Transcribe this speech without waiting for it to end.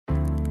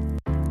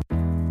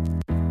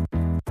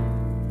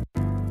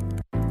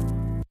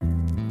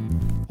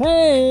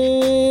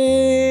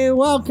Hey,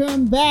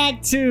 welcome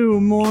back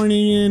to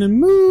Morning in a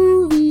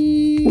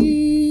Movie.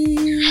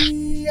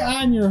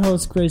 I'm your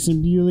host,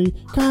 Grayson Bewley.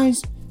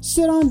 Guys,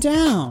 sit on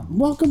down.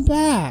 Welcome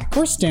back.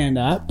 Or stand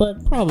up,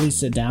 but probably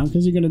sit down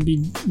because you're going to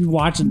be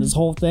watching this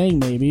whole thing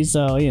maybe,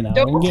 so, you know,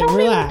 Don't get tell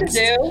relaxed.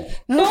 Me what to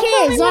do.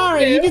 Okay,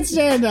 sorry. You can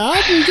stand up.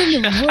 You can,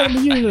 you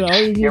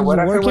what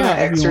if I work want out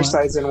to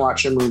exercise and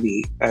watch a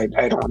movie? I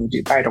don't want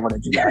to do. I don't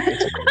want to do that.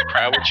 It's okay.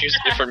 I would choose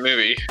a different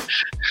movie.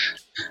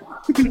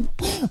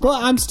 Well,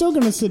 I'm still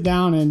going to sit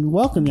down and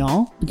welcome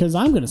y'all because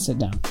I'm going to sit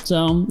down.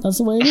 So that's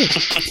the way it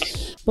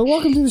is. But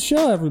welcome to the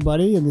show,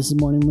 everybody. And this is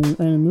Morning in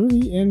a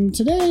Movie. And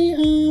today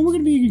we're going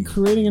to be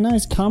creating a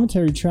nice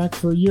commentary track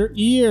for your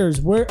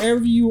ears,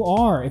 wherever you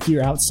are. If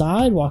you're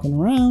outside, walking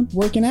around,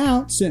 working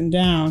out, sitting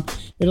down,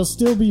 it'll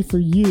still be for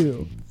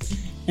you.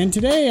 And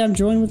today I'm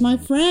joined with my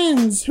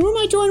friends. Who am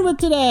I joined with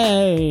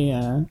today?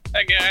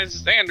 Hey guys,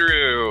 it's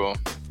Andrew.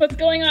 What's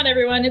going on,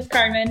 everyone? It's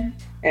Carmen.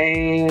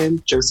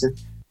 And Joseph.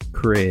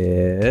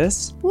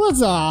 Chris.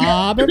 What's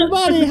up,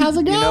 everybody? How's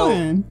it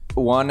going?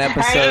 One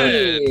episode.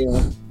 Hey.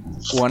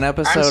 One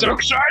episode. I'm so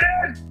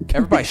excited.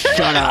 Everybody,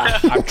 shut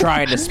up! I'm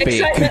trying to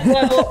speak. Excitement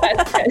level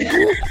at 10.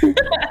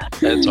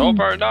 It's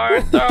over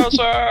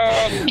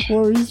 9,000.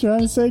 What were you trying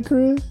to say,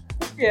 Chris?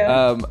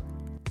 Yeah.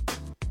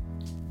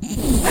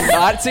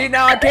 See,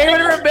 now I can't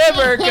even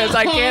remember because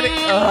I can't.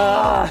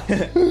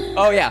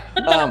 Oh yeah.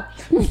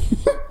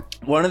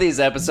 One of these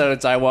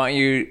episodes, I want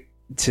you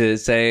to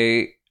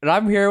say,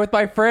 "I'm here with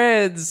my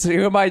friends.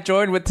 Who am I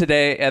joined with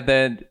today?" And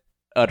then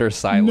utter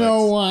silence.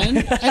 No one.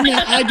 And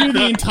then I do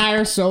the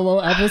entire solo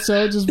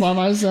episode just by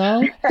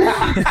myself.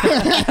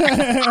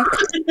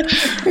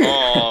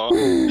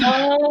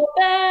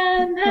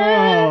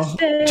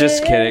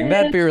 Just kidding.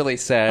 That'd be really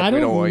sad. I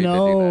We don't want you to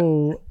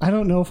do I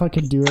don't know if I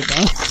could do it by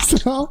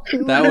myself.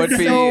 That would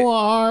be so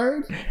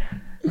hard.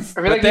 I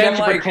feel like you have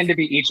to pretend to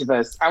be each of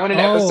us. I want an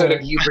episode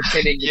of you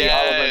pretending to be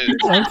all of us.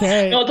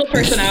 Okay. Multiple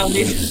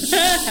personalities.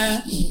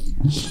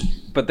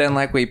 But then,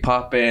 like, we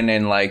pop in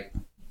and like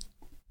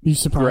You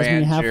surprised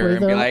me halfway grandeur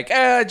and though. be like,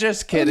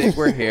 just kidding.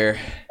 We're here.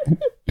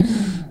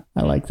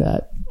 I like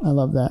that. I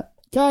love that.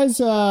 Guys,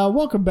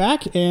 welcome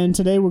back. And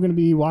today we're going to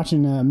be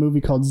watching a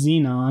movie called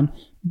ZENON,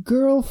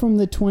 Girl from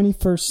the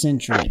 21st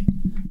Century.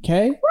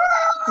 Okay?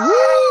 Woo!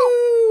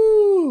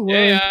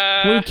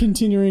 We're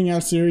continuing our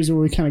series where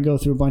we kind of go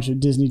through a bunch of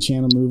Disney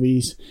Channel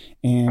movies.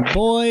 And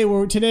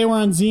boy, today we're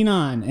on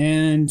ZENON.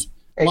 And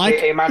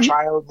AKA my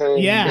childhood.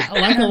 yeah,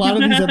 like a lot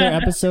of these other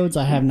episodes,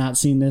 I have not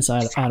seen this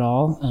at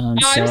all. I'm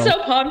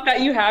so pumped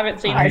that you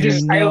haven't seen it.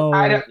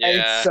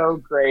 It's so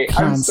great.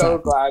 Concept. I'm so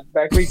glad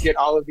that we get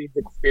all of these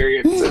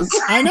experiences.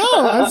 I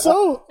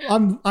know.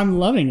 I'm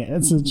loving it.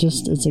 It's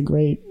a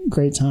great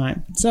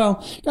time.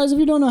 So, guys, if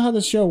you don't know how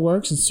the show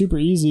works, it's super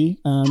easy.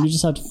 You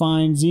just have to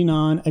find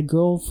XENON, a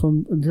girl of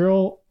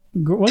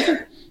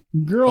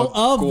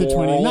the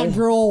 20, not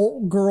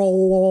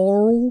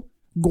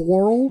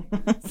girl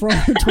from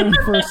the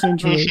 21st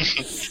century.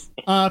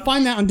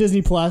 Find that on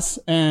Disney Plus,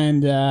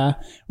 and we're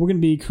going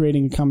to be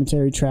creating a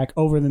commentary track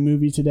over the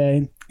movie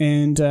today.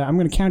 And I'm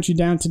going to count you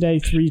down today.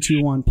 3,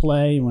 2, 1,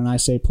 play. When I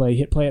say play,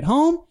 hit play at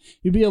home.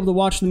 You'll be able to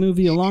watch the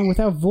movie along with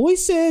our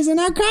voices and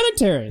our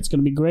commentary. It's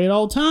going to be a great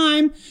old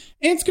time.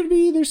 And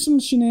there's some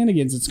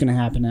shenanigans that's going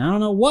to happen. I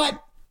don't know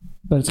what,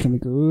 but it's going to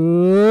be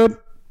good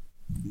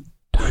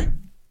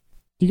time.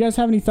 Do you guys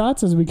have any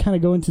thoughts as we kind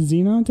of go into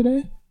ZENON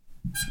today?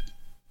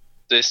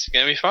 This is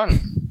gonna be fun.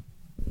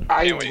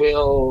 I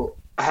will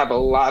have a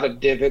lot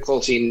of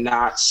difficulty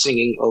not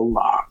singing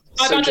along.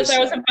 I was about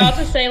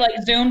to say, like,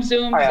 zoom.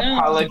 I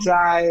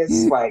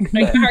apologize. Like,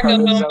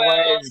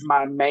 Zola is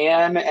my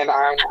man, and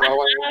I'm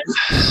going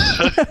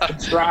to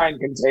try and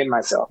contain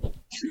myself.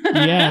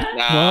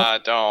 Yeah.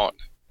 Don't.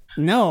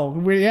 No,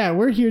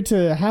 we're here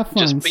to have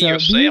fun. Just be so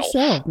yourself. Be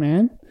yourself,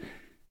 man.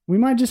 We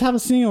might just have a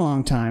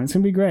sing-along time. It's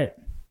gonna be great.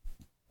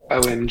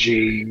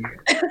 OMG.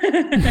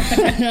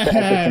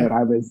 That's what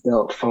I was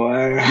built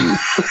for.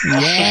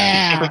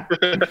 Yeah.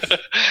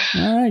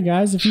 All right,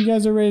 guys. If you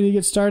guys are ready to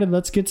get started,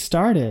 let's get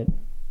started.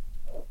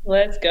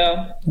 Let's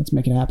go. Let's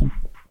make it happen.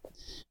 I'm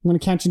going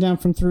to count you down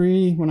from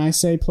 3. When I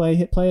say play,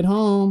 hit play at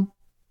home.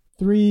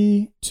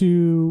 3,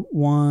 2,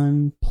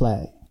 1,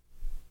 play.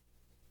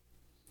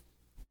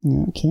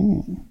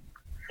 Okay.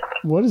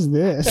 What is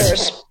this? There are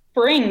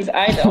springs.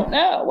 I don't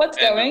know. What's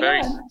going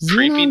on?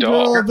 Creepy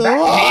dog.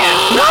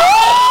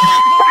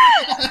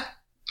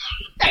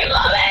 I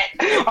love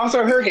it.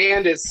 Also, her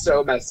hand is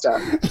so messed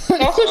up.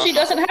 Also, she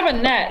doesn't have a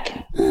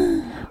neck.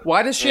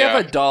 Why does she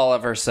have a doll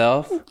of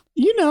herself?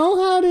 You know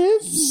how it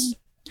is.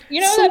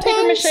 You know that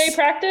paper mache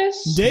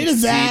practice? Data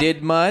Zap.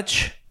 Seated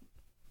much?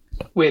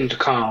 Wind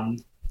calm.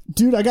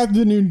 Dude, I got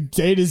the new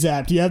Data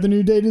Zap. Do you have the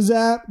new Data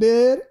Zap,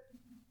 dude?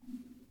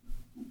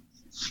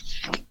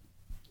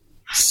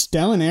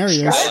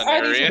 Stellanarius.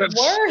 What are these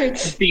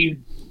words? The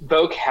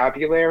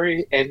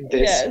vocabulary in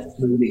this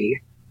movie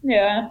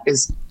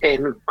is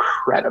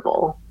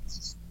incredible.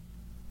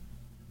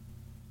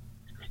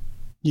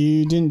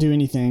 You didn't do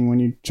anything when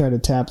you tried to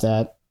tap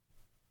that.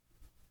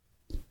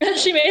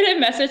 She made a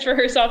message for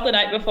herself the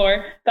night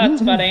before.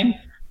 That's funny.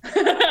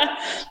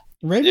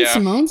 Raven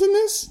Symone's in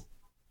this?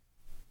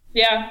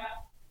 Yeah.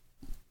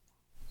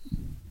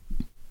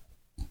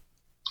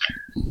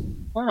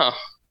 Wow.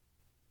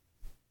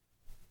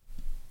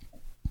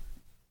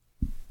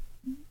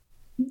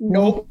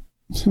 Nope.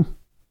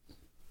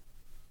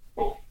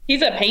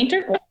 He's a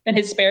painter in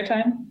his spare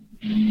time.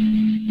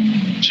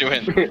 She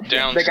went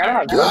down. They gotta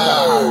have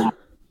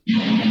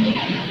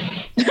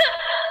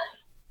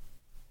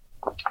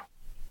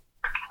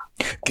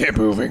Get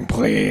moving,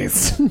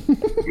 please.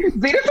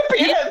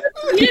 Zetus-Lupeedus!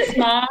 Yes,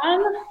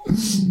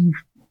 Mom.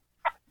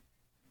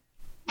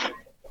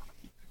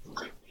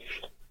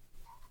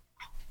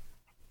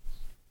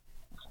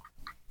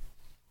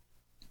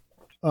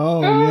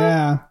 Oh,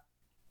 yeah.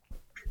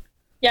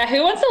 Yeah,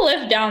 who wants to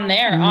live down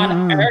there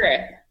on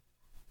Earth?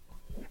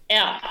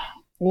 Yeah.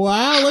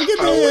 Wow, look at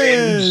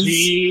this.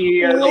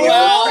 OMG. Oh,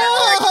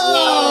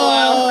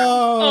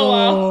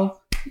 wow.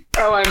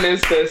 Oh, I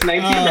missed this.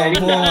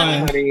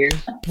 1999.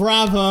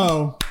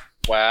 Bravo.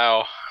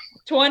 Wow.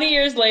 20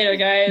 years later,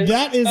 guys.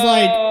 That is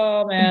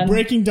man.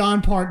 Breaking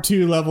Dawn Part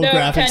 2 level No,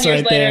 graphics 10 years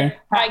right later. there.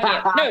 I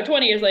can't. No,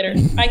 20 years later.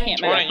 I can't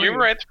math. You were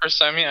right the first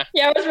time, yeah.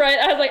 Yeah, I was right.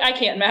 I was like, I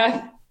can't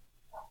math.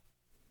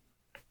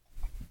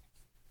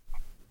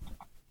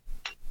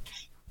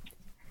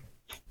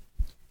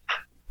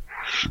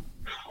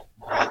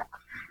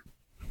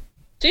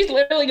 She's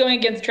literally going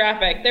against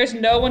traffic. There's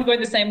no one going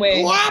the same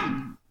way. What?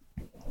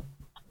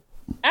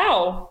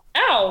 Ow.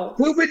 Ow.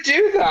 Who would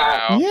do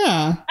that? Wow.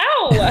 Yeah.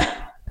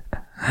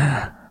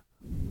 Ow.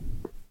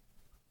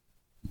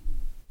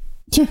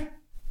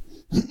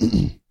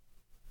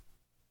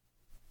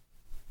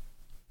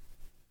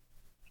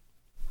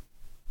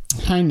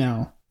 I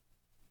know.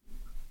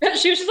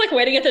 She was just like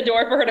waiting at the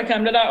door for her to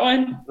come to that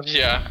one.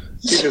 Yeah.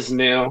 She just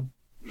knew.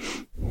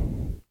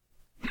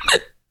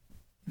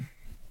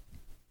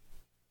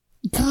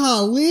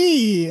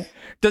 Golly.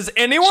 Does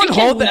anyone She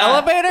hold the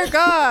cannot. elevator?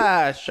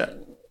 Gosh.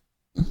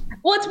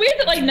 Well, it's weird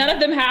that like none of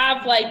them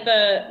have like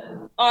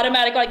the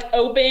automatic like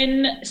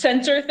open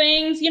sensor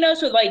things, you know,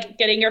 so like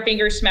getting your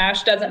finger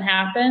smashed doesn't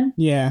happen.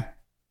 Yeah.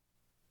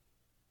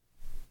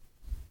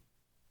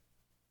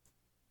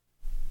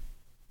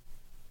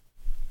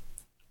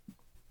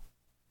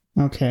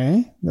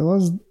 Okay. That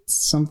was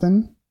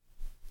something.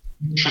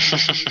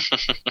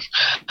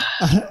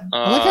 I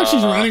like how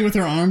she's running with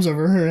her arms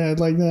over her head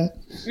like that.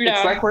 Yeah.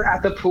 It's like we're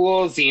at the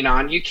pool,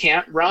 Zenon. You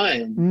can't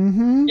run.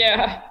 Mm-hmm.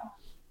 Yeah.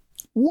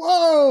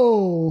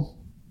 Whoa!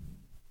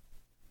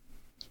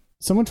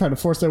 Someone tried to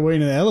force their way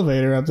into the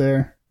elevator up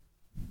there.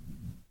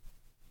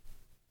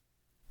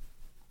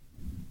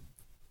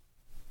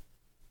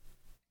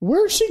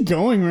 Where's she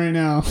going right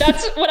now?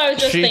 That's what I was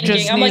just She thinking.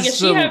 just I'm like, needs does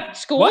she some- have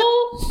school?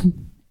 What?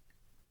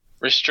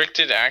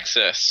 Restricted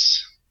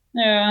access.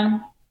 Yeah.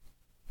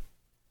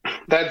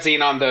 That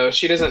Zenon, though,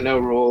 she doesn't know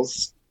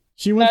rules.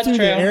 She went That's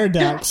through the true. air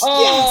ducts.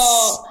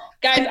 Oh,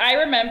 guys, I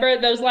remember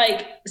those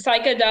like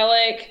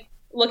psychedelic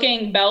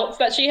looking belts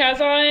that she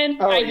has on.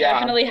 Oh, I yeah.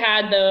 definitely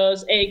had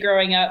those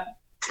growing up.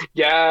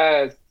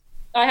 Yes.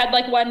 I had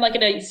like one like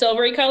in a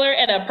silvery color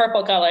and a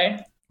purple color.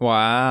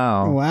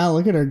 Wow. Oh, wow,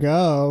 look at her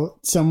go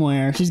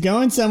somewhere. She's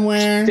going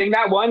somewhere. Seeing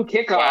that one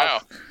kickoff.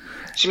 Wow.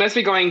 She must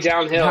be going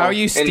downhill. How are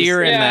you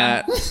steering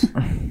Yeah.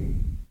 that?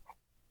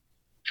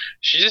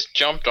 She just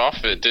jumped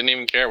off it. Didn't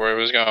even care where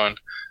it was going.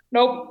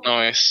 Nope.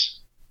 Nice.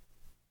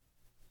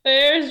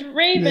 There's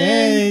Raven.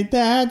 Hey,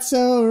 that's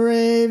so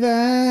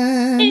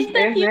Raven. It's the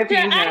Isn't it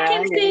future I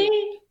can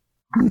see.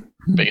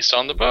 Based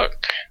on the book.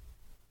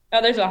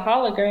 Oh, there's a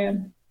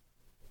hologram.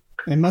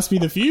 It must be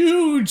the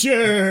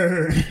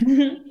future.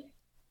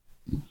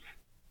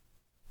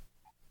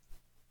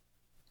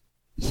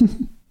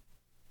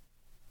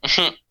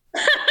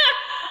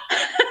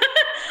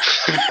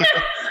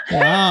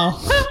 Wow.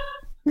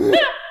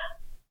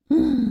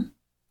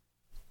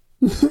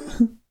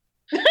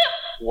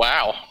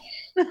 Wow.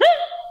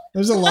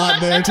 There's a lot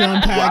there to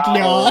unpack, Wow.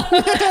 y'all.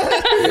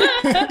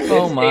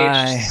 Oh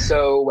my. Aged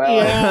so well.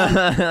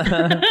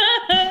 Yeah.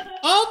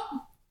 Oh.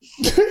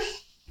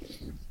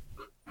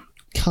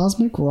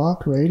 Cosmic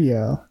Rock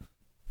Radio.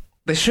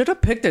 They should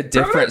have picked a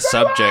different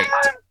subject.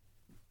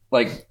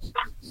 Like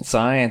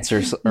science or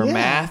Yeah.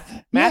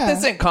 math. Math Yeah.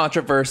 isn't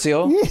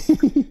controversial.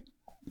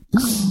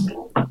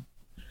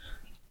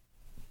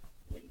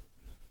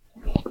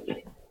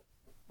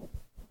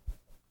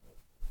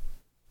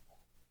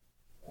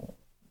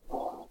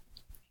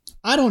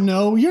 I don't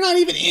know. You're not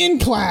even in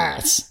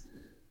class.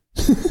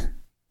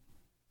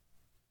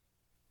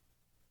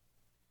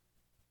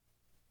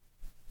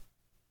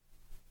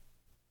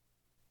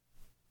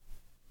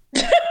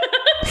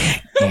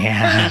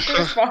 Yeah.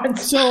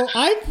 Response. So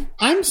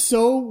I'm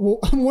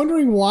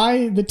wondering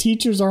why the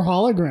teachers are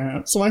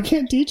holograms. Why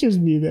can't teachers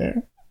be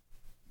there?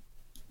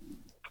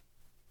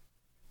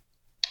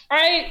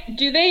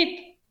 Do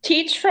they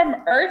teach from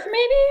Earth?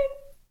 Maybe.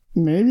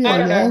 Maybe I I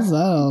don't guess.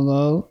 I don't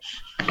know.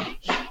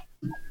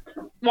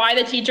 Why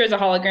the teacher is a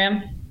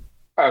hologram?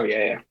 Oh,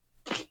 yeah.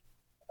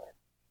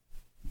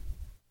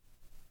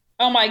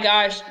 Oh my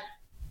gosh.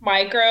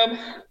 Microbe.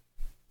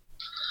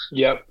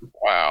 Yep.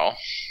 Wow.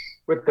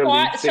 With the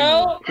What?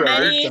 So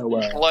many.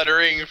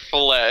 Fluttering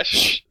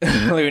flesh.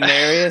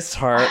 Lunarius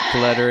heart,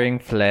 fluttering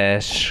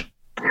flesh.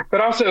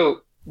 But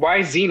also, why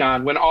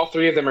Zenon when all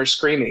three of them are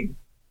screaming?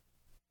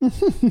 Because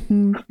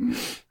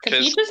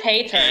he just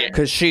hates her.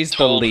 Because she's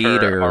the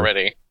leader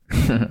already.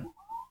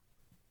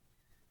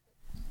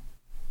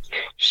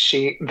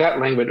 That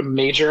language,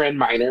 major and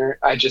minor,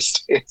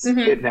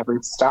 it never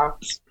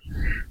stops.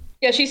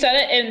 Yeah, she said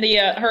it in the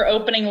her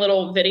opening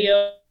little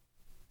video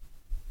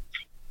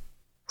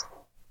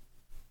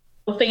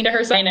thing to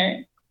her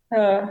signer.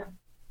 Oh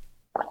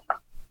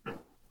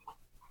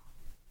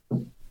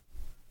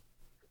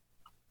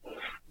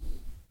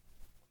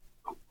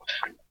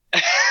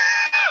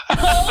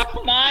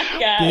my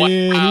god.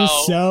 Dude, he's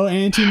so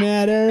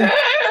antimatter.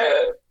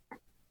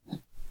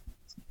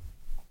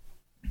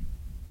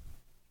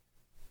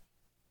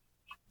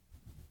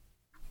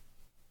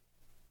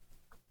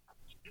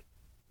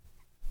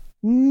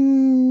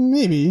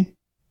 Maybe.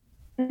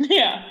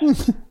 Yeah.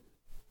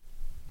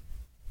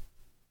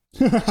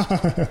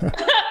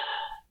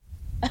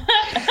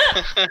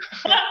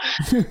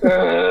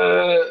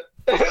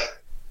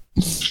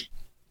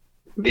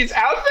 These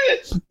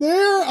outfits,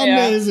 they're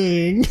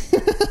amazing.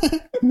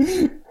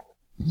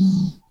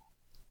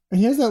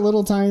 He has that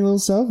little tiny little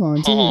cell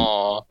phone too.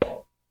 Aww.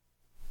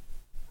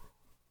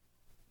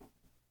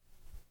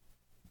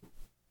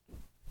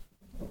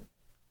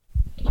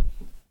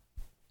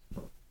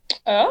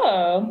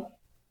 Oh.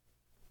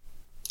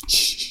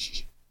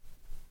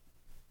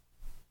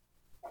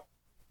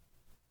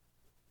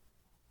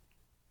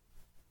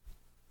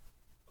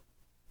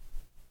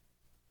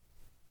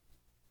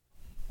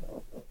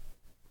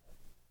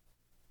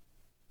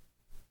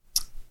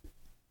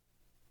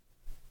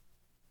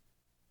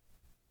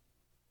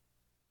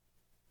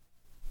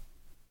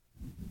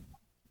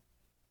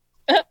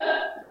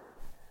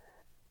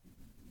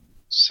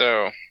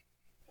 So,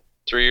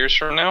 3 years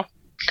from now,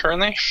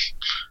 currently?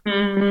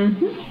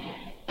 Mm-hmm.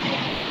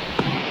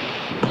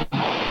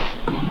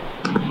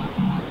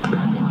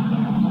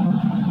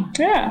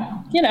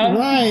 Yeah, you know.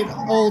 Right,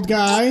 old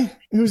guy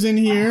who's in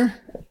here,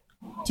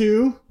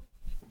 too.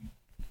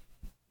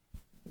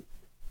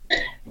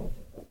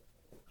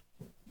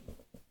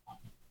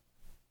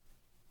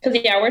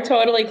 Because, yeah, we're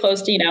totally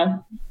close to,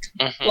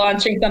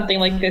 launching something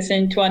like this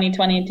in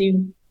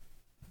 2022.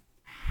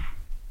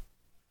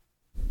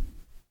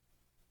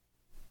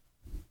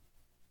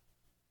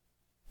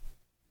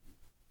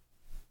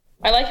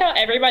 I like how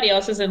everybody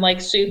else is in,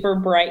 like, super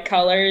bright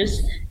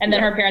colors, and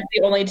then her parents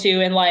are the only two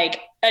in, like,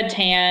 a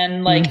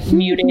tan, like,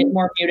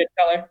 more muted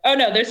color. Oh,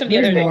 no, there's some of the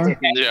other adults.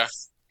 Okay. Yeah.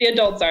 The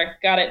adults are.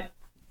 Got it.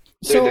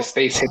 So the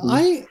space hidden.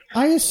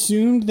 I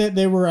assumed that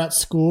they were at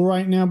school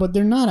right now, but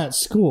they're not at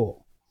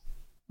school,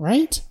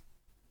 right?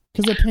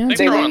 Because their parents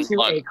They They're went on to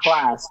lunch. a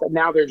class, but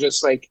now they're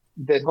just like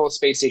the whole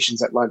space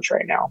station's at lunch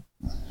right now,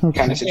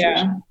 kind of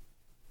situation.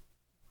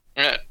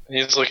 Yeah.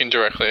 Yeah, he's looking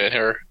directly at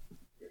her.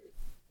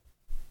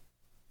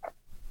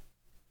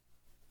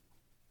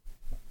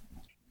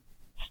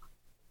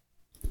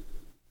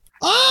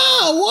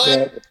 Oh, what?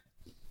 Yeah.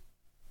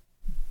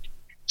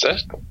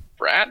 Is that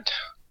Brad?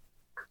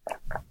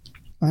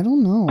 I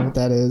don't know what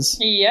that is.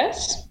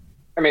 Yes.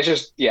 I mean, it's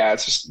just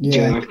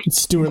dealing Yeah, with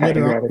it's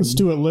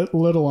Stuart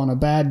Little on a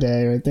bad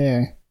day right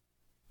there.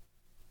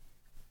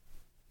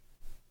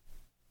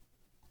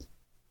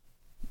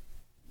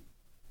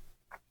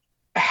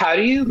 How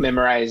do you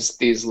memorize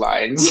these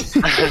lines?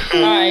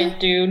 I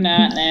do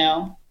not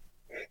know.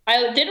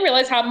 I didn't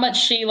realize how much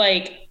she,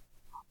 like,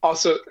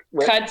 Also,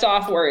 cuts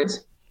off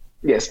words.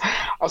 yes.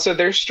 Also,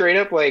 they're straight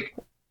up like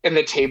in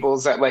the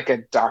tables at like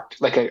an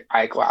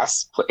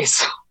eyeglass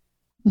place.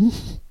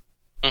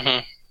 Mm-hmm.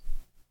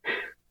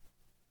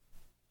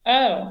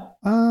 Oh.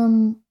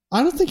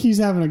 I don't think he's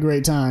having a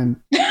great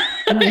time.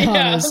 To be Yeah,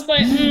 I honest.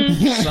 was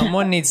like,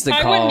 Someone needs to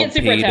I call wouldn't get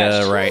super PETA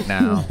attached. right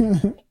now.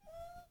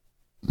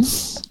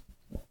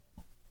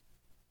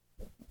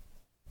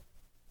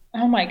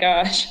 oh my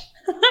gosh.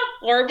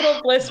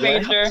 Orbital bliss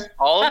major.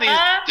 All of these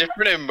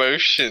different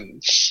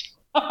emotions.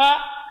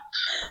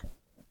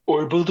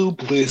 Orbital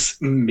bliss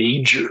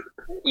major.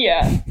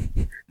 Yeah.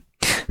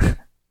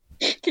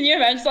 Can you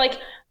imagine? It's like,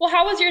 well,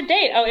 how was your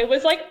date? Oh, it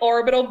was like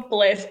orbital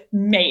bliss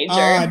major.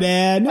 Oh,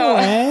 Dad, no Oh.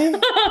 way.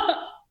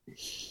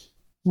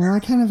 Well, I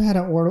kind of had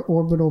an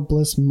orbital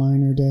bliss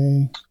minor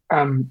day.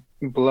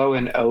 Blow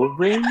an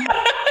O-ring?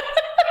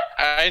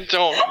 I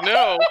don't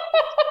know.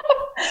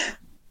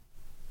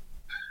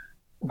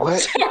 What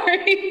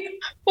Sorry.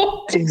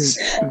 is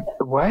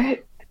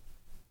what?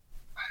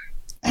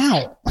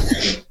 Ow.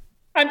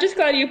 I'm just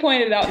glad you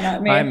pointed it out,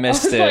 not me. I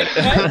missed was it.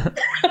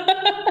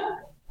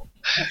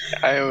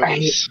 like,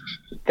 what?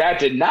 That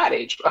did not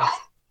age well.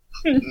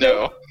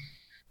 No.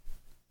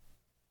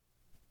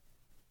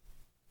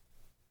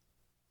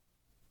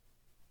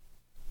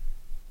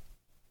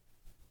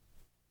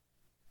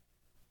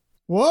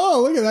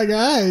 Whoa, look at that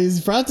guy.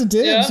 He's frosted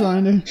tips Yeah.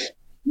 finder.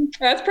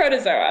 That's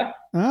Protozoa.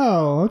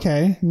 Oh,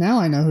 okay. Now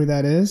I know who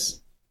that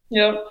is.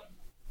 Yep.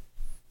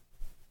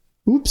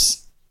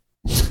 Oops.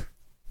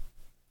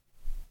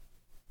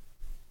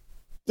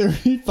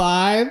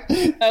 35?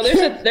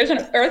 Oh, there's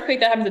an earthquake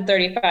that happens at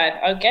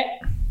 35. Okay.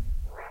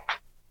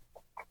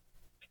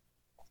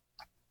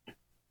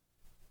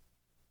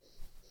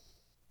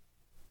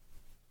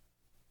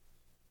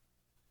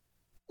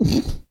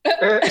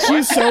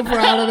 She's so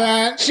proud of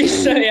that.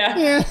 She's so,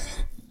 yeah.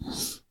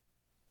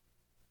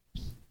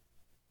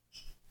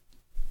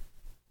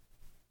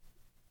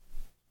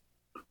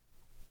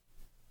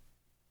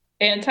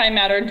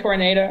 Antimatter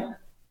tornado.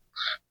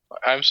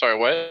 I'm sorry,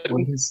 what?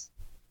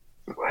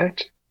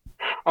 What?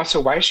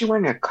 Also, why is she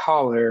wearing a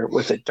collar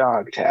with a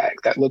dog tag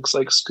that looks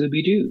like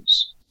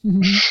Scooby-Doo's?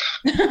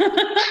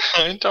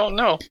 I don't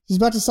know. She's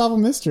about to solve a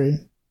mystery.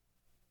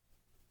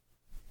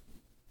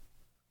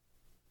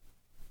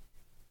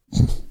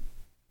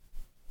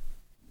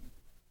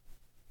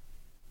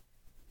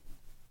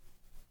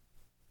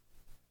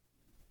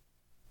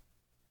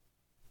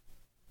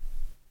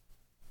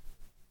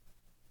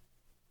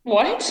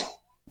 What?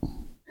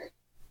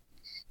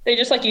 They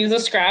just like use the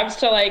scraps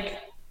to like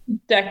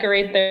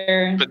decorate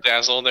their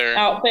Bedazzle their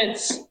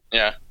outfits.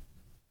 Yeah.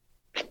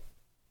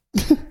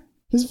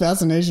 His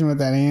fascination with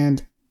that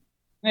hand.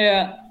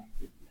 Yeah.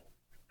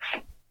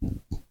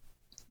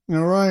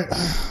 All right.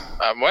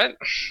 What?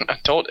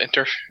 Adult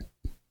inter.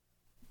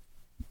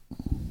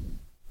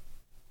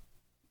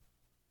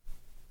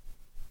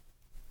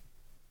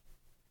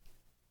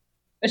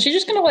 Is she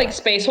just gonna like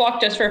spacewalk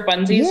just for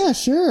funsies? Yeah,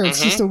 sure.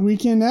 It's just a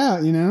weekend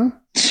out, you know?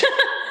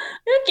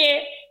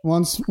 Okay.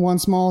 One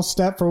small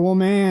step for one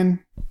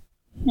man.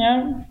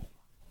 Yeah.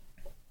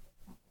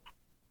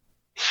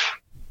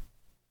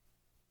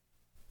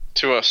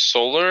 To a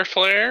solar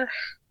flare?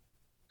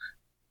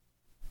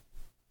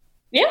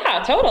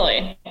 Yeah,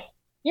 totally.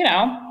 You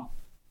know,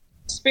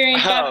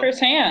 experience that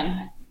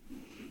firsthand.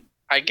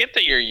 I get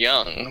that you're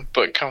young,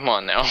 but come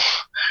on now.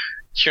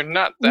 You're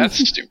not that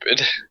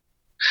stupid.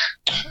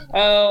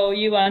 Oh,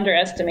 you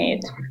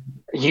underestimate.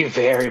 You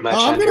very much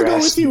I'm going to go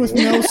with you with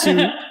no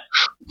suit.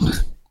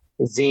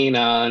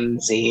 Xenon.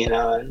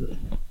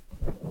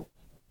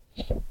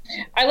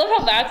 I love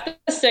how that's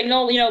the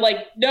signal, you know,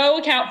 like no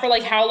account for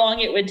like how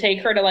long it would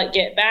take her to like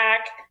get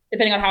back,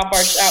 depending on how far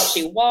out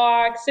she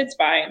walks. It's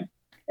fine.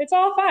 It's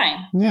all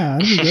fine. Yeah,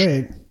 that'd be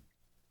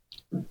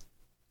great.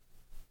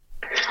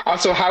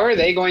 Also, how are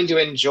they going to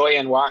enjoy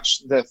and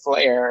watch the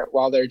flare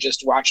while they're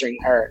just watching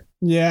her?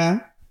 Yeah.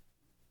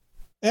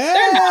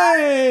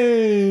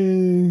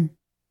 Hey!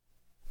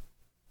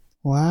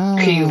 Wow.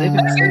 Can you live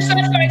Put your sun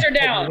visor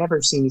down. I've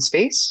never seen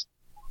space.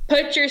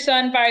 Put your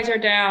sun visor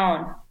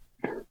down.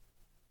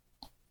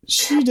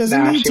 She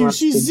doesn't need to.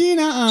 She's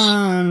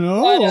Xenon.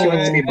 Oh. She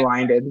wants to be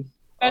blinded.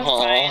 That's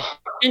fine.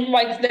 And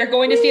like they're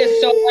going to see a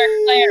solar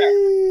flare.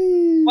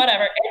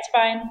 Whatever. It's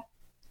fine.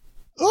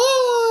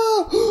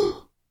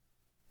 Oh!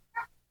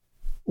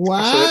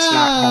 Wow. So it's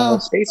not how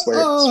space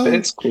works, but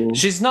it's cool.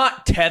 She's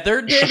not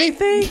tethered to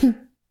anything?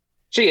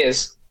 She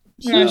is.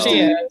 No,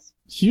 she is.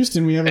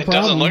 Houston, we have a It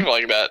problem. doesn't look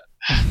like that.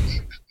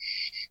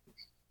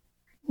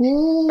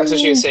 Whoa. That's what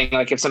she was saying.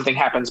 Like, if something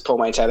happens, pull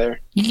my tether.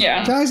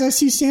 Yeah. Guys, I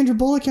see Sandra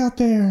Bullock out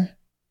there.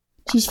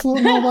 She's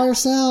floating all by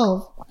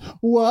herself.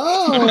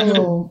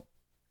 Whoa.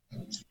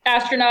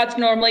 Astronauts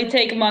normally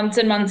take months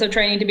and months of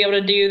training to be able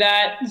to do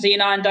that.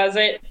 Xenon does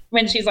it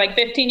when she's like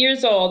 15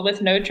 years old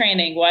with no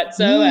training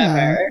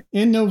whatsoever.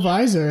 Yeah. And no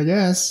visor, I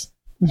guess.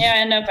 Yeah,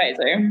 and no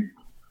visor.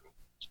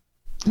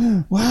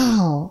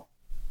 Wow.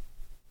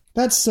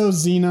 That's so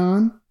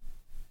Xenon.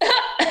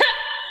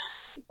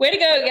 Way to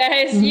go,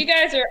 guys. You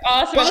guys are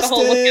awesome Busted. at the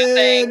whole lookout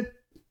thing.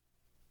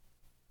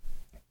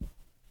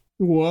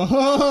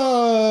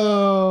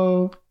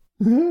 Whoa.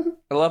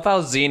 I love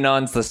how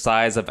Xenon's the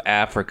size of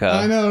Africa.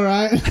 I know,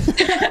 right?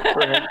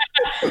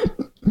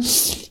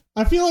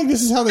 I feel like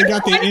this is how they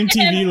got the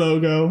MTV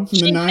logo from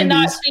She the 90s.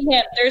 cannot see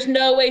him. There's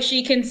no way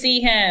she can see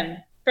him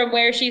from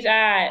where she's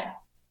at.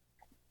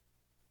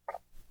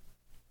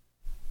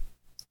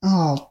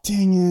 Oh,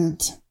 dang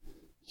it.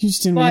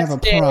 Houston, we have a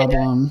Busted.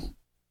 problem.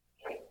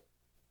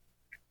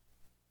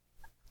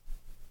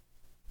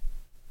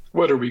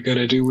 What are we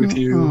gonna do with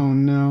you? Oh,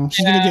 no.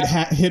 She's going to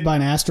get hit by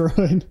an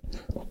asteroid.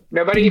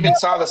 Nobody even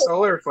saw the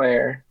solar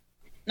flare.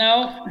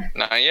 No.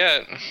 Not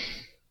yet.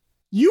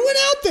 You went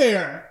out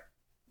there.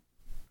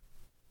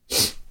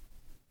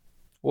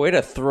 Way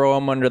to throw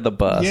him under the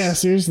bus. Yeah,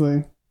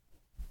 seriously.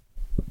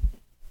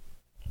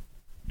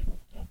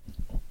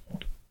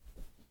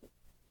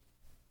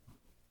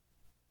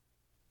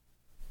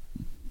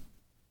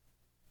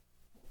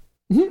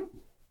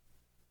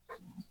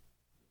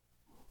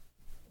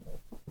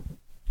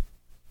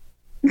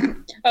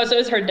 Oh, so it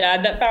was her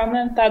dad that found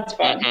them? That's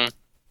fun. Mm-hmm.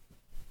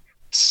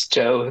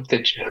 Stowe the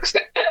jokes.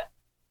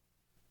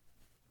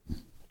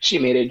 She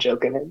made a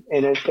joke in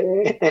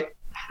it.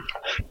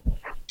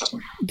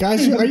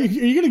 Guys, are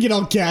you going to get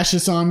all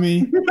gaseous on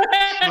me?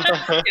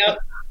 Yep.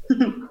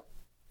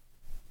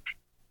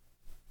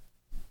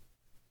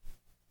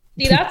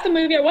 See, that's the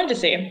movie I wanted to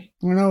see.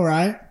 I know,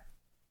 right?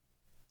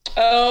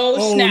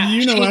 Oh, snap.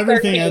 You know She's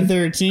everything 13. at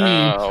 13.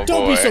 Oh,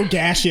 Don't boy. be so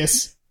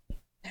gaseous.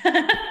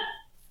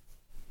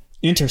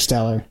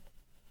 Interstellar.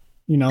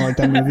 You know, like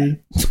that movie.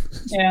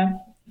 Yeah.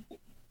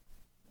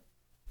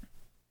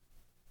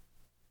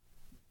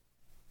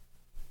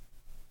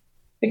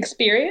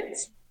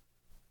 Experience?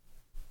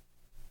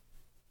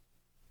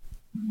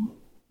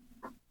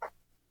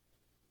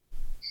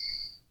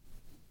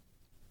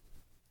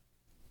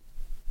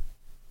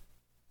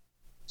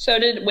 So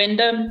did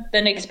Wyndham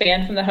then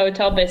expand from the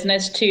hotel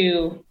business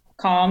to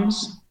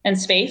comms and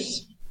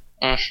space?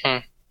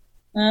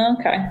 Mm-hmm.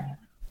 Okay.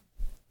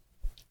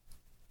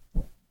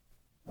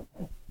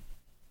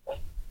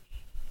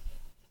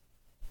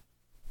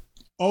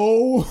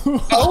 Oh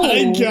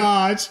my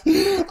gosh.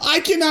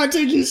 I cannot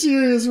take you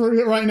serious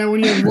right now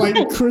when you have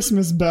white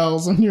Christmas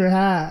bells on your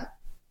hat.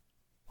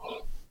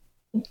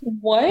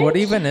 What? What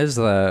even is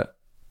that?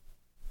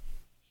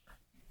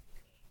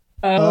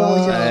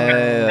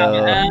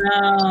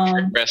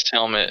 Rest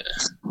helmet.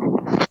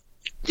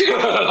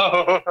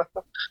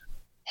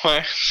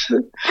 What?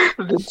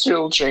 The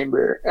chill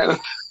chamber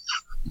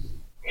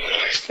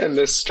and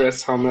this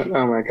stress helmet.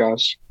 Oh my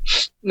gosh.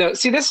 No,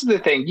 see, this is the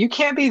thing. You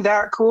can't be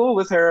that cool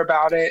with her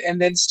about it and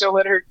then still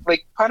let her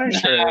like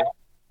punish her.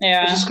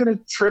 Yeah. You're just gonna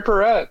trip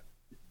her up.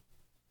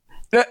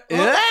 That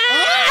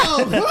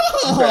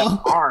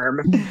arm.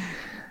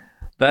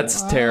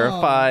 That's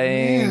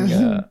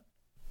terrifying.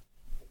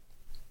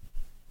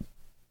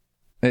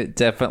 It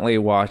definitely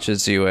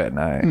watches you at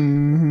night.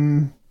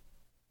 Mm-hmm.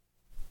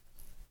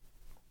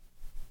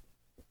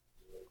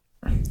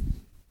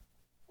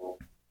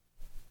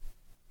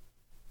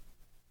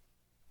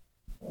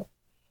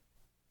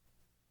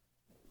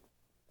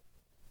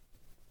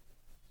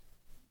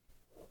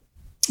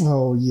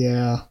 Oh,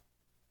 yeah.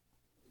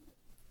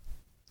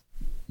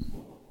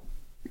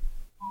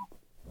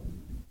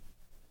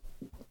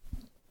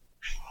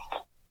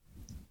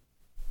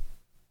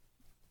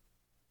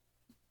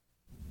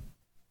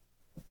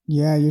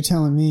 Yeah, you're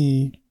telling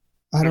me.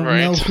 I don't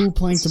know who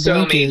Plank the So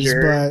Blank is,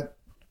 major. but...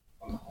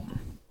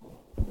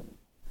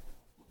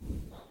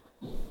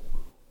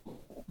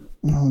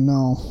 Oh,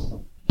 no.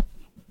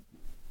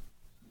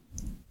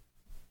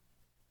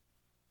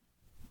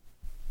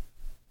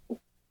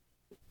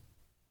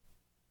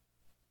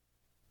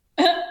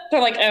 They're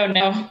like, oh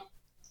no.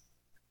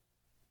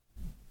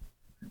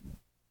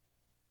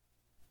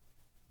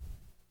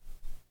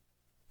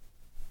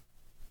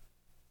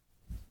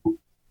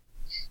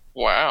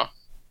 Wow.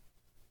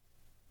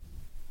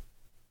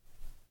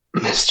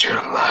 Mr.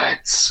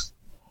 Lights.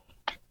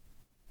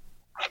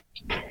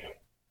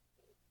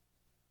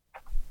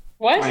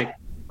 What? My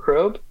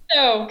probe?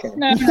 No, Okay.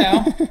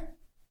 no.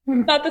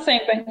 Not the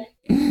same thing.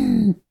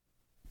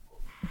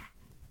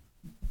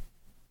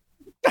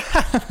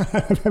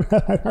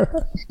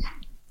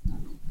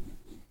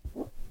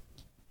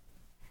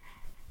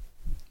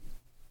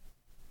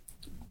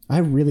 I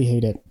really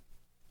hate it.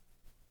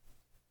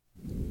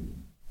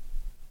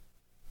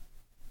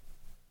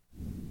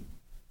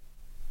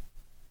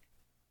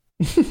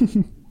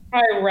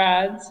 Hi,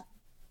 Rads.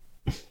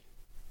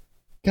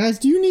 Guys,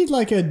 do you need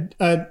like a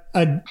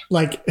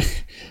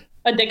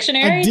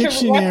dictionary?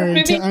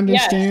 to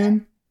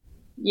understand?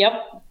 Yes.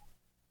 Yep.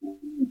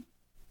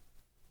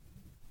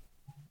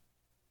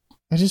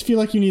 I just feel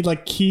like you need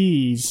like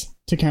keys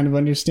to kind of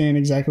understand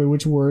exactly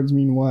which words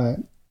mean what.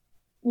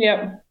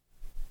 Yep.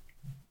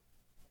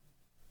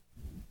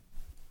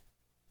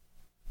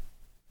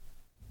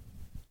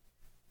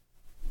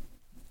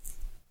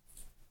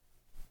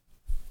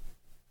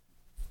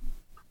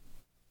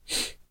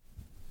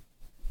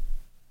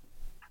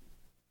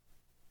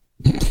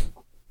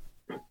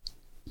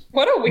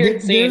 What a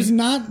weird scene.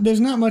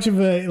 There's not much of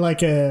a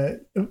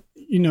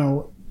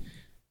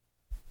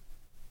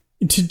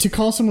to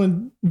call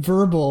someone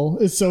verbal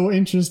is so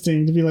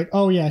interesting. To be like,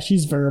 oh yeah,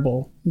 she's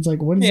verbal. It's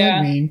like, what does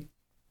that mean?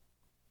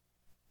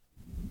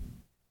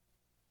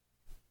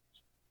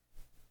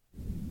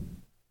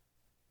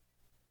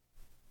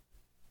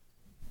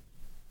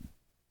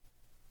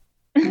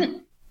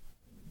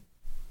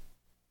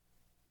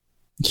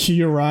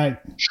 You're right.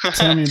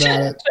 Tell me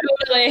about it.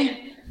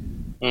 Totally.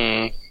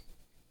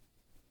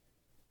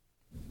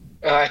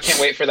 I can't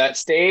wait for that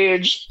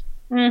stage.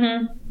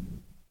 Mm-hmm.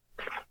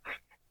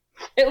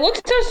 It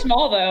looks so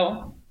small,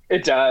 though.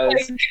 It does.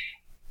 Like,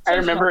 I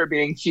remember it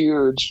being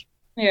huge.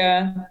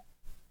 Yeah.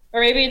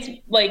 Or maybe it's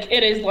like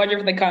it is larger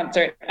for the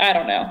concert. I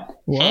don't know.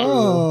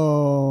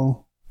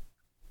 Whoa.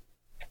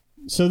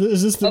 So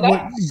is this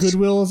what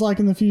Goodwill is like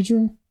in the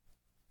future?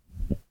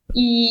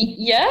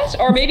 Yes,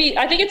 or maybe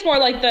I think it's more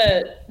like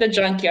the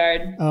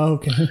junkyard. Oh,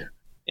 okay.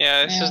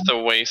 Yeah, this is the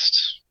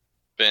waste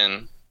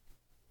bin.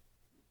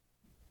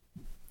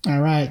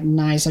 All right,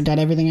 nice. I got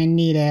everything I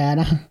needed.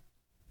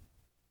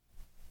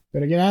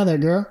 Better get out of there,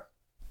 girl.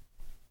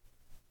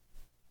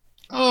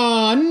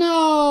 Oh,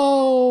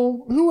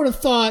 no. Who would have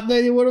thought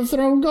they would have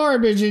thrown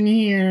garbage in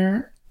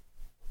here?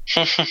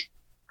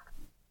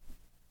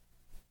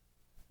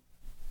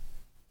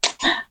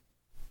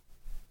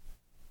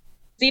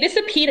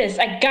 Cetus-Lupeedus,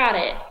 I got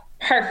it.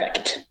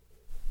 Perfect.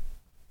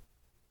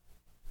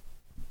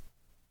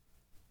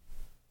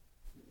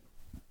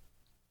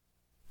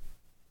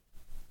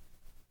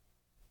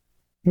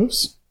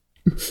 Oops.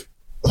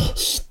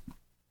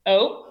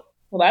 Oh,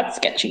 well, that's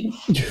sketchy.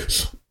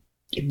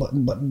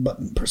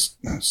 Button. Press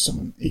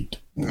 7, 8.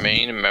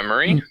 Main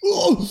memory.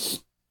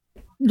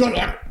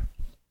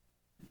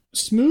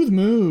 Smooth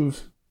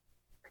move.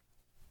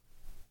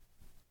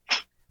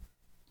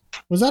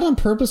 Was that on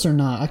purpose or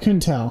not? I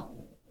couldn't tell.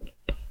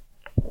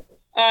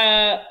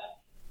 I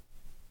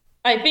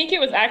think it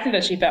was acting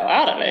that she fell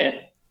out of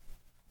it.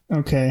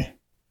 Okay.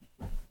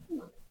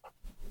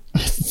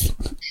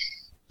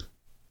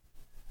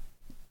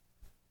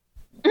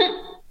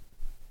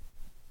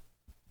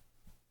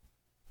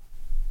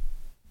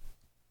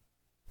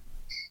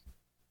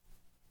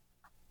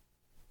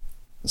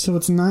 So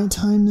it's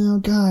nighttime now,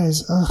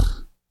 guys.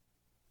 Ugh.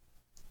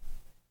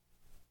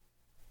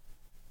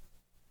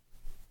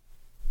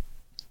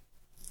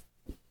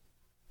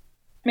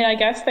 I mean, I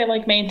guess they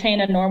like maintain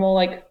a normal,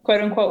 like,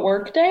 quote unquote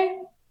work day,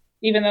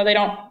 even though they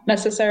don't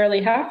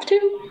necessarily have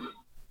to.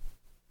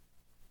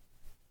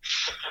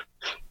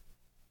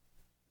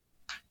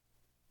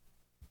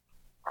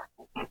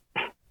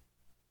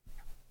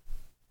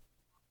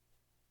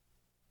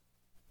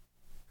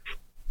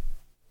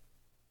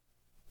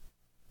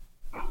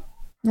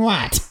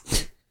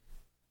 What?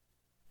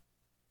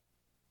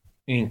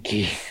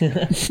 Inky.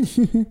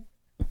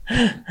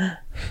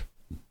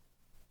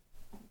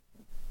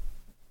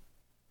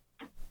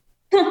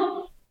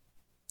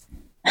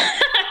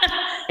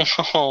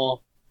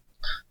 Oh.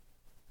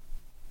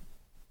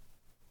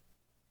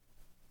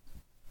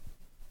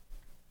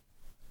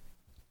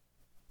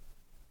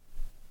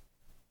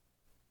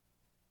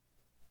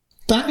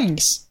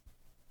 Thanks.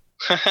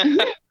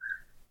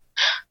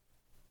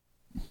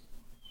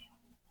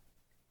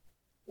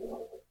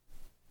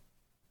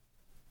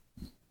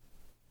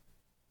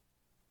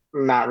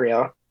 Not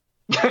real.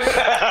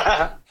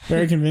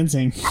 Very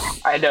convincing.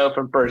 I know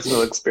from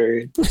personal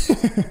experience.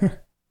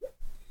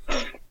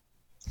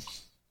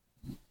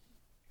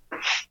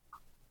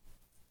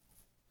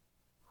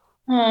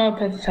 Oh,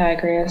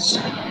 Pythagoras.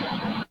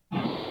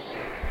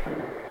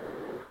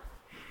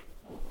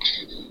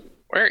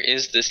 Where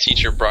is this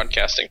teacher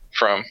broadcasting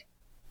from?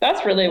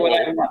 That's really what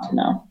I want to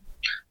know.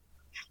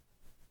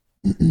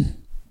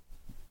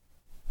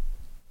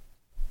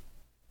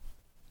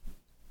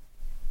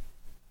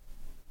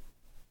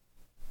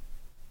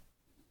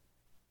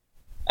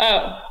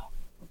 Oh,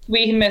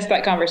 we missed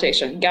that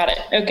conversation. Got it.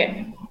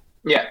 Okay.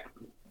 Yeah.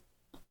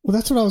 Well,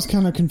 that's what I was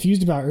kind of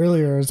confused about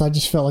earlier. Is I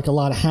just felt like a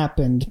lot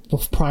happened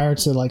prior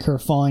to like her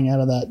falling out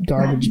of that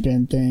garbage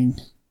bin thing.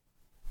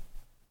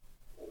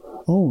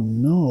 Oh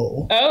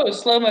no! Oh,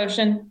 slow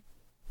motion.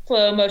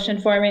 Slow motion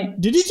for me.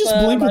 Did he just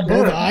Slow blink with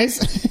motion. both eyes?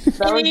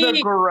 That was the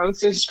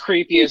grossest,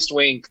 creepiest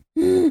wink.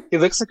 He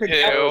looks like a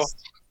Ew. ghost.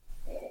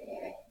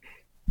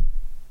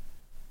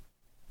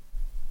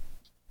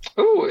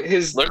 Ooh,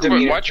 his Look,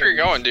 demeanor. watch where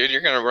you're going, dude.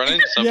 You're gonna run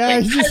into something.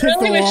 Yeah, he just hit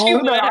the really wish you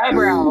wall. would. The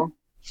eyebrow.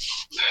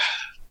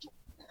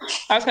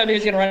 I was hoping he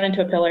was going to run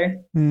into a pillar.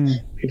 Hmm.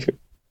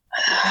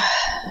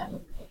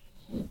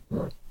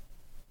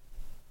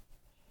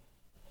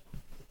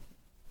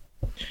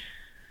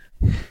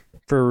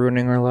 For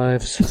ruining our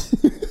lives.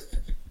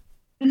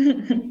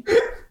 We're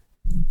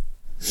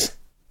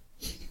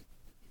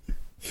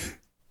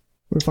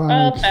fine.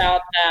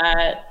 About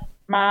that,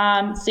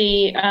 Mom.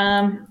 See,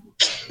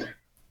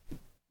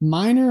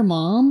 Minor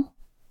mom?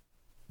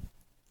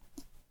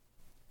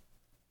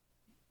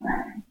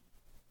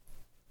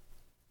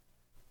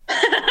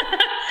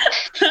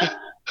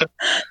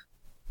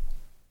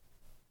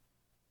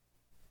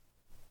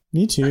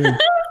 Me too.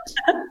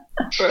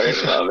 I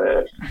love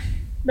it.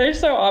 they're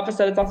so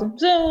opposite. It's awesome.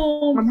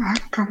 Zoom.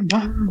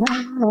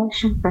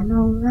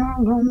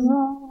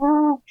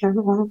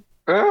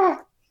 Ah.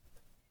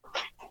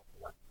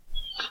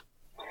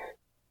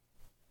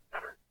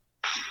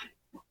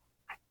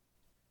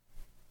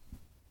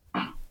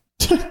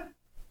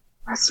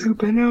 A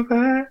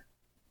supernova.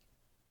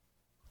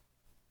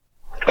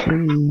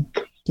 3,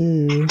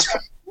 2.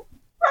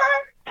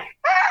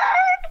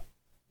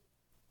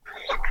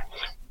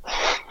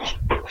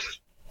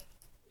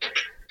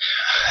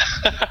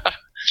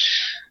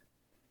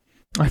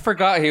 I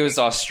forgot he was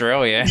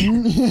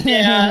Australian.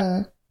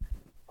 Yeah.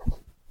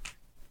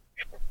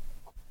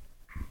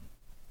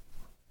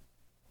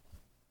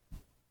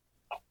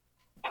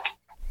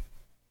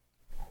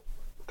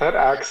 That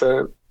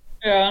accent.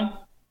 Yeah.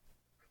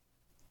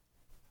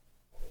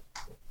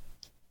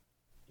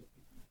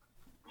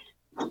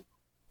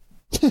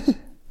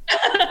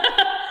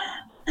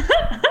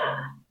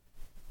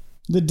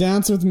 The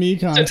Dance With Me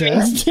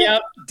contest.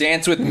 Yep.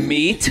 Dance with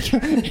meat.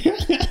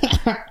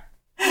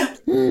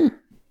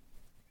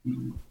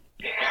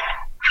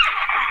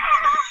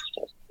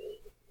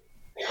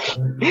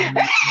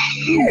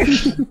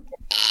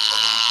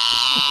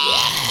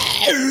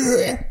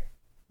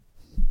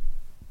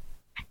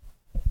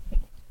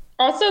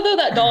 Also, though,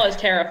 that doll is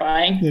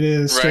terrifying. It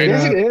is. Right. Straight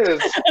up. It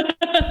is.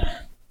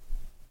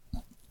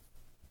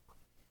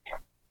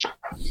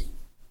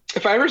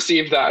 If I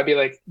received that, I'd be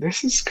like,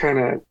 this is kind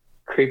of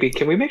creepy.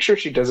 Can we make sure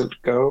she doesn't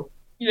go?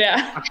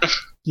 Yeah.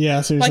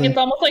 Yeah, seriously. Like, it's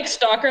almost like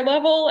stalker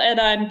level, and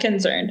I'm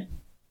concerned.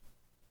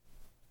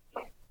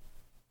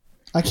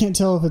 I can't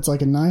tell if it's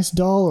like a nice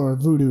doll or a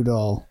voodoo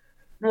doll.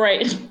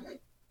 Right.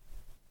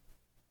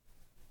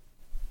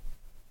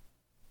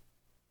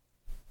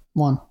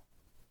 One.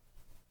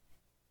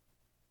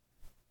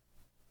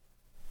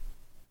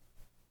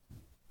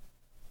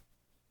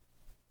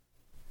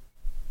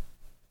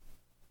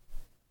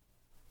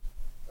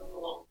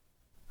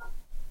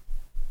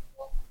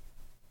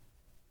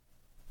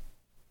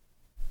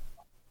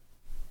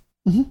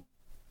 Mm-hmm.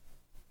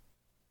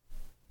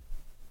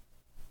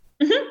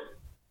 Mm-hmm.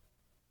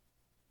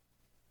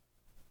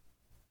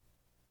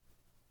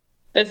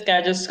 This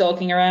guy just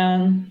skulking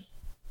around.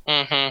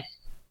 Mm-hmm.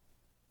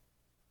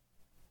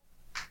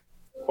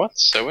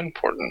 What's so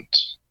important?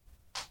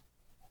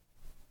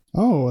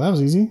 Oh, that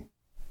was easy.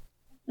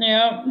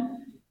 Yep.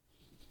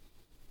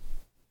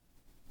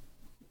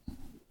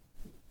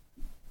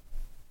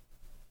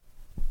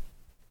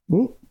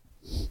 Ooh.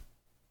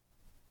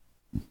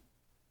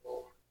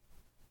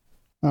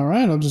 All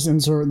right, I'll just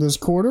insert this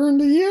quarter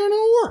into here and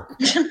it'll work.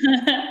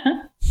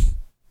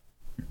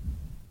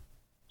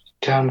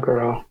 Dumb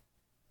girl.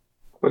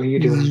 What are you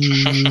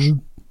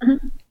doing?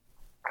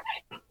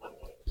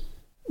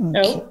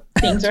 Oh,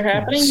 things are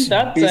happening.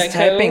 That's He's a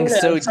typing code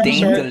so of some sort.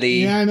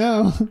 daintily. Yeah, I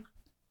know.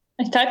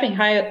 He's typing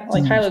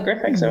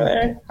hieroglyphics over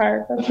there.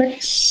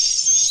 Hieroglyphics.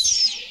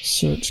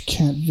 Search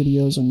cat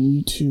videos on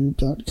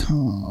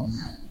youtube.com.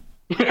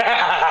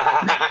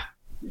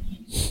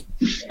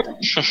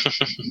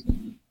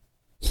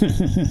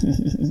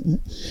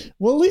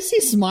 Well, at least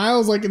he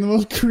smiles like in the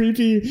most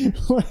creepy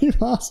way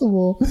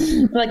possible.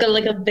 Like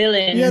a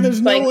villain. Yeah,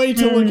 there's no way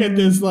to look at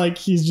this like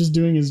he's just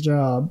doing his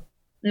job.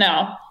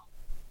 No.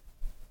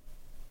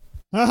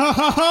 Ha ha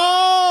ha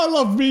ha! I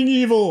love being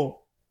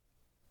evil.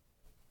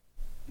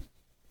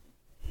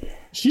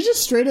 She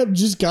just straight up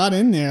just got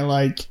in there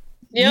like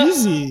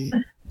easy.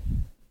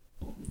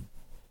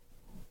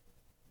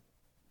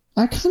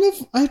 I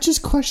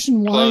just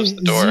question why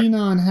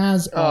Zenon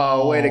has.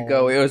 Oh, way to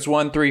go! It was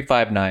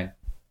 1359.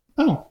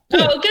 Oh,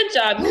 good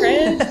job,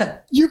 Chris.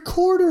 your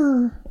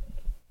quarter.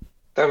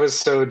 That was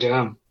so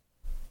dumb.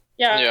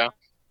 Yeah.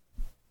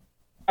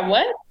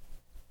 What?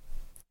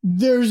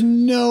 There's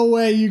no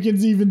way you can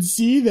even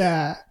see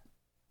that.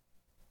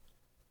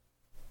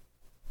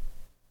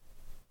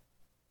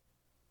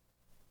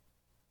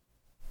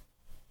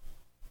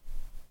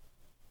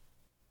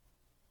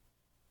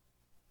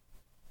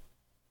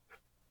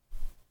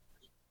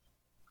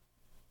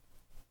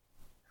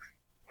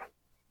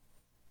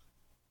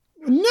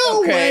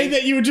 No way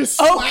that you would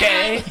just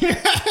Okay.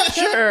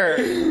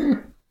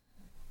 Sure.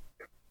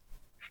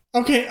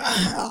 Okay,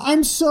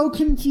 I'm so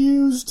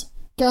confused,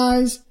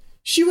 guys.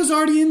 She was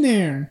already in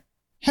there.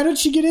 How did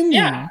she get in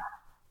there? Yeah.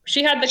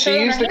 She had the code. She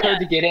used the code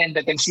to get in,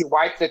 but then she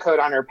wiped the code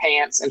on her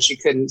pants and she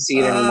couldn't see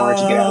it anymore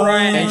to get out.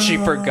 Right. And she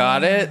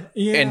forgot it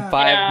in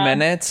 5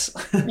 minutes.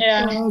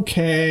 Yeah.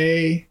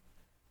 Okay.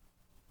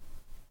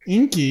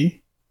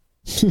 Inky.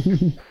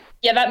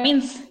 Yeah, that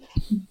means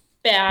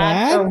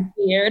bad? Or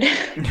weird.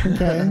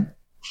 Okay.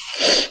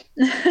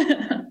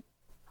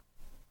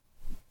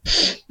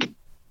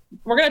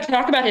 We're going to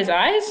talk about his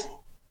eyes?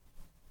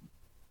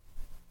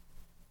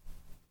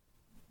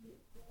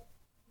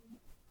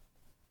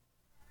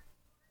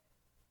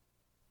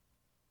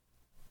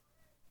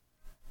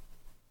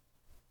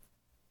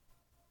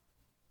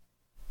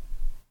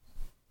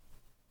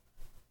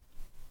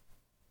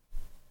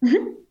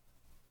 Mm-hmm.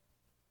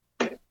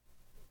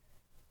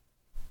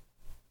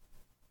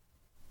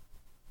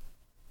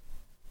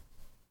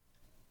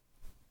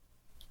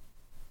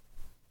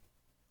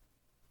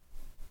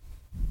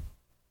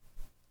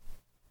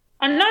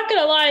 I'm not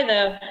gonna lie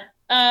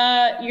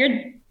though, your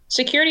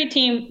security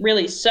team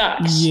really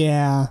sucks.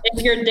 Yeah.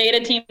 If your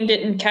data team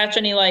didn't catch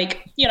any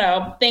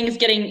things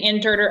getting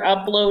entered or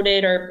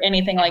uploaded or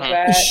anything like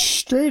that.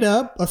 Straight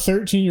up, a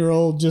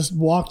 13-year-old just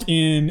walked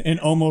in and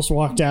almost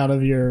walked out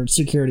of your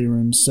security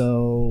room.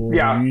 So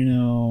Yeah.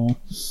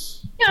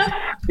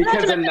 Yeah.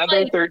 Because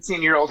another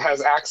 13-year-old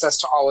has access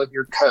to all of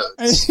your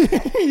codes.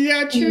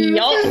 Yeah, true.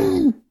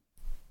 Yup.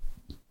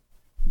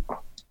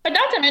 But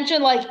not to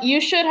mention,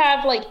 you should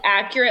have,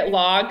 accurate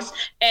logs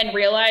and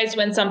realize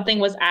when something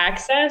was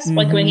accessed,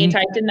 when he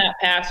typed in that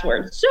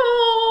password. So,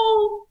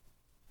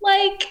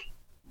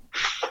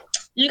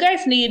 you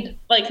guys need,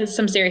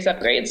 some serious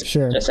upgrades.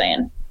 Sure. Just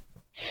saying.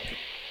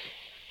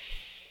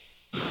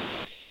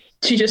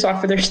 She just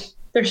offered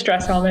their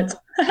stress helmets.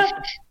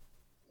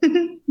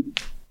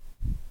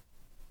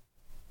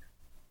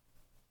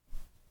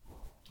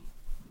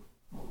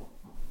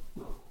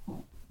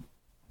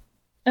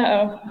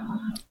 Uh-oh.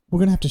 We're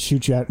going to have to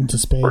shoot you out into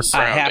space.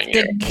 I have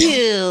to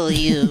kill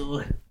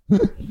you.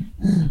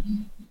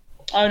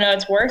 Oh, no,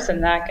 it's worse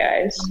than that,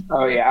 guys.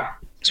 Oh, yeah.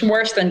 It's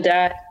worse than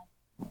death.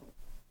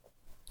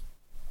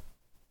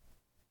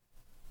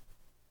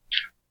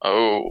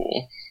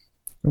 Oh.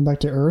 Going back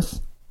to Earth.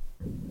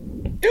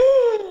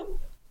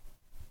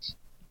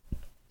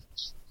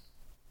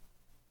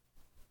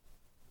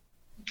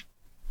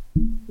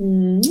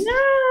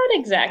 Not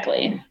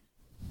exactly.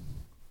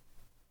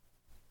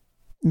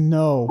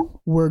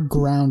 No, we're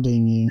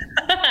grounding you.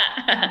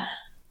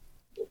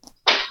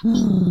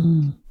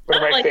 One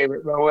of my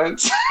favorite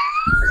moments.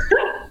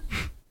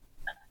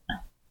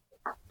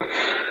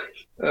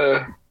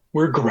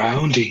 We're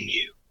grounding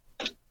you.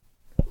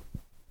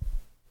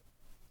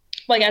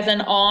 Like as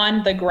in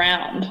on the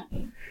ground.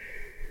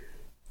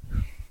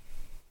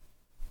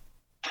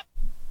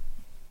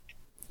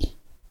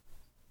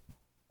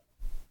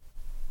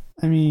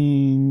 I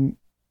mean,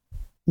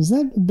 is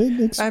that a big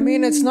experience? I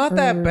mean, it's not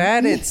that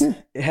bad. It's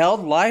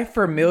held life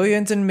for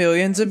millions and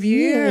millions of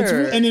years.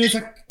 Yeah, and then it's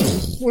like,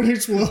 when it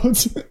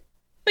explodes.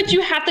 But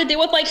you have to deal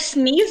with like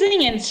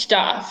sneezing and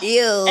stuff.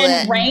 Ew.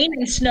 And rain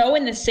and snow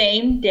in the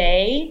same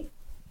day.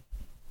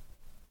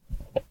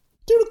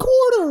 Dude, a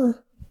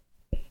quarter.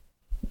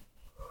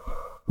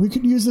 We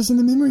could use this in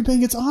the memory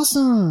bank. It's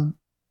awesome.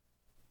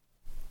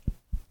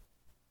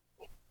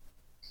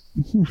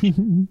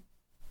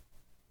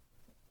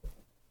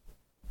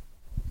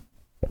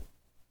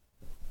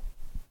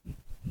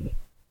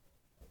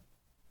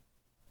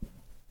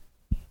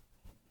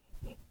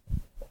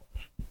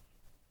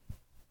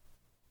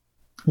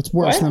 It's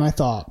worse than I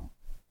thought.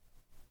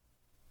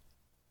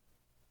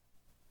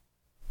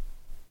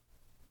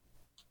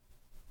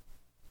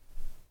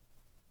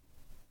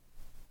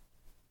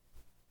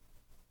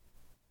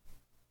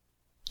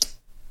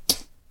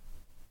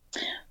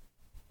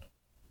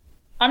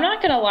 I'm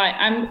not gonna lie.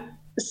 I'm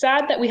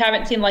sad that we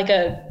haven't seen like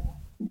a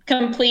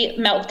complete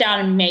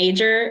meltdown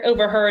major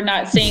over her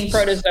not seeing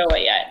protozoa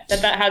yet.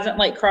 That hasn't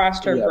like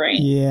crossed her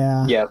brain.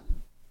 Yeah. Yep.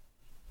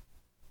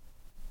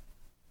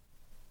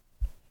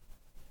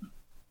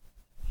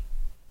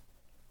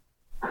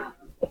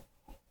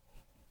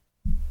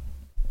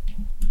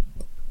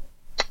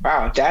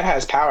 Wow, Dad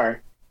has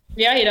power.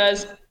 Yeah, he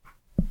does.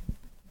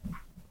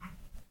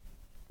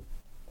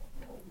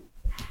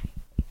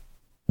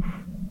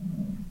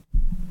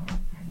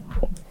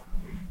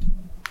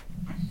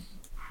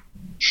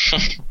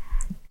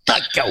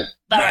 Thank you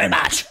very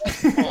much.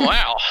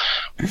 Wow,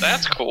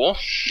 that's cool.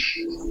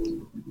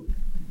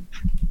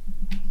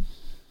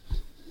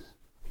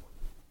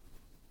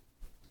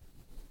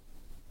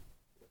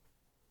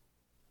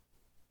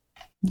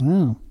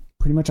 Wow,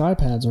 pretty much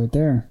iPads right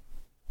there.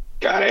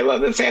 God, I love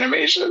this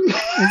animation.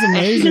 It's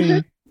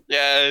amazing.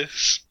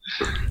 Yes.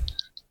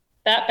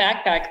 That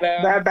backpack though.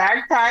 That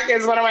backpack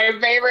is one of my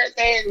favorite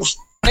things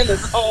in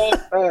this whole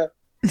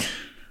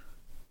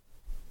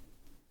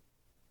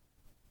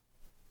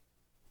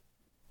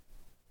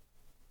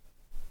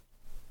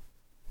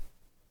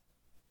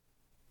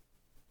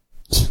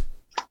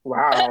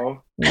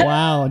Wow.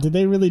 Wow, did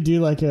they really do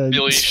like a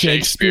Billy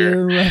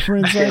Shakespeare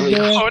reference right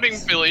there? Quoting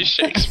Billy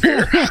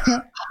Shakespeare.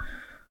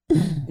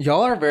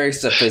 Y'all are very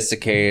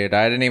sophisticated.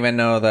 I didn't even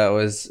know that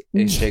was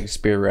a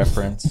Shakespeare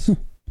reference.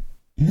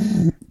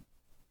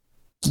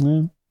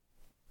 Yeah.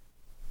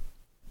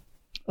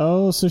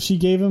 Oh, so she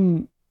gave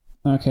him...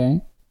 Okay.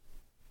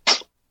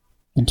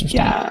 Interesting.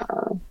 Yeah.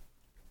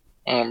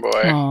 Oh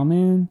boy. Oh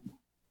man.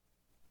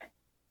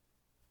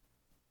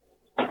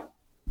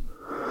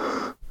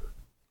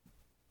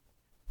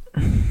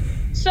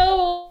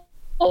 So,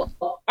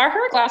 are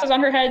her glasses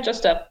on her head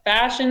just a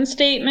fashion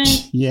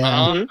statement?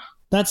 Yeah.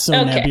 That's so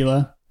Okay.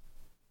 Nebula.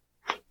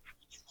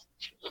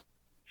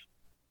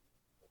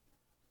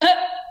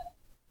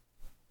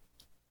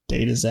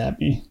 Data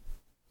zappy.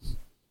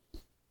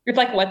 It's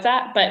like, what's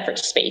that? But for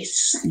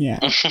space. Yeah.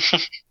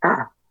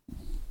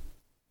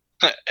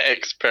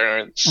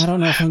 Ex-parents. I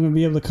don't know if I'm going to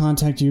be able to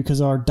contact you because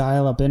our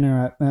dial-up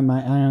internet at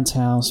my aunt's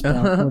house, but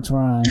we'll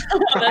try.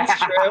 Oh, that's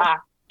true.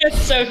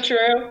 It's so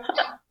true.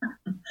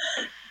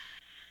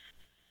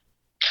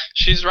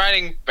 She's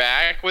riding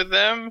back with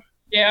them.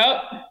 Yep.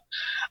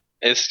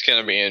 It's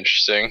gonna be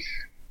interesting.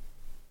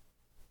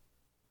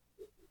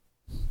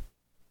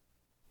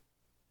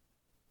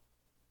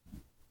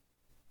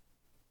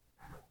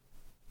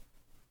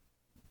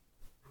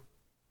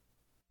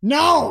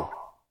 No!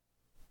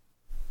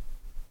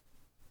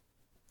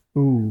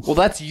 Ooh. Well,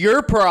 that's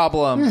your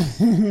problem.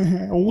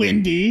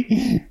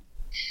 Windy.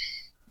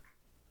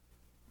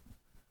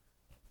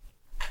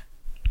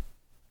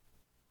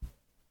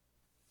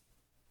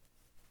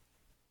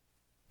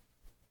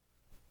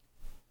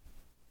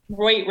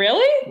 Wait,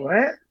 really?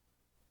 What?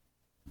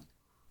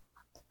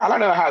 I don't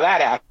know how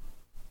that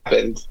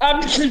happened.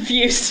 I'm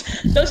confused.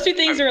 Those two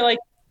things are like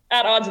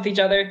at odds with each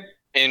other.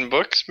 In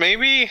books,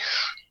 maybe?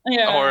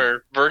 Yeah.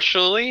 Or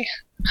virtually?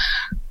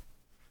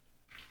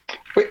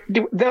 Wait,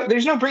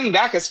 there's no bringing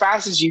back as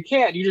fast as you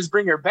can. You just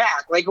bring her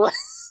back. Like, what?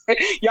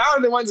 Y'all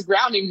are the ones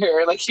grounding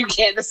her. Like, you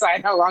can't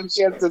decide how long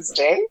she has to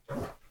stay.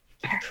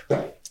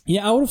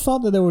 Yeah, I would have thought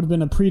that there would have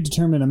been a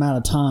predetermined amount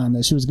of time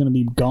that she was going to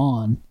be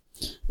gone.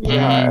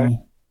 Yeah.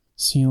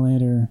 See you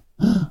later.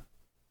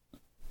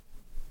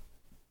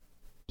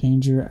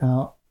 Danger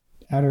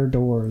outer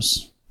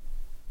doors.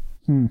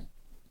 I'm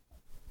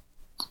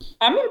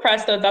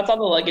impressed though. That's all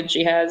the luggage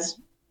she has.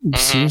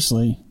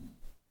 Seriously.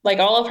 Like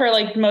all of her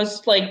like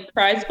most like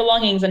prized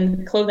belongings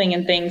and clothing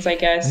and things, I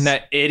guess. And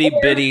that itty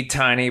bitty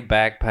tiny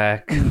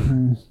backpack.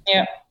 Mhm.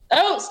 Yeah.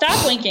 Oh,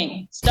 stop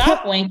winking.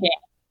 Stop winking.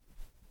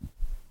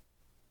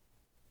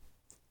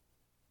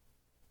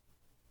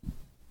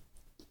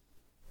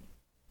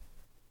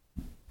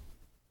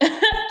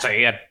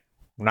 10,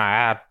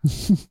 9,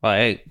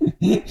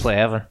 8,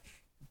 7.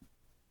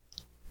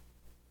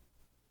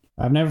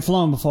 I've never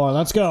flown before.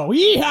 Let's go.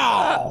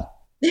 Yeehaw!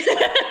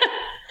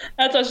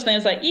 That's what she's saying.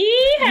 It's like,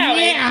 yeehaw.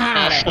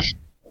 Yeah.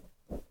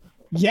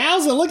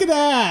 Yowza, look at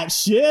that.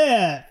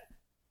 Shit.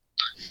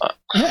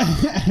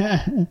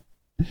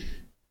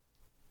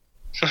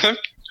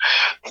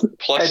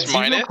 Plus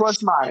minus.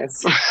 Plus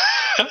minus.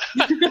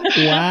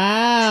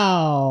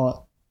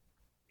 Wow.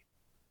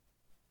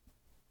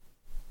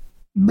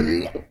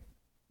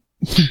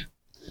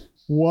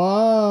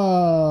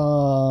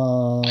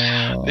 Whoa.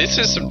 This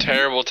is some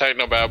terrible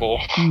technobabble.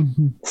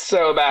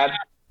 So bad.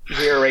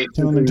 0 rate.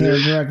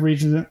 Telemetry direct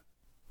reaches it.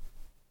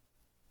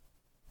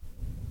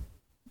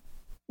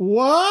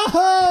 Whoa.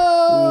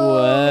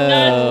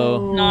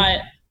 That's not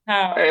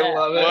how. I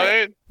love it.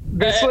 What?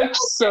 This looked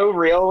so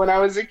real when I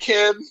was a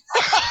kid.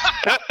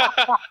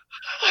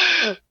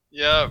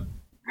 Yep.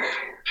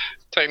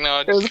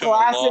 Technology. Those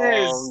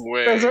glasses.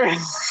 Those are.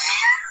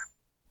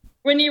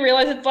 When you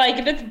realize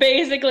it's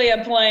basically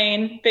a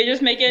plane. They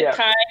just make it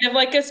kind of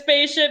like a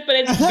spaceship, but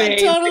it's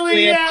basically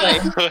Totally, a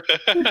yeah. plane.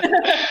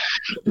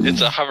 It's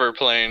a hover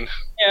plane.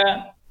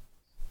 Yeah.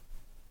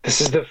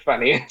 This is the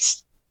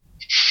funniest.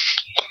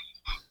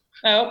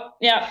 Oh,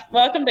 yeah.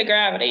 Welcome to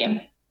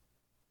gravity.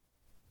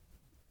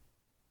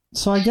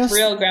 So I guess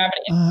Real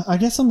gravity. I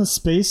guess on the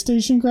space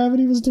station,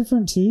 gravity was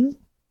different too.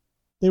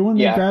 They wouldn't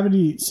make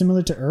gravity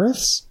similar to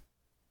Earth's.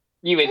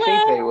 You would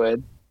think they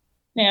would.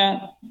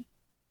 Yeah.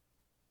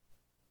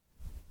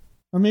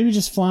 Or maybe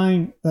just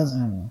flying. I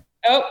don't know.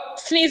 Oh,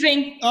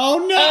 sneezing. Oh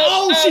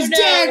no! She's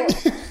dead.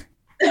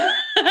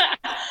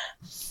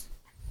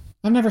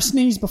 I've never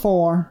sneezed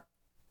before.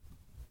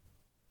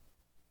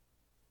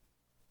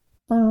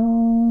 Oh,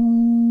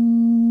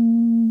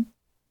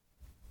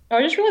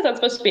 I just realized that's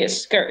supposed to be a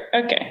skirt.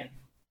 Okay.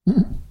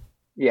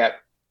 Yep.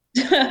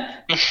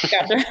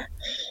 Gotcha.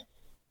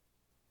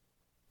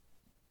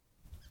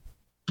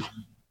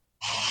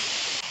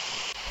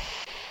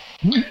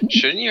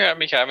 Shouldn't you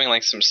be having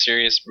like some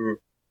serious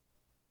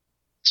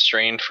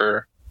strain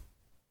for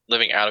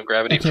living out of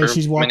gravity Okay, for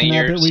she's many walking up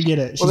years? it. We get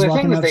it. She's Well, the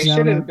walking thing is, up. they she's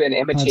should down have it. been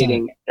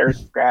imitating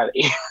Earth's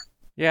gravity.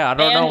 Yeah, I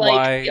don't and know like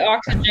why. the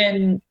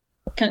oxygen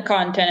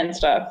content and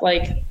stuff.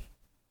 Like,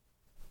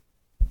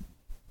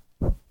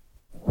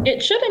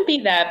 it shouldn't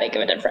be that big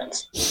of a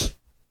difference.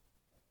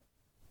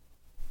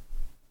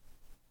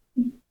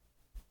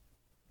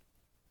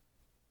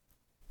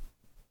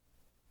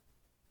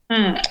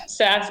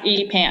 Sass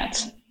E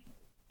pants.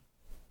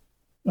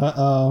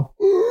 Uh-oh.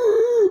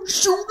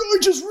 Shoot, I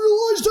just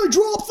realized I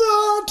dropped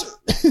that!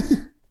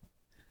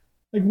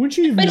 Like, wouldn't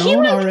you have But he,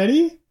 known like-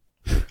 already?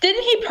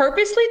 Didn't he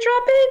purposely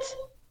drop it?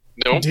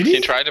 Nope. Did he?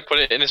 He tried to put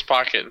it in his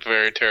pocket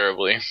very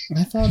terribly.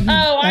 I thought he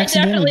Oh, I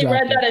accidentally definitely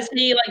read dropped that as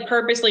he like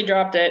purposely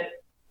dropped it.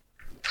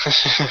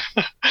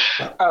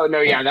 Oh no,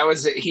 yeah, that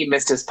was it. He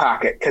missed his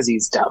pocket because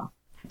he's dumb.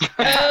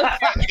 Oh,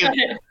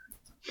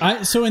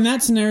 So in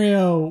that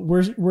scenario,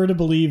 we're to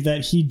believe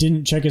that he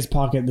didn't check his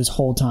pocket this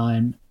whole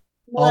time.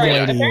 All the way to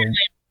here. apparently.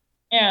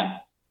 Yeah.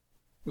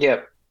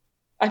 Yep.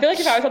 I feel like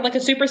if I was on like a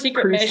super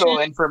secret Crucial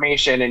mission,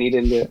 information, and he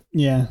didn't do it.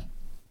 Yeah.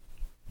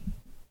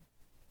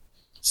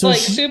 So like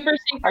she- super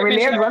secret I mean, they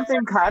mission. had one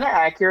thing kind of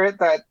accurate,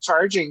 that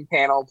charging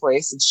panel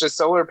place. It's just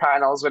solar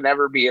panels would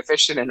never be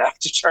efficient enough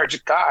to charge a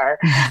car.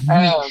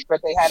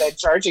 But they had a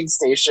charging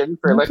station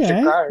for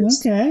electric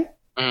cars. Okay.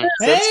 Mm.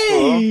 That's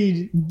cool.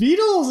 Hey,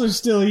 Beatles are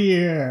still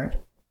here.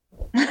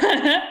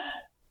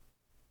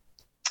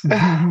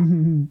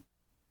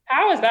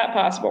 How is that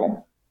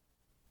possible?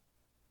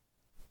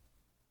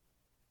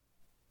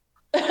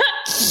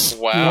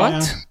 Wow.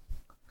 Yeah.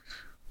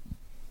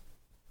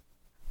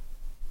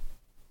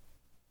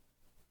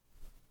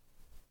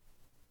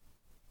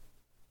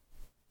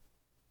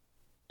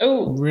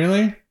 Oh,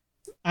 Really?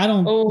 I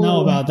don't Oh.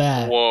 know about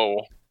that.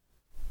 Whoa.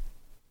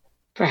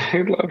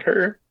 I love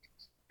her.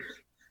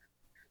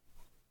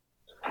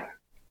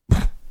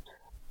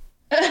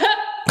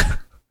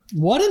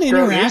 What an Girl,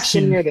 you're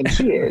interaction. skinnier than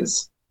she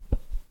is.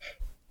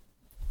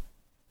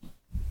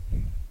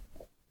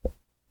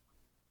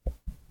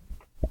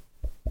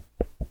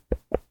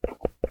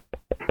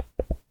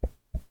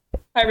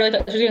 I really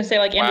thought she was gonna say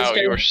like Wow, you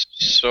industry. were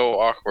so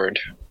awkward.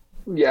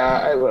 Yeah,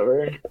 I love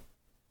her.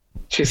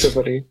 She's so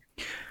funny.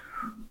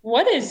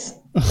 What is?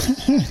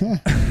 I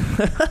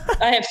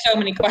have so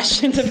many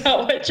questions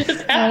about what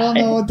just happened. I don't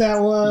know what that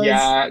was.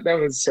 Yeah, that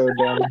was so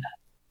dumb.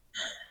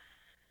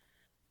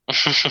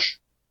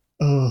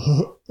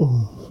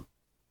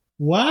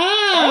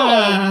 Wow.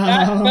 Oh,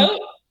 that boat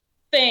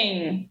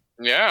thing.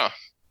 Yeah.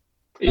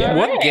 Yeah.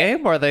 What Alright.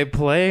 game are they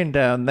playing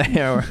down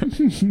there?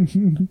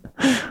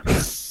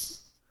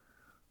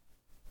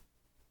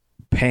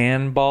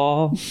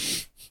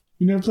 Panball?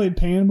 You never played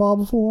Panball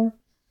before?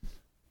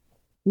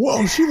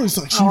 Whoa, she looks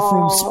like she's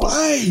from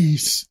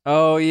space.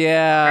 Oh I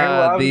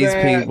yeah, love these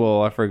that.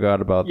 people. I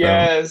forgot about them.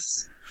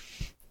 Yes.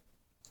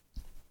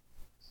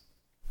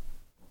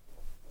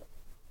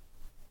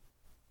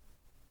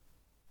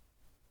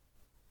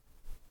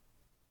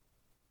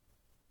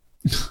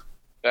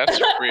 That's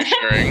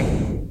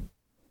reassuring.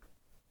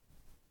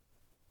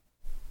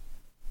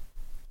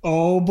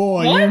 Oh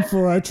boy, What? in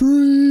for a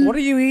treat. What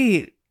do you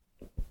eat?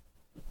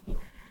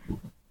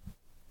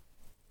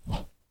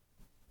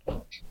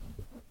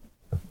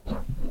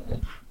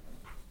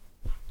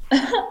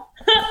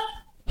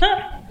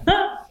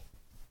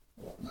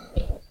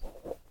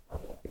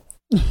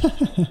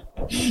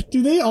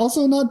 Do they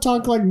also not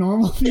talk like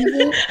normal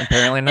people?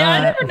 Apparently Yeah, I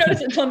not. never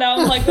noticed it until now.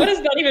 I'm like, what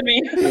does that even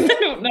mean? I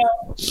don't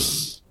know.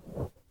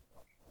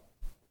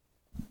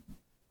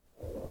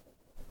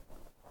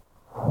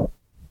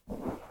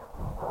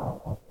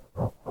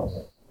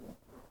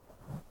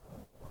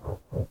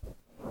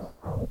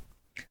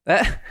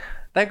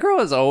 That girl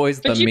is always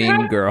the But you mean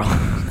have- girl.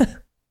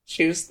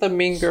 She was the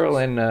mean girl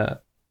in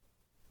the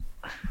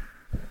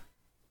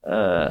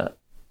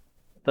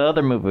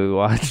other movie we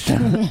watched.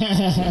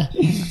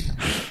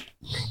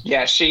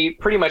 Yeah, she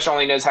pretty much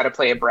only knows how to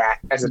play a brat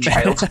as a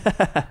child.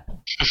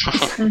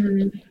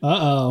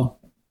 Uh-oh.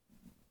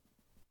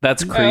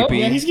 That's creepy.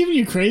 Yeah, he's giving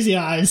you crazy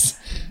eyes.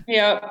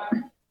 Yep.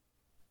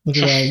 Look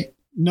away.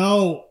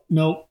 No.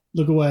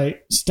 Look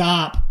away.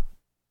 Stop.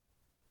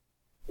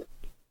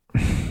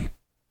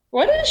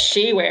 What is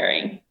she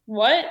wearing?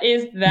 What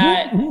is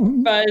that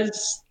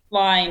buzz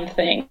line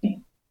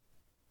thing?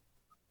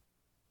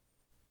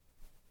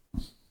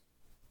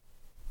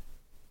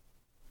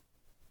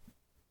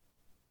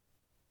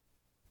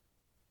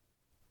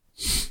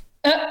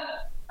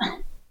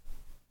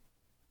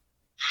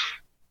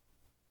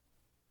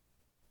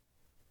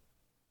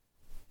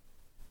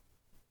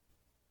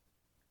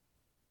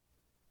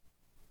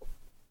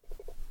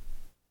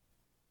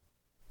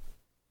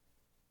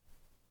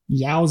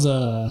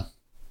 Yowza.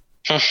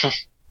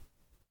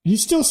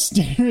 He's still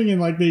staring in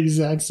like the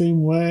exact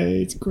same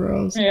way. It's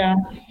gross. Yeah.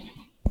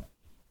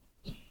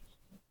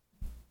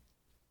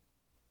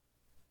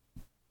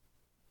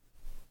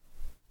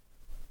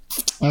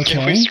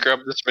 Can we Okay. scrub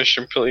this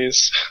mission,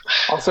 please?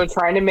 Also,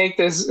 trying to make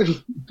this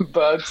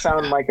bug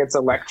sound like it's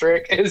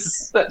electric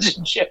is such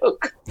a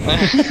joke.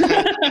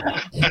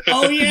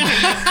 Oh yeah.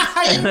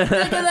 I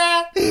remember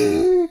that.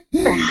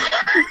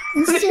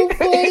 It's so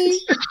funny.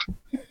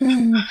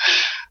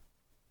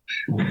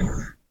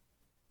 We're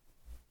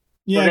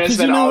Yeah, going to because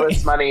spend all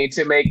this money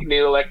to make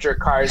new electric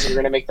cars, and we're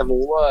going to make them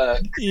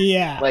look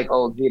yeah, like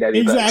old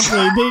VW bugs.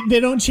 exactly. They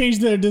don't change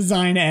their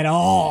design at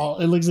all.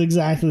 It looks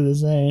exactly the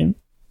same.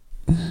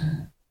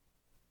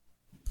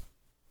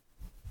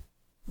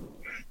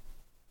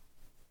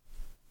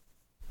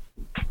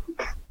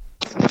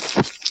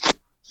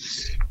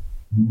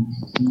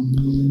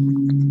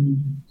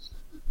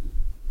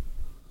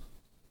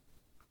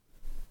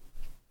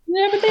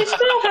 Yeah, but they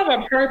still have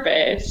a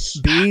purpose.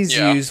 Bees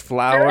Yeah. use There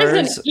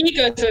flowers. is an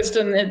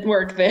ecosystem at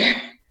work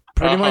there.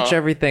 Pretty much Uh-huh.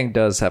 everything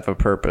does have a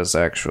purpose,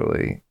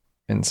 actually,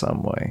 in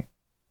some way.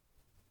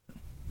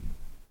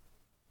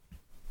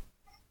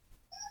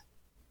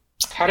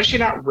 How does she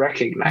not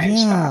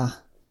recognize Yeah.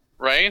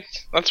 Right?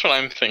 That's what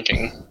I'm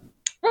thinking.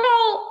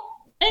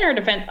 Well, in her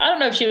defense, I don't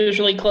know if she was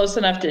really close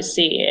enough to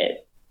see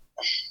it.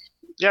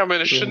 Yeah,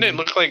 but shouldn't it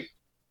look like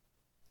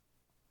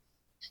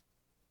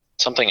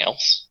something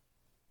else?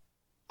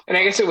 that? And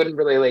I guess it wouldn't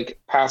really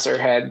like pass her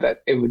head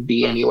that it would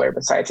be anywhere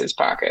besides his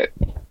pocket.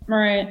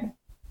 Right.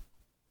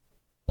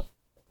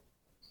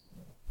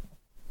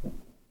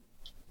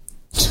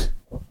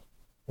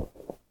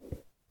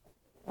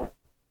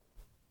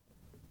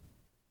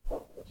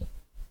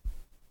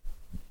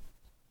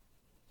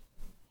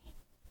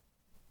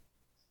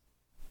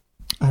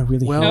 I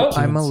really Well, Nope. hate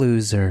I'm a kids.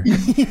 loser.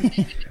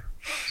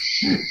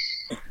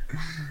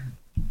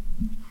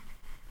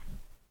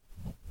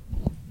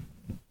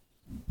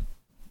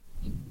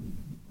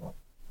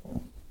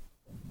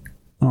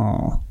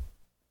 Aw.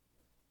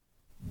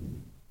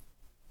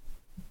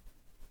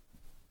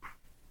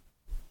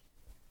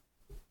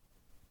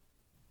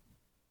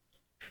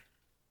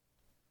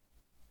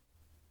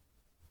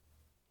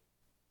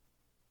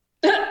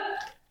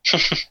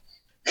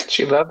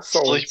 She loves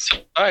Sleep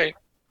souls. tonight.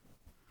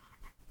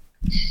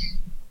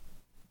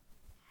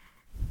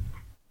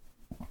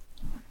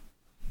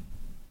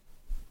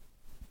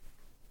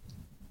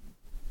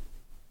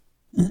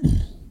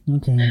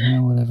 Okay, yeah,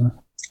 whatever.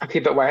 Okay,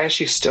 but why is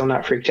she still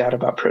not freaked out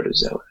about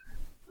protozoa?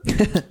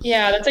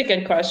 Yeah, that's a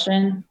good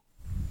question.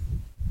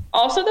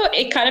 Also, though,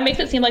 it kind of makes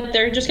it seem like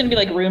they're just going to be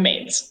like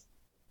roommates.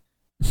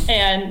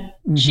 And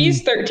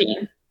she's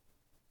 13.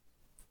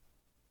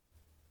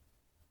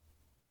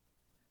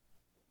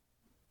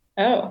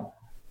 Oh.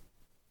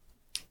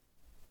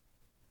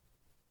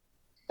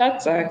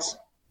 That sucks.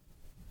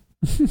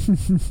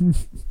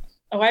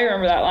 Oh, I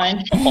remember that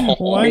line.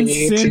 One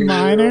Me sin too.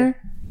 minor.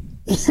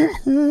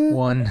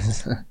 One.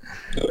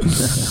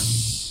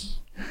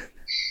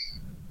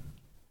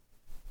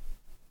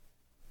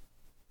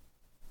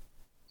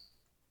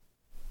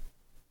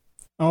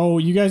 Oh,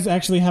 you guys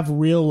actually have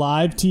real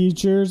live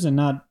teachers and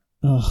not.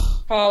 Ugh.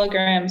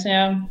 Holograms,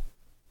 yeah.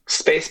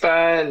 Space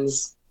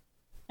buns.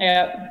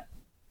 Yep.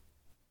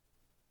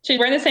 She's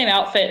wearing the same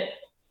outfit.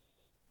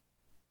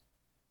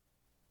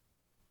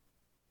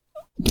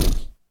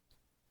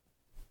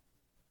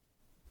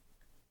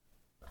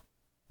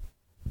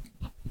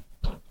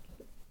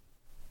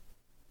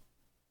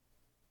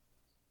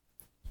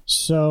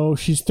 So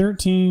she's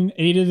 13,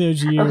 8 of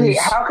those years. Okay,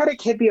 how could a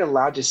kid be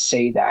allowed to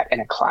say that in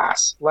a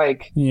class?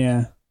 Like,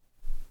 yeah.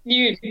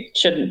 You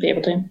shouldn't be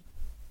able to.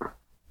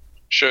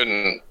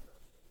 Shouldn't.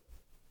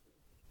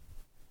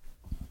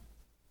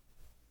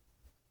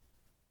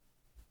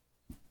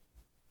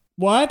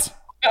 What?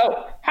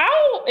 Oh,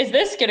 how is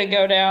this going to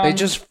go down? They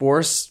just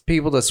force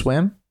people to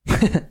swim?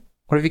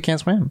 What if you can't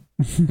swim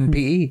in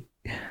PE?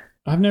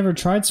 I've never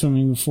tried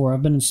swimming before.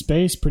 I've been in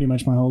space pretty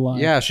much my whole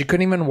life. Yeah, she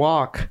couldn't even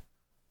walk.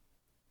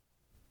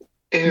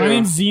 ew. My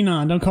name's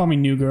Zenon. Don't call me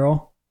New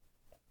Girl.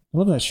 I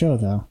love that show,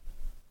 though.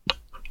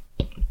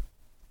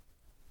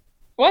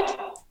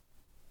 What?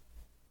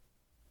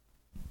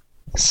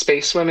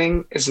 Space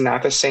swimming is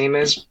not the same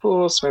as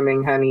pool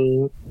swimming,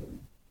 honey.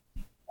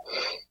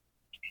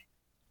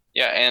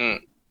 Yeah, and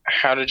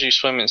how did you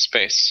swim in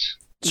space?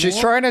 She's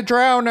trying to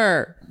drown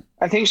her.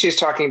 I think she's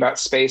talking about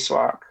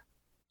spacewalk.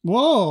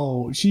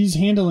 Whoa, she's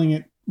handling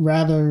it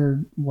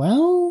rather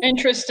well.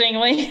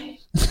 Interestingly.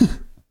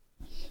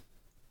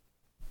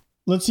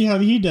 Let's see how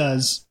he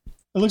does.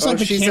 It looks like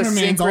the she's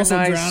cameraman's a also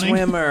synchronized drowning.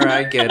 swimmer.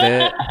 I get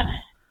it.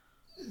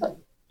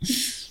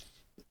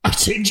 I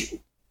saved you.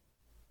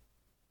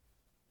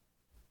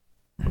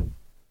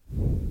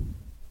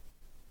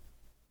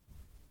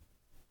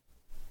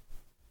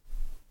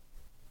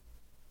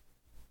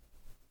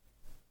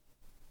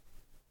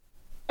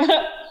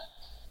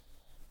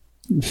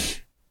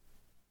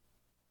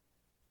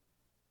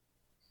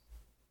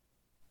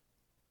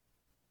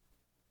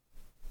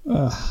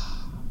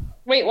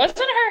 Wait, wasn't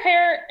her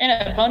hair in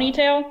a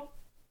ponytail?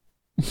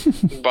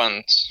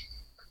 Buns.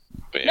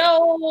 But yeah.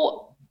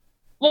 No.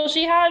 Well,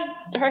 she had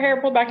her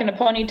hair pulled back in a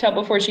ponytail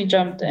before she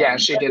jumped in. Yeah,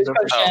 she did the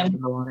first Ocean. jump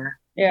in the water.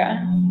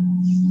 Yeah.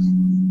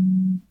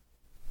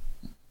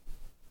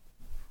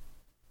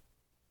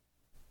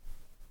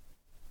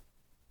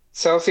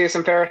 Celsius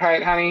and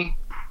Fahrenheit, honey.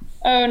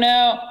 Oh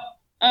no.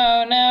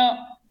 Oh no.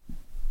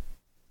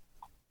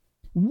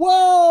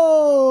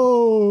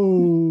 Whoa!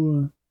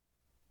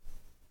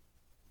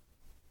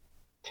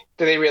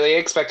 Do they really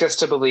expect us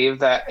to believe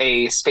that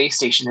a space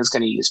station is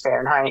going to use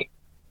Fahrenheit?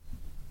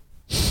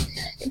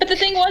 But the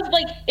thing was,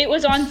 like, it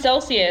was on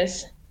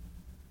Celsius.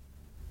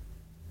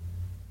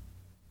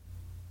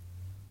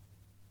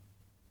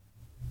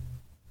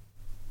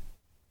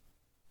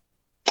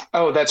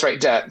 Oh, that's right.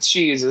 Duh.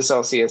 She uses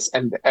Celsius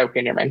and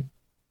okay, never mind.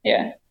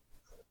 Yeah.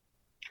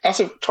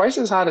 Also, twice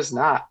as hot is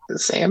not the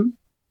same.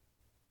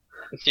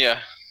 Yeah.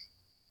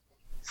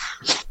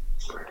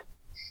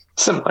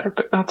 Similar,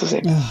 but not the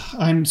same.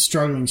 I'm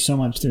struggling so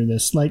much through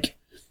this. Like,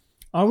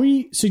 are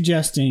we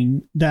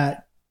suggesting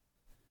that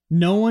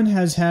no one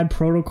has had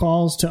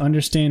protocols to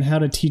understand how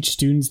to teach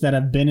students that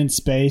have been in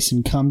space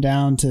and come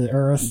down to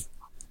Earth?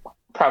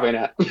 Probably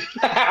not.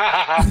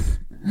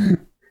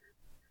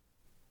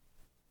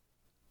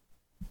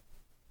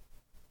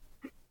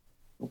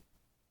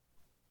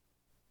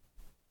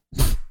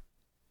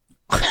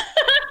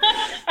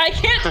 I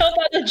can't tell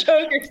if that's a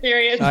joke or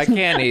serious. I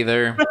can't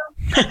either.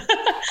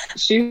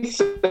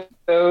 She's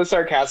so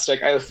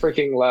sarcastic. I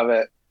freaking love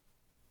it.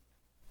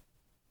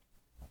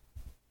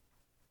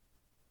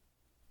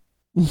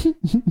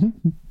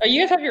 Oh,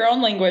 you guys have your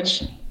own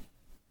language.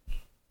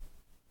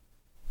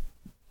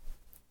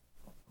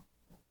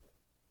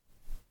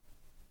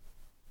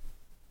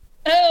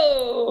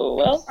 Oh,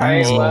 well.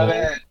 I love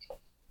it.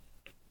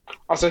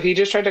 Also, he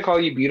just tried to call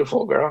you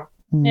beautiful, girl.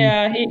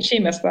 Yeah, she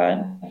missed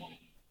that.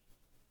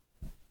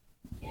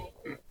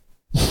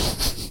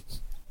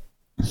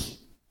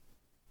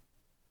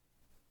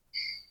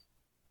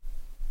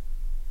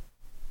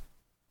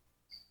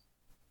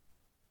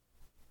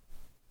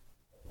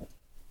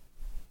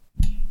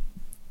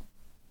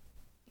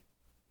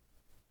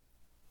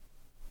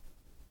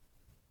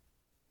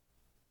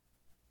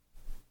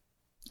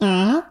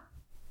 Uh-huh.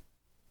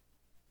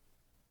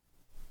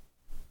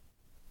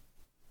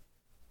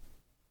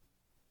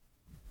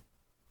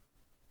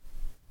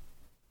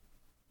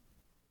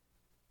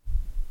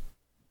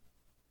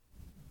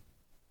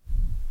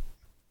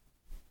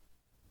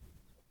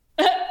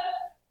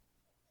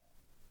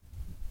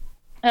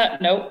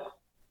 Nope.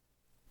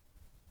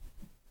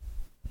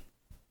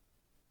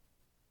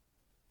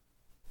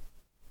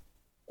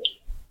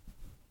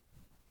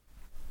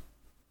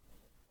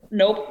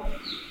 Nope.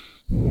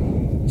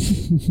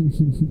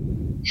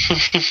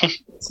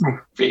 It's my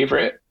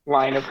favorite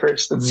line of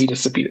hers, the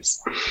Cetus-Lupeedus.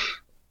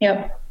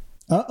 Yep.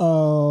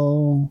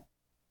 Uh-oh.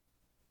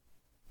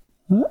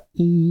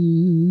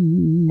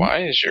 Why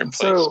is your place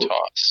So-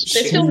 tossed?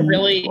 This feels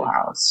really.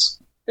 House.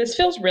 This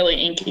feels really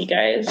inky,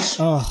 guys.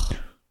 Oh.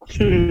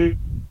 She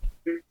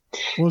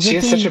Well, good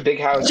has thing- such a big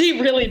house.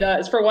 She really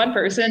does. For one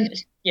person,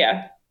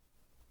 yeah.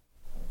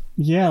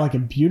 Yeah, like a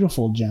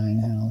beautiful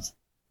giant house.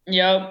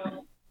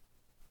 Yep.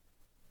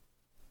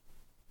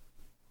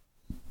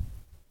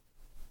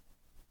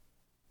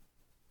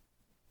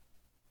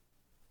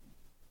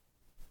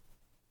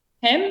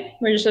 Him?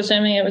 We're just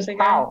assuming it was the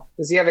guy. How?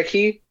 Does he have a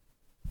key?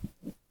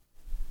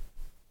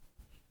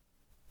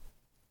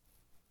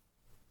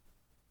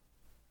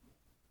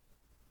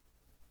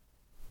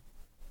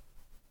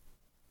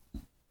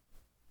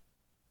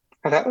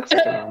 that looks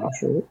like a normal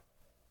fruit.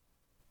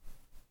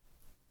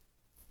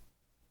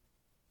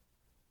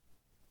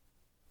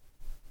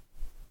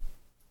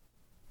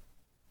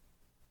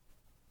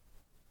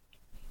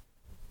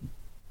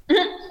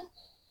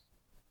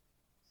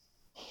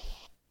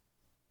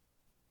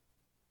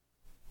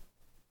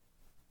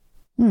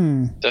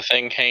 The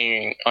thing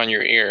hanging on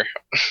your ear.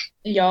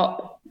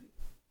 Yup.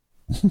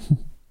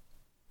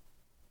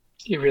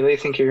 You really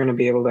think you're going to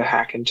be able to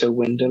hack into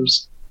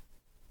Wyndham's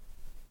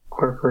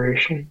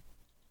corporation?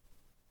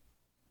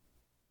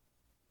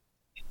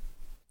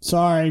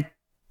 Sorry.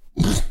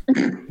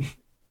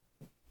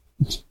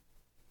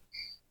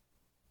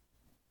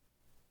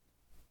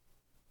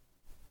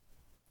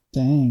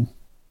 Dang.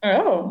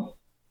 Oh.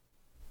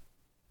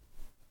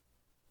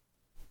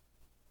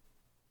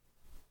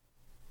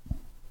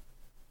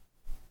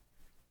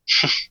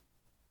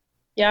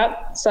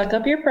 Yep. Suck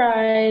up your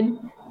pride.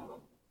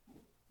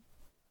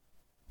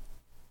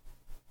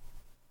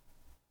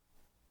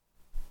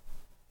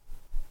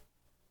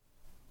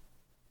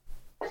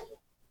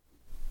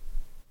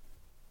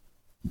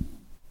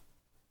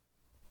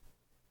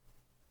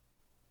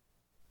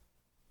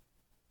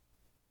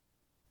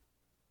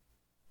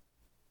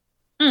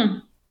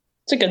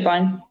 It's a good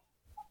line.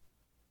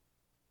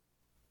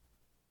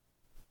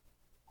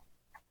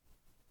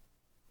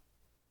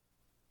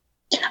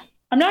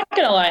 I'm not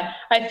gonna lie.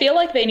 I feel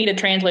like they need a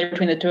translator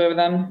between the two of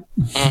them.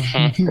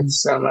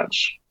 It's so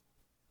much.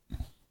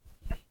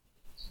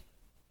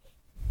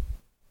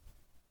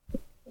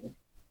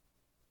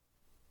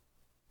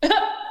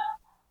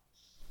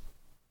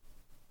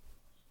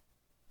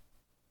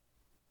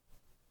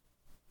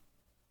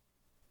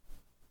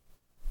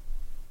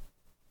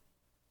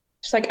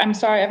 She's like, I'm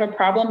sorry, I have a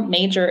problem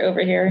major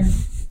over here.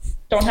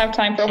 Don't have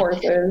time for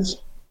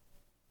horses.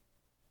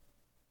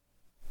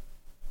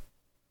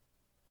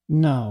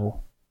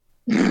 No.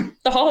 The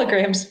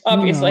holograms,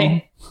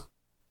 obviously.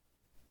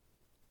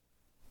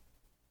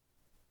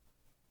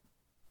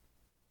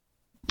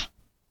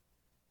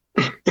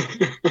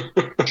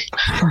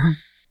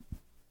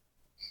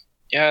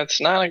 Yeah,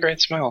 it's not a great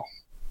smell.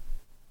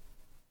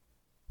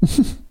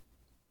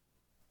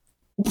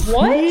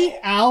 What?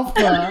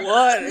 Alpha.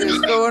 What is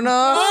going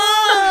on?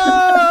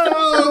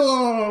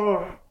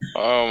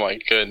 Oh my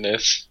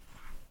goodness.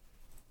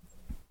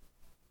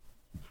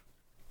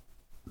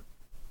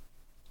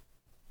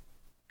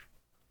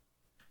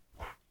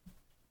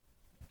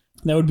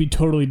 That would be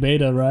totally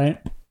beta, right?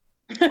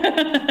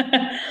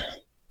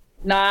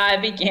 Nah,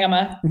 it'd be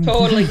gamma.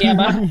 Totally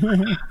gamma.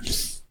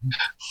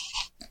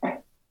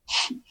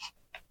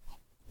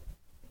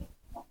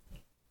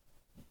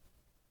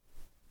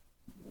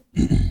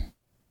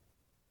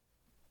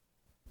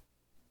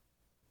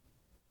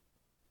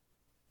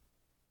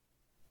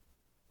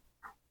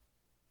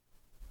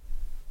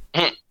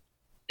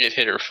 It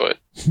hit her foot.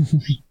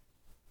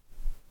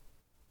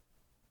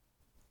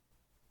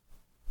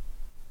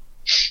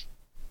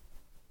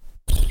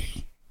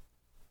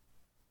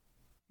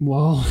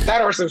 Whoa.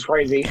 That horse is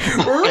crazy.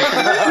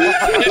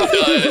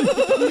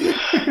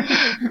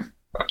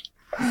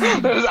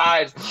 Those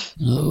eyes.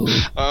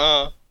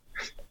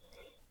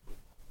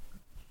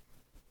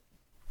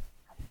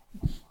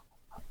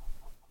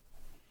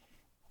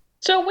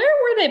 So where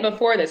were they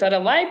before this? At a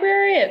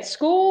library? At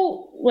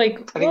school? Like,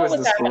 I think it was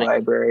the school happening?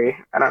 library.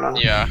 I don't know.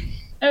 Yeah.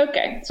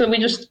 Okay, so we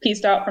just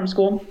pieced out from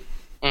school.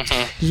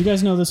 Did you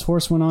guys know this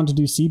horse went on to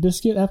do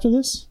Seabiscuit after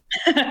this?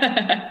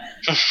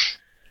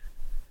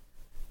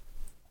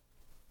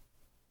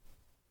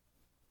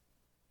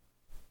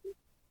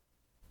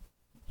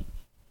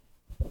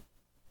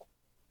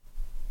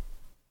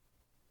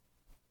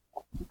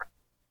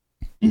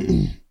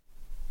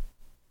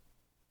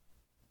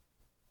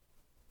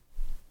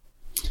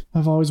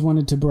 I've always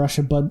wanted to brush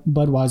a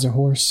Budweiser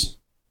horse.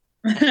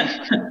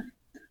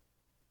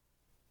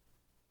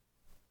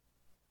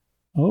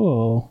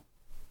 Oh.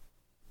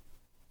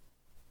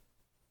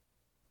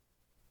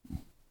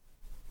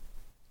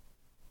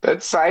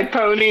 That side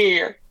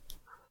pony.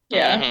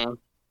 Yeah.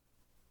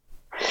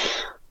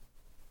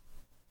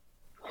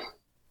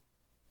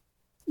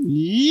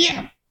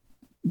 Yeah.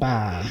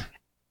 Bah.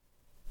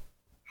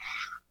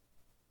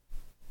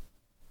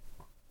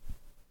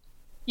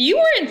 You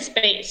were in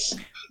space.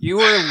 You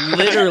were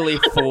literally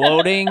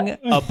floating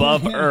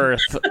above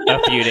Earth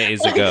a few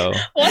days ago.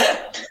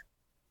 What?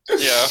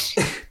 Yeah.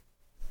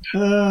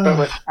 But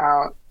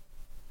without,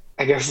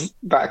 I guess,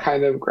 that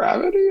kind of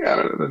gravity? I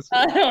don't know.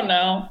 I don't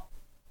know.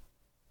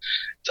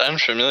 It's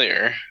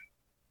unfamiliar.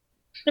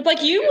 It's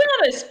like you went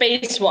on a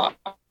spacewalk.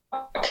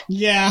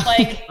 Yeah.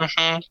 Like,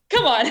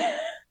 come on.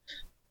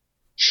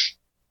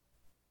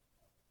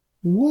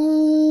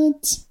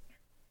 What?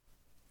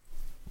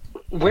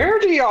 Where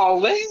do y'all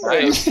live?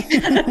 Right?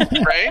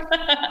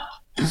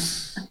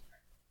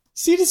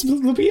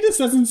 Cetus-Lupeedus,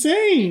 that's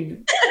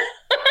insane.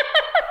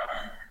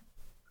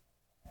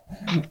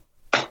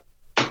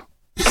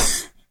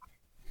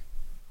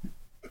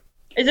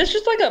 Is this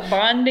just like a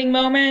bonding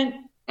moment?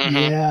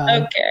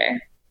 Yeah. Okay.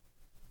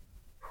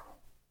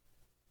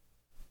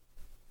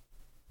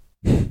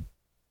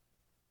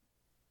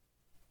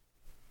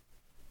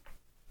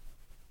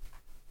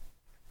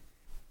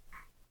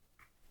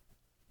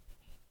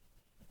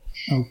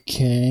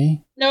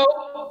 Okay.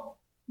 No,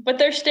 but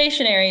they're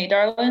stationary,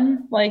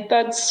 darling. Like,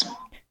 that's...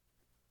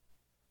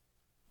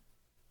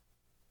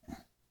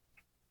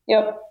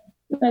 Yep,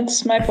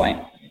 that's my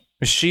point.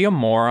 Is she a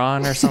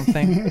moron or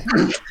something?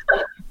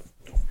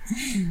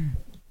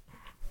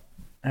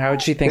 How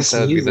would she think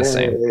that would be the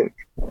same?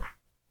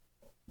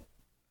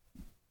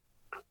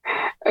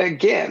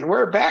 Again,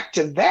 we're back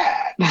to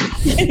that.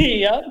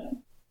 Yep.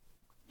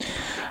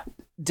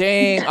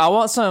 Dang, I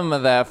want some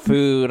of that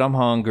food. I'm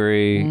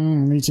hungry.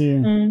 Me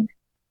too.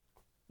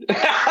 He's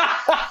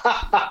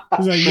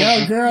like,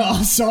 yo, girl,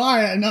 I'm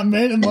sorry, I not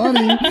made the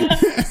money.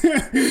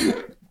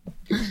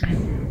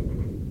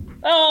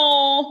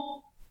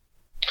 Oh.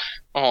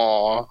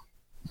 Aw.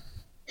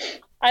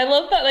 I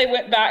love that they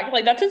went back.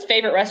 Like, that's his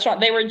favorite restaurant.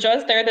 They were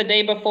just there the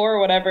day before or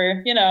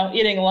whatever,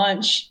 eating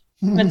lunch.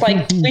 And it's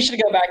like, we should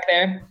go back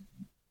there.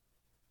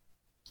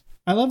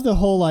 I love the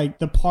whole, like,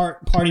 the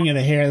parting of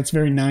the hair. That's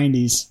very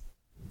 90s.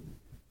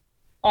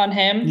 On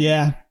him?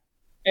 Yeah.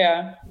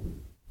 Yeah.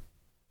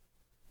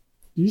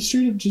 You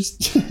straight up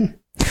just...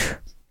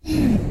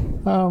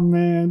 Oh,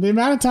 man. The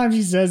amount of times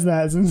he says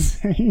that is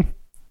insane.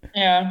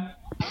 Yeah.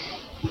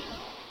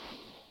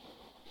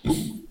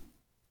 You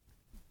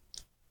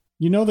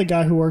know the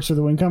guy who works for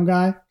the Wincom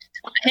guy?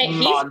 Hey,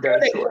 he's doing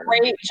a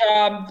great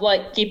job,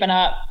 like, keeping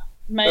up.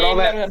 But all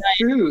that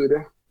food.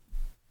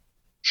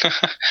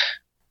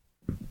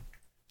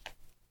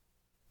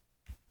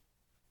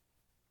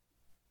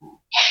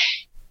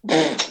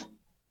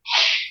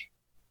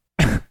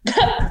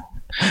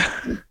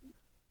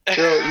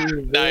 Girl,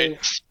 you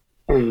Nice.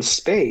 in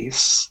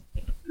space.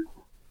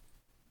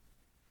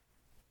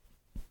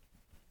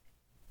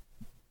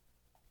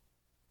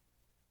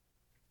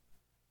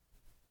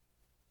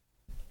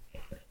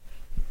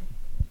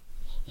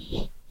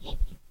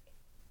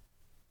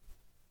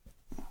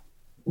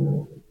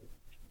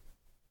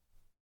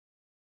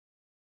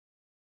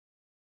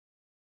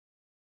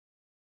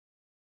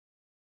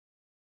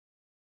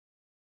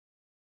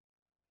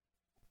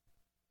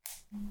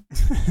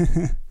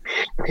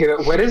 Okay,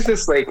 but what is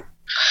this like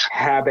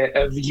habit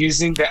of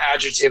using the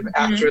adjective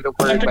after the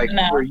word like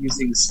we're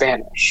using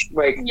Spanish?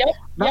 Like,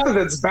 not that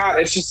that's bad.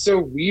 It's just so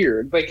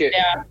weird. Like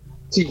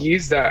to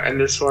use that in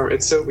this form,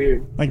 it's so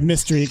weird. Like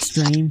Mystery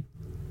Extreme.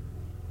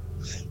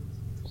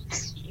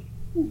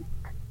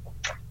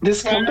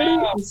 This company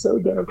is so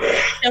dumb.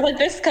 Yeah, like,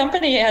 this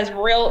company has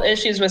real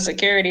issues with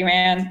security,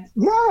 man.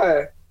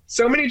 Yeah,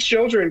 so many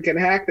children can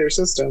hack their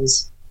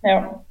systems.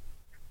 Yep.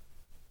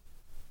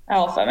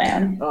 Alpha,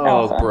 man. Oh,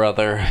 Alpha.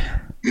 brother.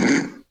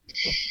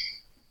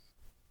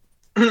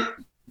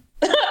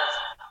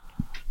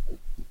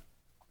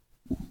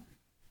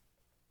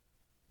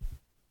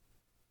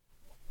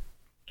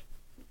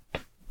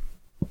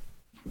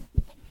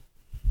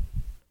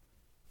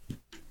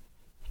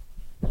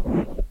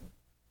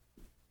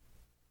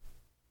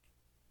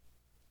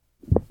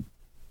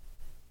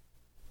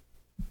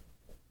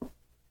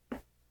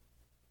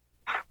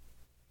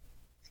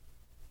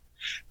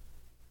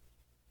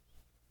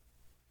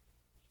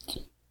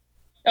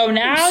 Oh,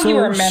 now So you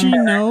remember. she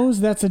knows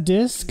that's a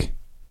disc?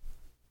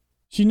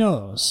 She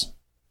knows.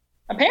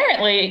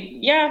 Apparently,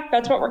 yeah,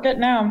 that's what we're getting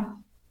now.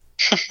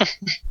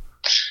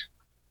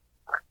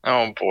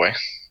 Oh boy.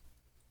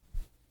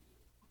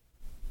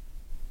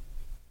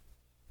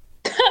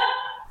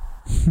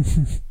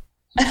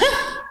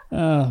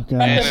 Oh, God.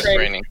 And it's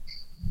raining.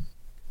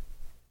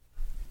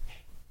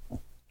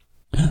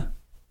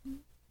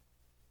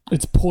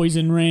 It's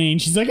poison rain.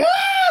 She's like,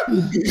 ah!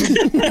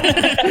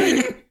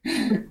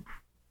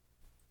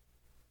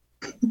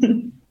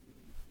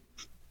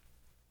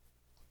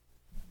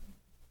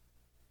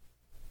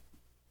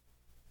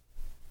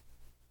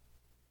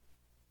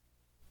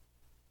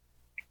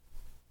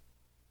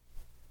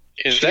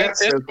 Is that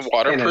disc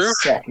waterproof?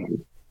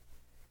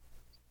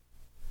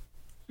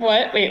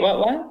 What? Wait,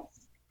 what?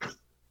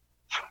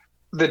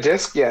 The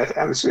disc, yeah,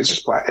 it's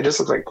just it just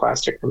looks like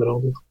plastic in the middle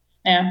of it.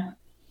 Yeah.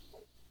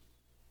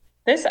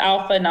 This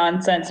alpha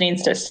nonsense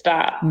needs to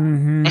stop.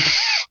 Mm-hmm.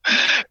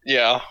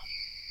 Yeah.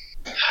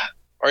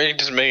 Or you can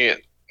just make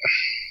it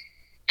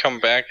come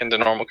back into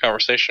normal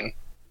conversation.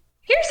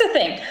 Here's the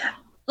thing.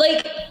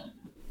 Like,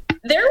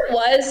 there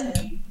was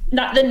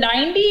not the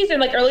 90s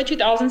and like early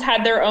 2000s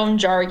had their own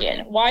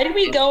jargon. Why did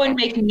we go and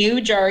make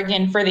new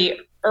jargon for the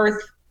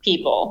Earth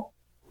people?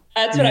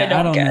 That's what I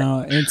don't get.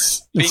 Know.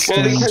 It's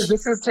because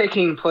this is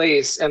taking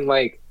place in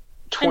like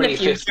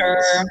 2050.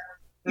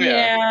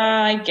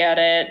 Yeah, I get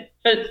it.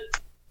 But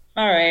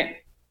all right.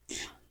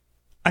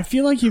 I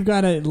feel like you've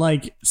got to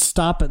like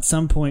stop at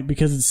some point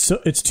because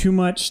it's too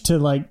much to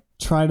like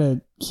try to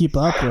keep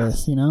up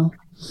with, you know?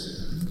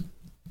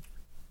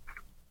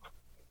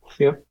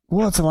 Yep.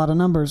 Well, it's a lot of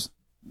numbers.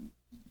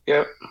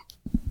 Yep.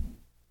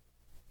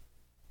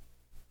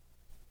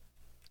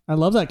 I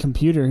love that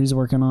computer he's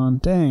working on.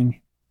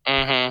 Dang.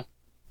 Mm-hmm.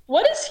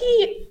 What is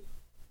he?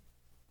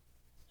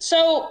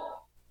 So,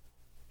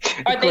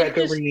 are they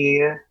just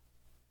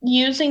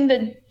using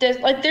the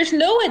like? There's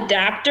no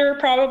adapter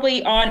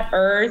probably on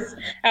Earth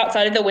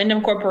outside of the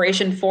Wyndham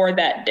Corporation for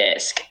that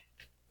disc.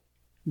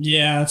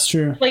 Yeah, that's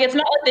true. Like, it's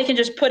not like they can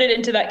just put it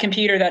into that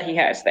computer that he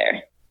has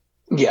there.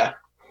 Yeah.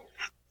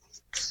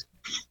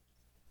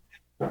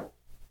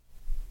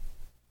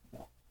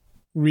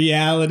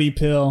 Reality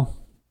pill.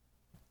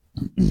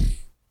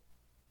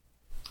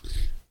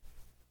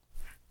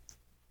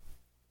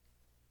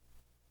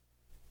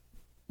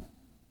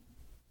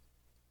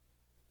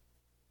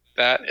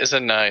 That is a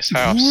nice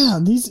house. Yeah,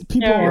 these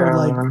people are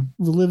like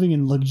living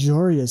in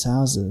luxurious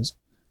houses.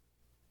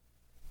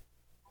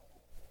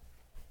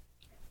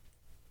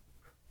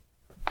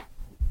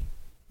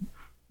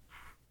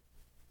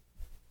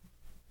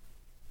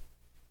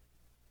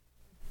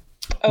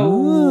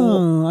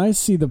 Oh, I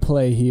see the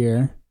play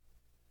here.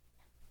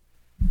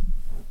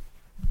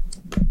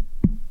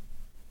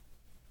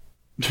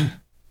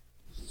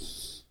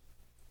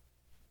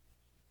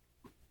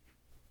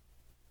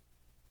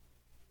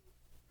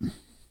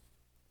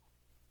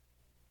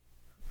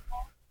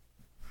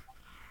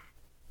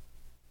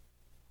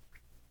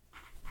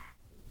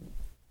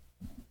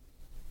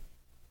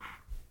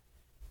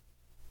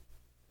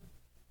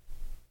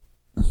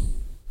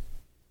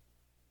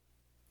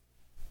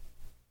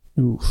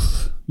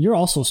 Oof. You're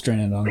also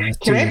stranded on this.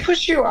 Can I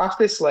push you off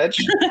this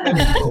ledge?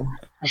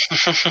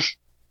 Let's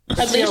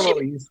see how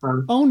he's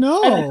from. Oh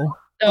no.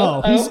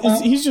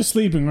 He's just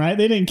sleeping, right?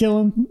 They didn't kill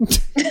him.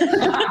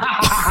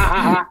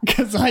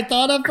 Because I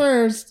thought at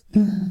first.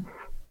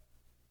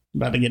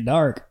 About to get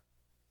dark.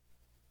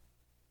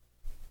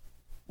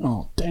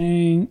 Oh,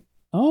 dang.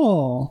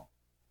 Oh.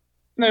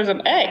 There's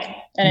an egg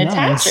and it's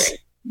hatchery.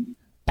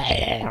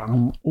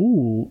 Bam.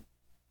 Ooh.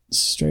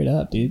 Straight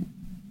up, dude.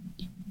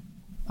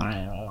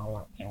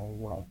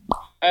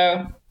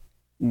 Oh.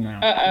 No.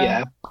 Uh-oh.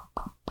 Yeah.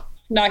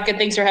 Not good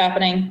things are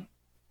happening.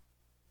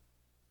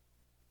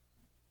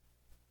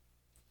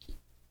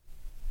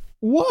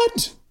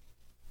 What?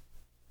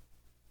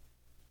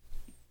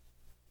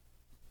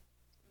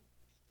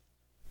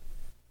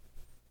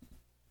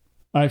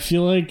 I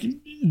feel like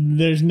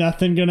there's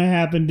nothing gonna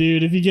happen,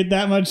 dude. If you get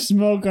that much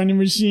smoke on your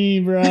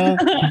machine, bro.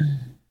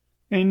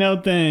 Ain't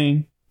no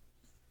thing.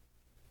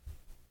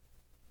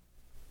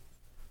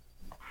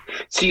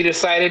 So you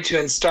decided to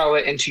install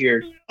it into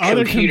your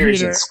Other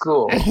computers computer. at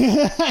school.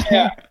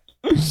 Yeah.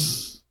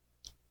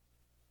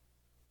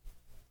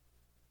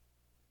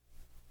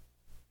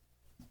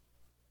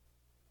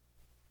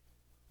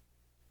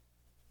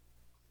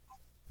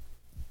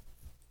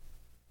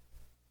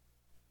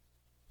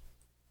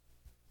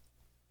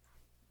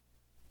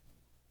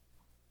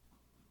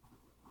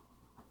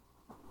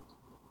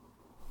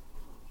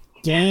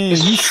 Dang,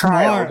 This he's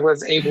child smart.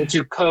 was able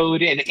to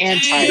code an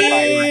antivirus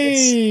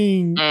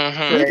Dang.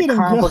 Mhm. Look for at a him go.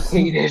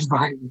 complicated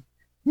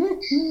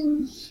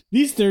virus.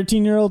 These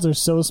 13-year-olds are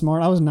so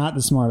smart. I was not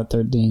this smart at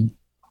 13.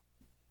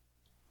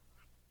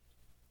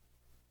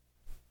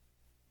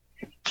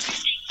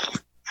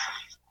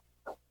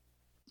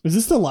 Is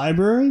this the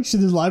library?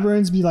 Should the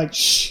librarians be like,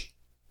 shh?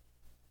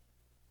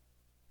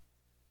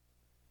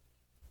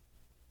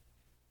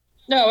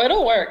 No,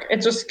 it'll work.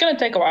 It's just going to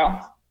take a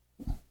while.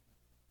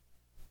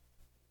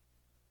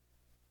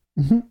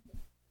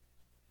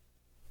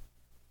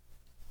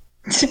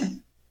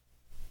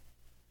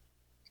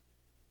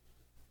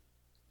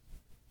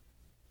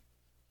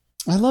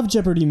 I love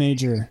Jeopardy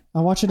Major.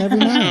 I watch it every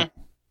night.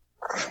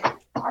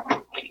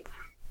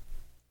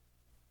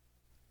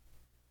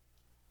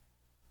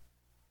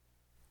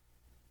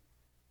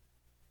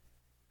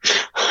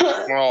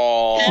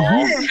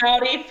 Aw.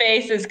 Howdy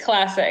face is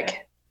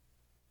classic.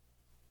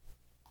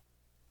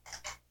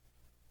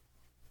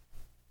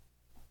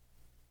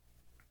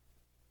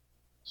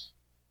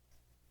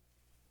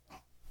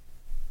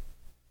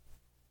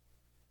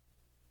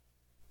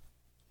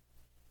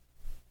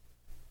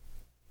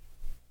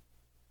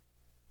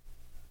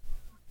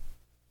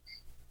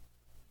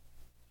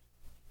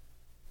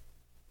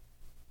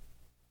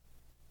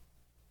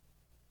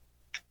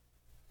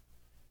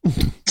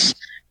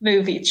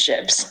 Movie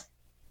chips.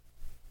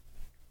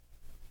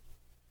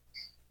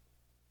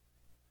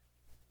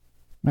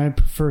 I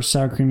prefer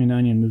sour cream and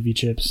onion movie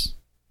chips.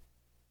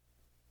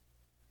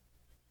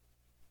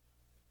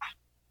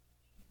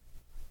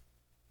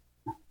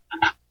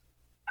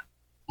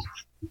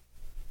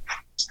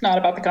 It's not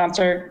about the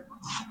concert.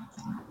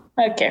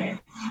 Okay.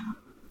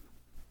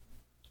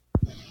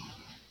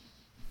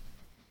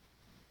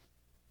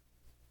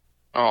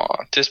 Aw,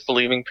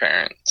 disbelieving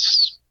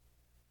parents.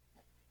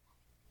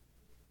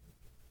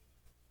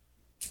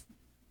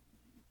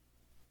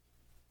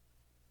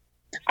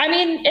 I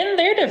mean, in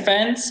their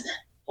defense,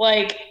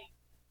 like,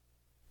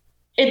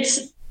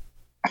 it's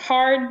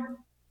hard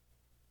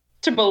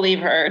to believe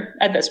her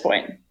at this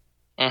point.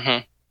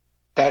 Mm-hmm.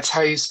 That's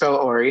how you spell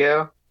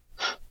Oreo?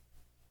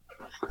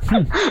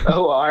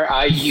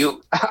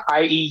 ORIEUX.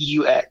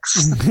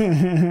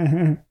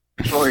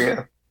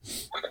 Oreo.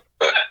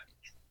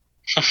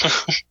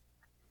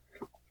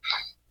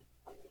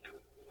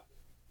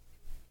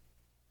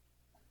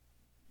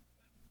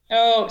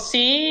 Oh,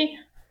 see?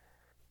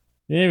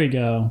 There we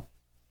go.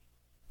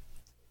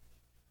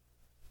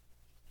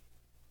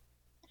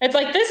 It's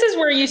like, this is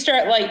where you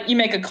start, like, you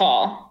make a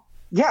call.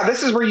 Yeah,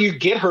 this is where you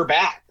get her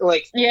back.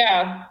 Like,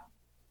 yeah.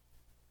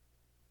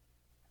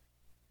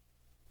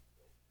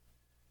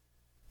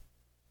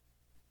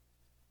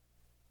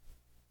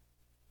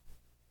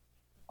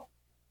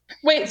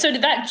 Wait, so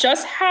did that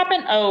just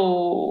happen?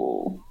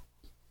 Oh.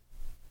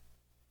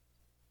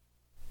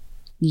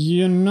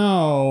 You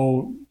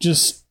know,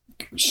 just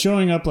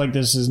showing up like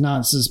this is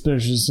not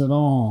suspicious at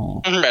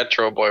all.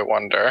 Metro Boy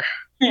Wonder.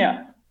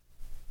 Yeah.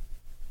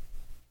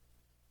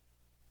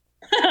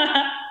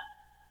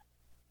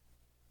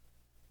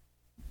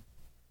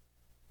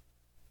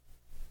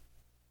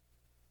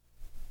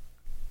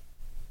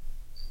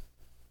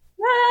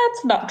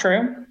 That's not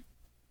true.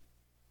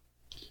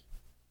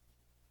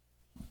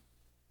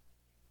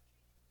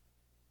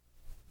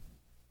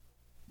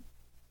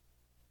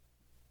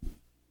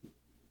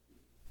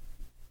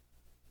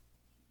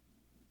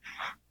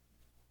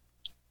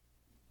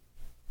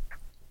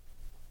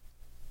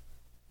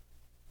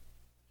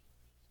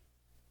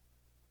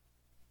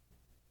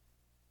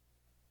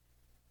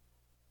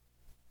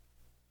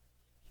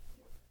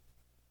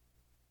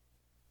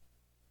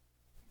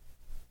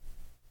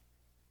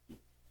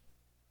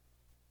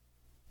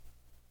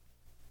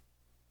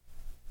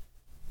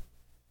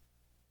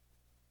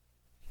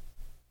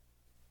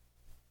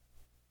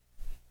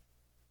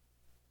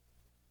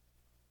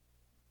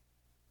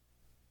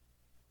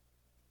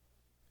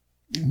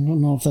 I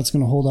don't know if that's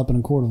going to hold up in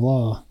a court of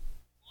law.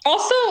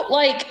 Also,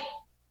 like,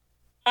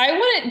 I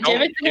wouldn't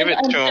give it to him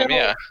until,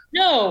 yeah.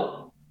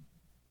 No.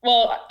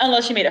 Well,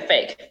 unless you made a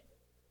fake.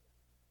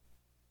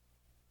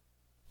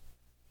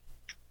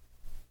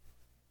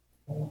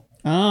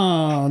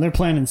 Oh, they're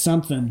planning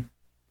something.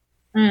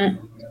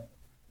 Mm.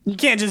 You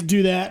can't just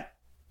do that.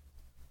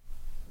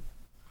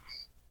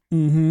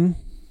 Mm-hmm.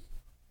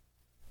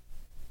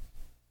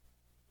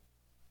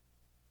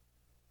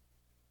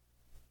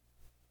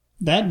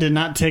 That did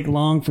not take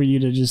long for you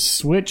to just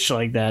switch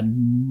like that,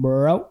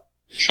 bro.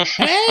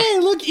 Hey,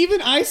 look,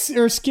 even ice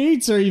or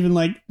skates are even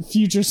like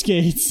future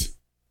skates.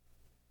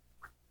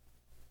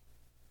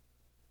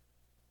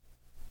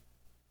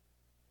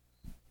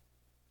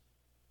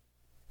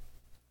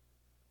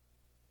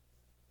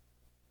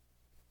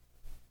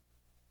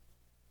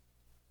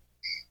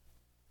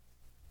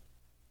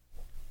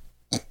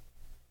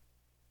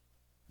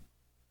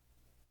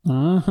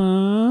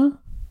 Uh-huh.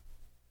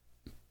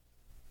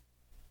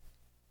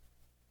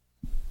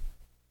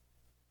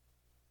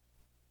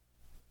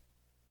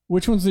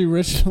 Which one's the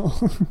original?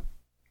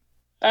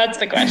 That's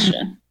the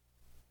question.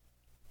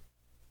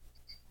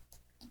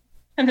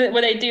 And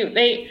what they do,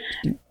 they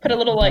put a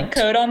little like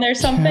code on there,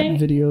 something.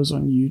 Cat videos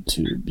on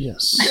YouTube,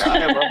 yes.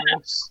 God, I love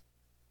this.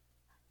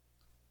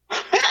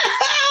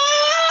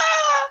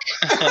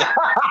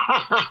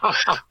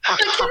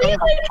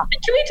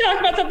 Can we talk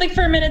about something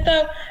for a minute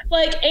though?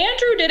 Like,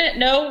 Andrew didn't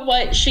know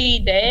what she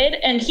did,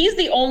 and he's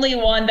the only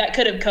one that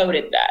could have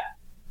coded that.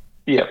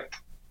 Yep.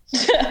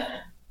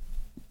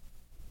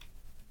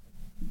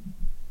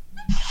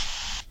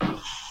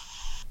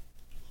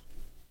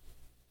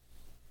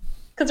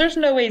 Because there's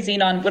no way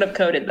Zenon would have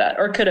coded that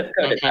or could have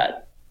coded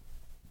that.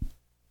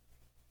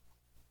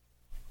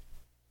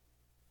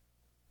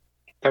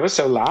 That was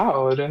so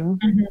loud.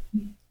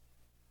 Mm-hmm.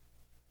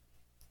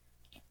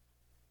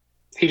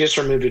 He just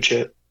removed a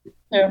chip.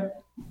 Yeah.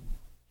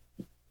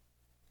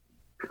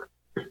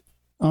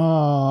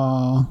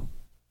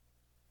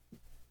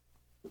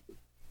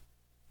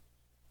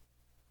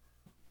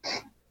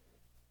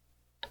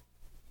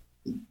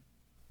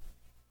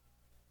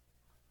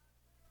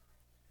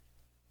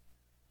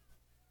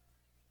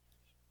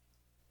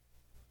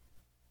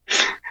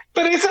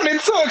 But he sounded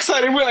so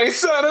excited when I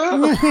said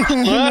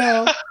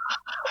it.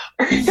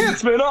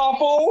 It's been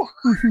awful.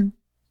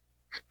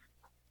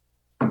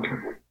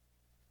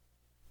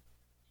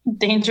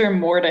 Danger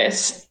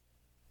mortis.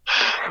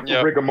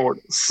 Yep. Rigor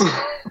mortis.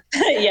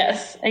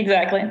 Yes,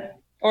 exactly.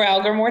 Or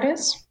algor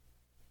mortis.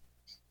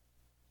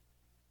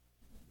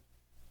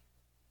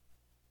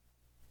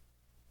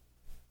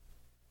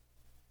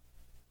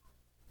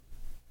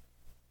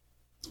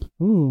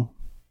 Ooh.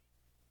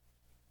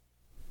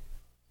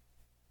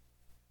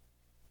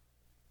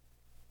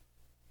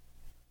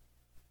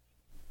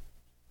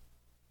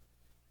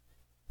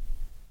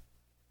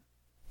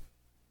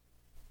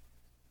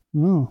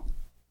 Oh.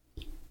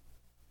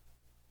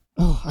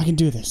 Oh, I can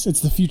do this.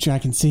 It's the future I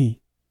can see.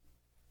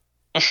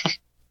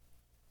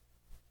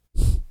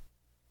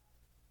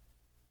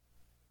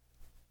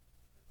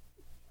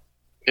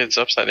 It's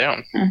upside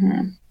down.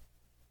 Mm-hmm.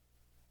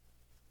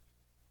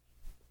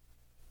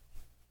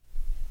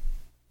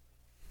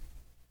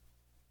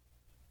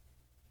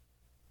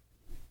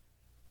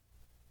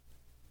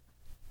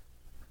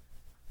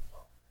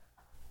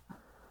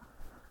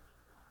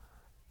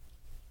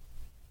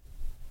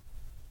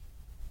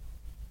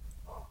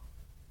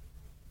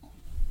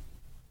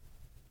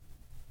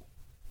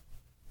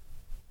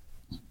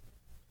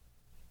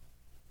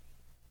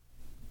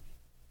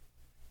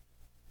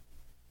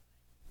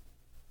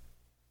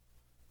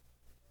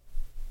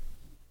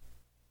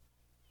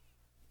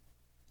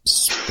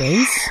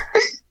 Space?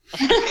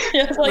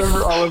 Yeah, like,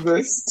 remember all of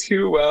this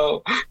too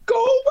well.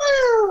 Go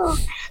where?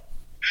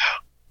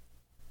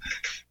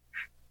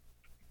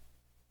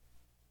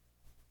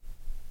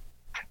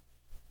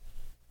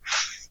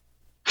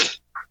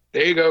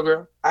 There you go,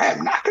 girl. I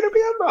am not going to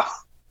be able.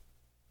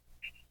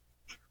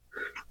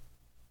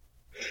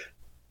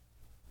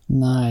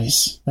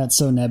 Nice. That's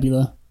so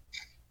Nebula.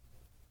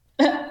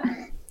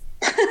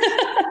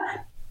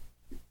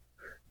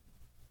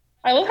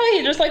 I love how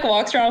he just like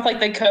walks around with like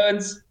the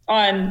codes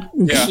on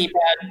the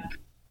keypad.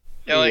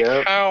 Yeah, like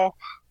how?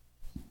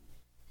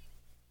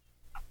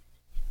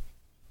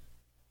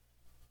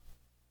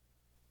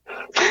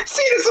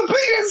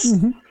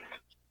 Cetus-Lupeedus!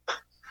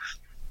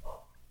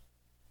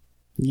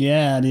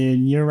 Yeah, dude,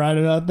 you're right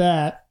about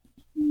that.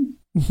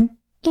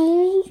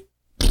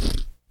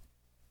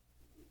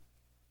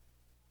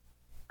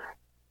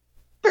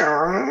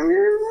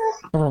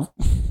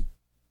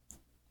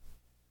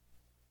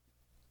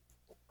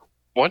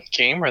 What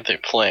game are they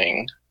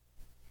playing?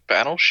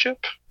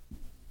 Battleship?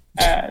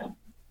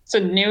 It's the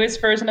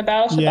newest version of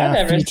Battleship I've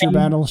ever future seen.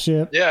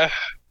 Battleship. Yeah.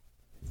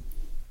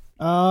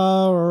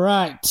 All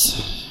right.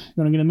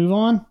 Gonna move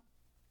on?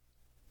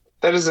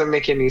 That doesn't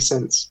make any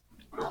sense.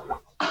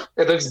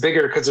 It looks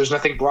bigger because there's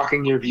nothing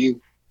blocking your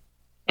view.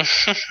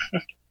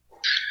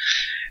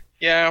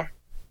 Yeah.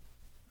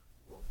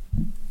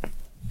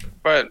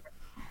 But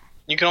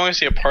you can only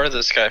see a part of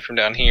the sky from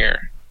down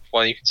here,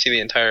 while you can see the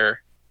entire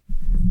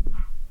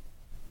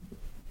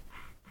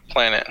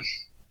planet.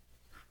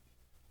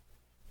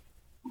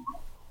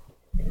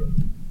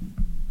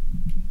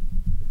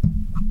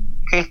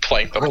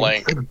 Blank the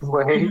blank.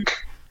 Blank.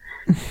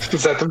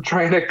 Is that them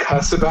trying to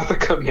cuss about the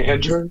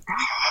commander?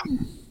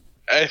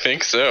 I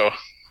think so.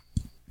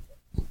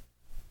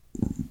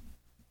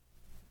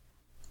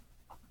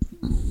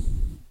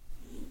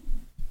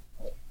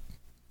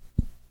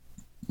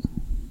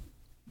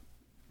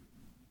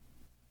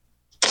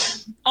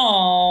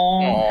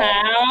 Oh,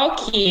 how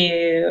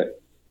cute.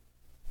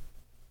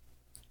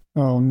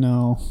 Oh,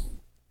 no.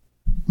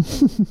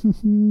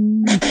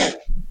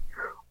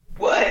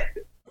 What?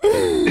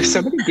 If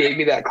somebody gave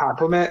me that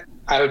compliment,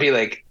 I would be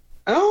like,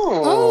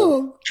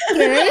 oh,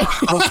 okay.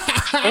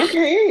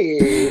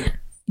 okay.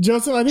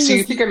 Joseph, I think So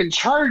you think I'm in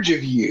charge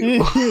of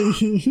you?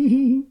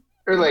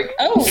 Or like,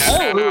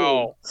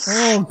 Oh,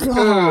 oh,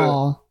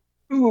 God.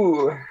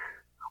 Ooh,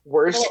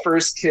 worst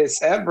first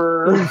kiss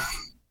ever.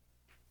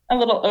 A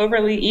little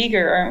overly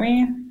eager, aren't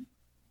we?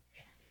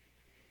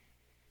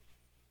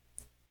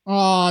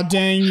 Oh,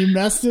 dang, you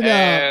messed it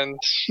and up.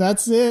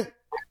 That's it.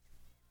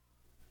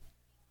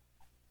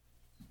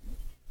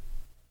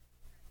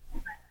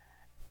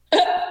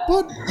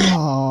 What?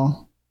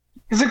 Oh.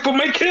 He's like, but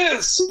my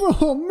kiss.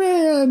 Oh,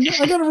 man.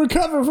 I gotta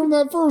recover from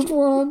that first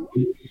one.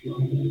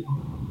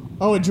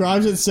 Oh, it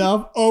drives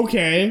itself?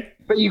 Okay.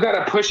 But you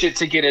gotta push it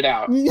to get it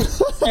out.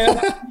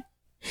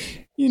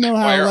 You know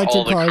how why are electric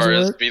all the cars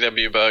cars work.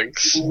 VW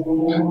bugs? Did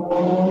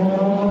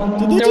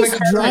they They're just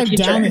the drive car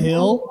down the feature.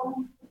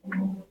 hill?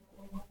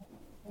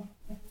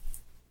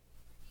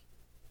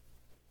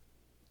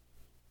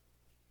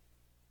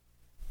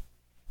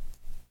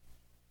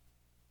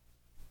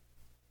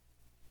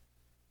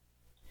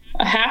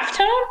 A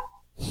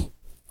halftone?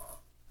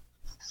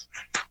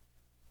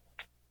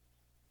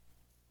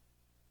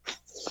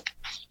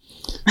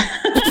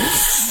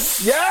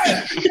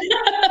 Yes!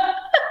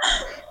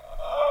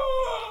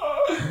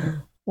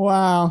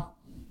 Wow.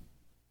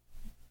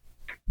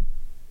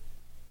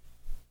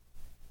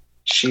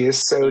 She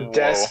is so Whoa.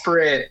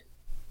 desperate.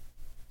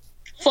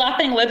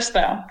 Flapping lips,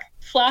 though.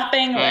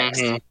 Flapping lips.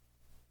 Mhm.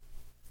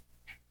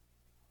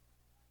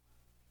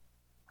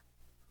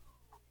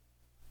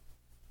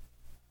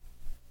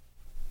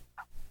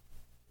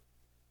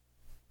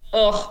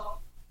 Ugh.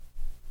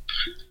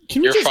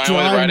 Can we You're just fine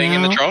with drive riding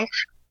in the now? trunk?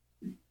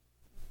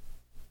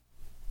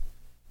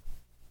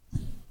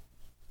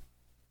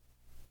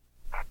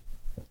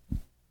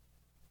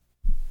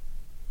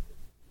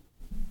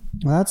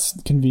 Well, that's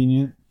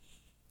convenient.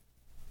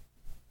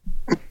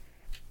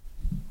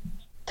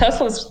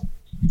 Tesla's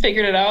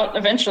figured it out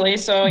eventually,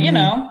 so, you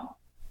know.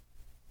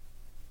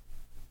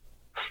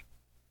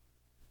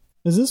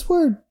 Is this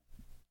where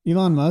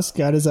Elon Musk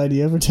got his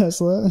idea for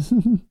Tesla?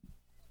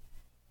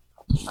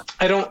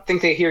 I don't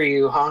think they hear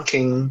you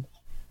honking.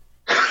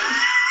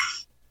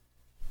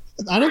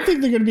 I don't think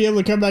they're going to be able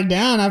to come back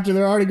down after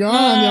they're already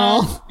gone,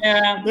 y'all.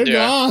 Yeah. They're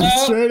gone,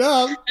 Oh. straight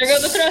up. There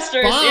go the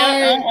thrusters. Bye.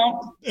 Yeah.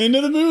 Oh,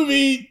 Into the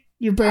movie.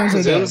 Your parents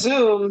are Zoom, dead.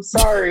 zoom.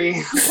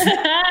 Sorry.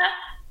 oh.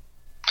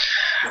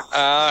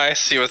 I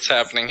see what's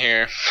happening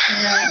here.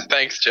 Yeah.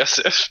 Thanks,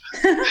 Joseph.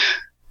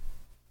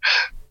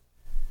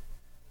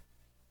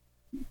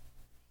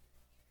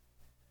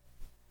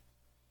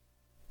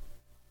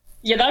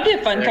 Yeah, that'd be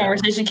a fun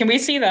conversation. Can we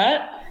see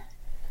that?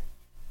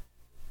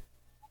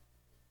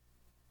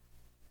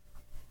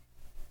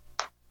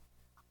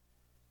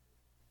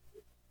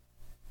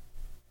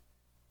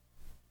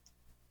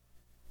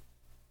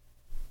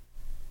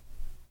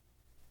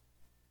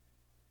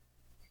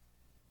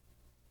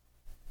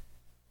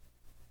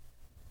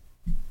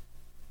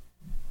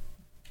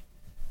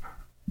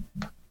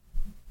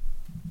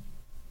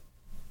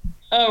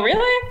 Oh,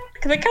 really?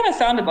 Because it kind of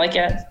sounded like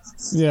it.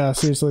 Yeah,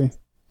 seriously.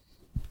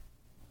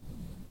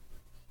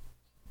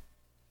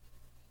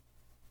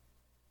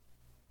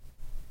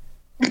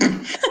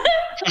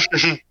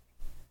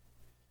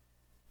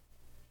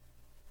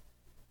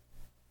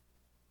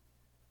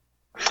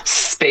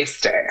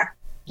 Space Day.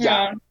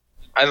 Yeah.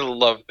 I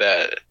love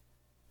that.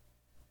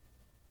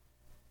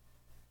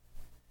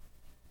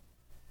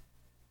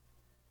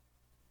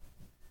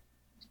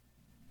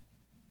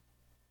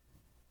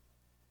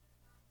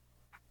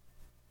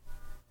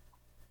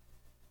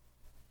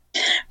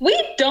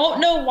 We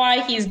don't know why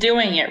he's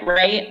doing it,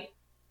 right?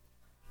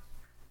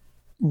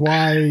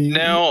 Why?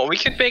 No, we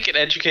could make an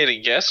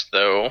educated guess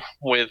though,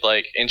 with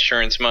like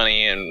insurance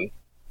money and.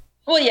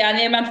 Well, yeah, and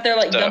the amount that they're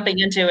like dumping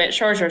into it.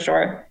 Sure.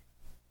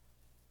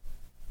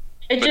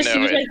 It just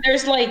seems like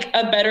there's like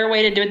a better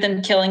way to do it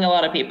than killing a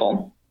lot of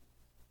people.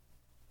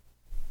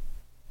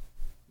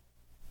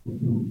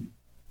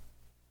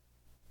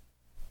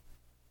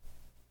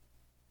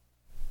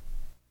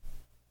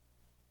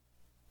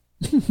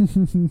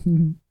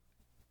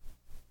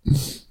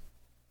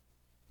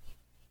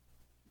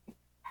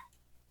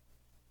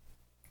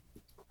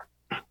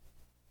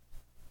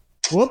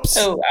 Whoops.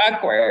 Oh,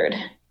 awkward.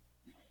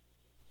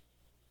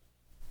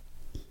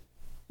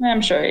 I'm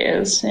sure he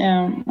is.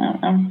 Yeah, I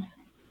don't know.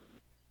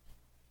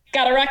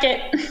 Got a rocket.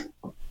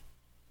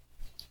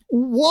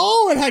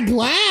 Whoa, it had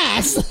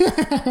glass.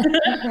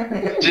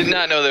 Did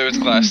not know there was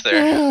glass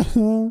there.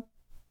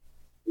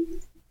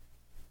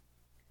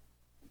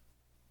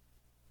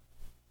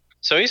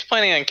 So he's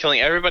planning on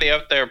killing everybody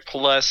up there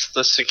plus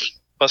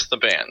the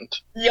band.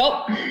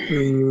 Yup.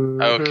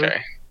 Mm-hmm.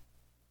 Okay.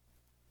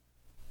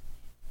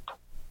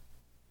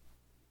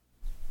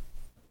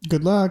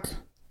 Good luck.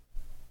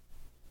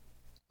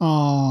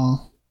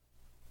 Aww.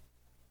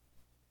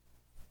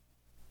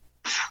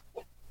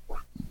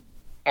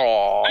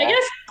 Aww. I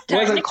guess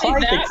technically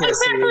that was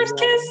their first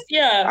kiss.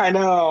 Yeah. I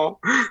know.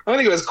 I don't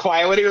think it was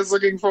quite what he was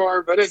looking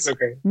for, but it's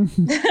okay.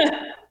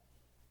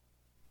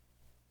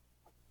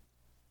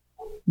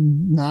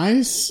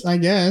 Nice, I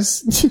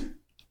guess.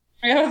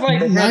 I was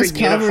like, nice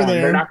cover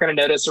there. They're not going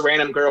to notice a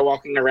random girl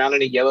walking around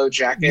in a yellow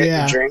jacket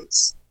and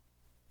drinks.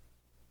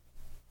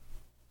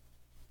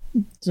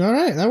 It's all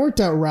right. That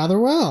worked out rather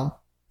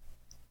well.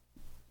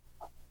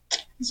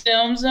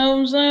 Zoom,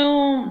 zoom,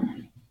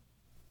 zoom.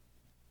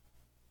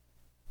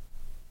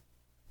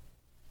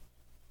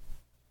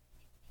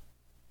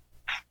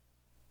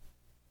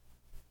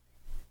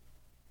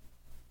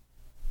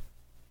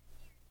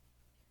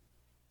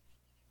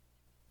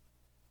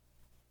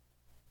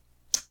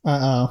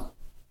 Uh-oh.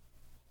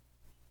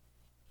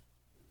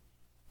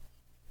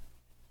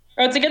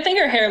 Oh, it's a good thing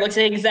her hair looks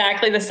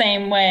exactly the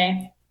same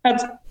way.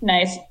 That's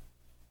nice.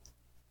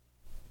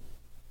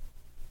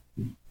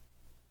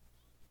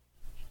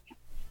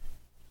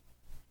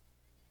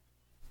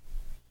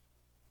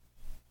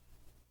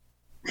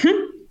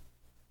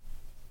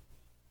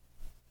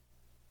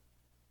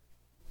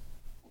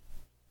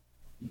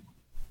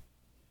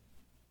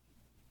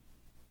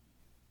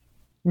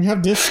 We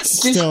have discs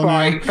still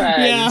now.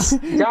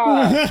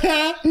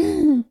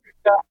 Yeah.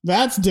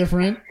 That's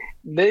different.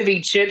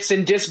 Movie chips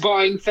and disc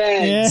buying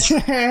fans.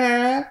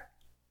 Yeah.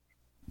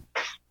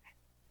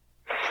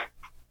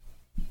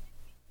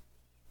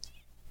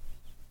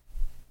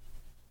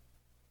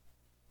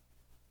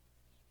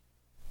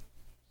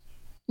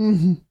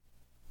 Mm-hmm.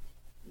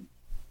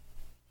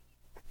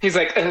 He's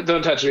like,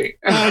 don't touch me.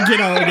 Get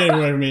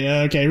away from me.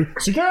 Okay.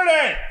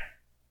 Security!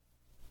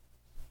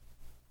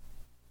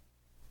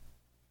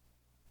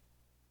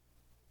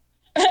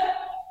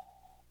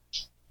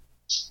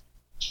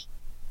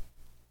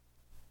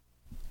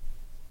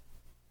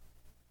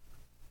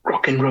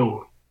 Rock and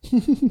roll.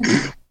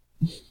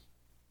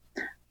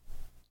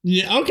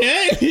 Yeah,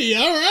 okay.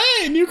 All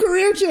right. New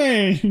career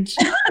change.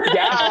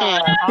 Yeah.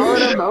 All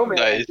in a moment.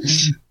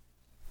 Nice.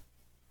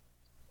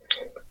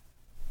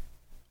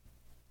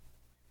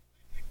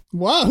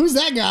 Wow, who's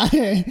that guy?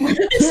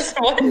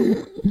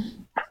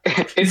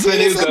 It's the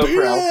new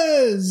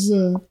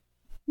GoPro.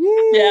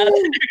 Yeah, the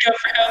new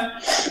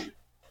GoPro.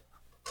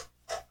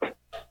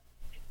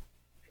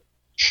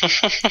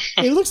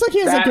 It looks like he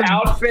has that like a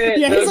outfit.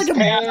 Yeah, he has like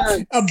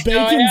a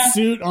bacon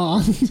suit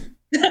on.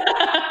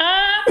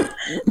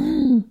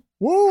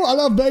 Whoa, I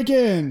love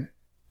bacon.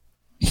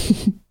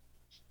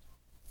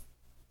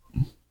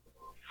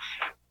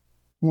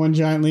 One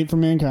giant leap for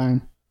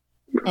mankind.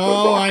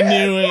 Oh, I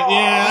knew it.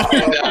 Yeah.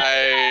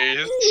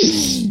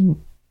 Nice.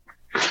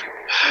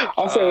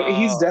 Also,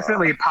 he's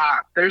definitely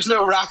pop. There's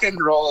no rock and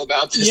roll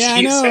about this. Yeah,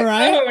 I know,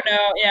 right? Oh,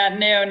 no. Yeah,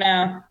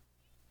 no.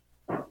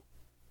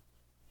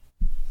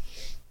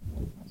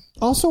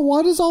 Also,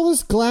 what is all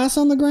this glass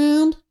on the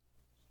ground?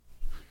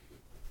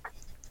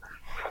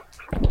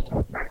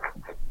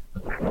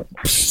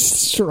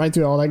 Right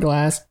through all that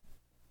glass.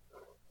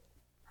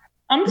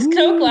 I'm just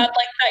so glad,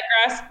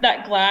 like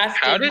that glass.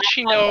 How did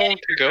she know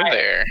to go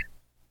there?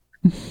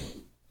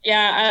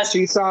 Yeah,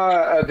 she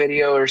saw a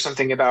video or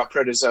something about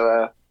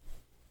protozoa,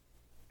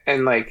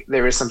 and like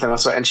there was something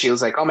else, and she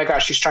was like, "Oh my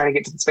gosh, she's trying to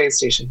get to the space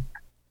station."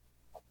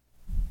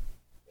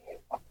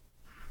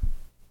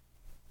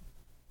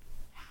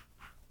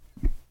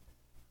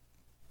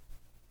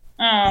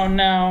 Oh,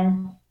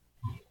 no.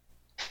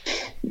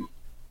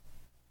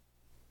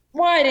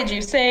 Why did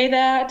you say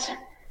that?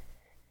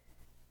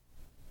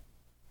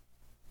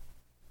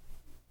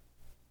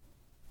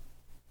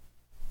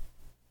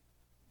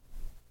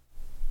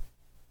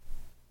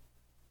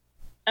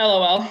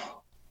 LOL.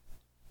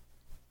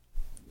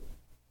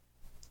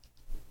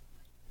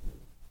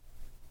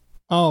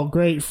 Oh,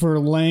 great for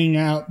laying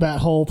out that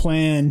whole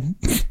plan.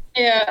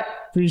 Yeah.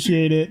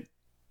 Appreciate it.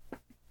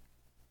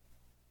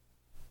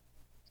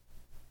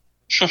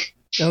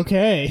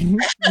 Okay.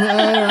 All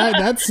right,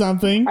 that's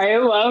something. I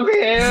love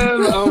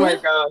him. Oh my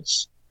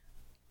gosh.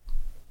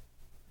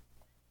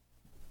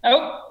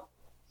 Oh.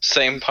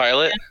 Same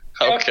pilot?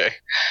 Okay.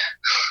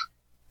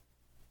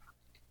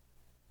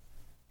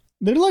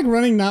 They're like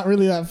running not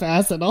really that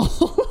fast at all.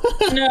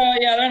 No,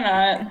 yeah, they're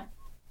not.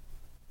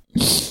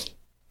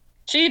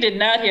 She did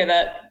not hear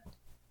that.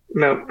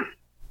 Nope.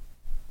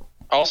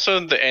 Also,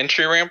 the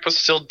entry ramp was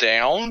still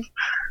down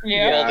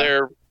Yeah. while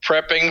they're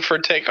prepping for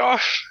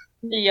takeoff.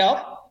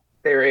 Yep.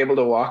 They were able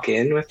to walk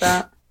in with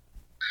that.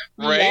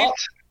 Right? Yep.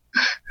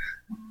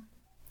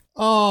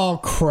 Oh,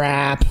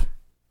 crap.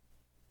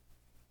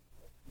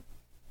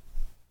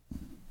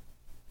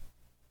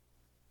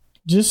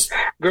 Just...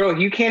 Girl,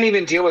 you can't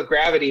even deal with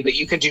gravity, but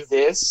you can do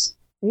this.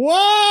 Whoa!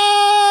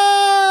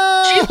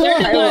 She's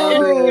learned I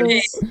love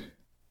this.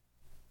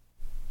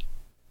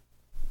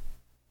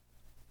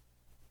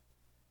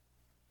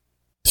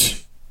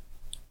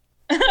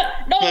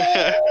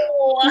 No.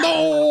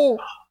 No!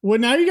 Well,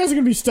 now you guys are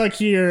going to be stuck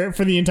here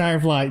for the entire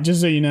flight,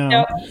 just so you know.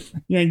 Yep.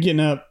 You ain't getting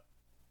up.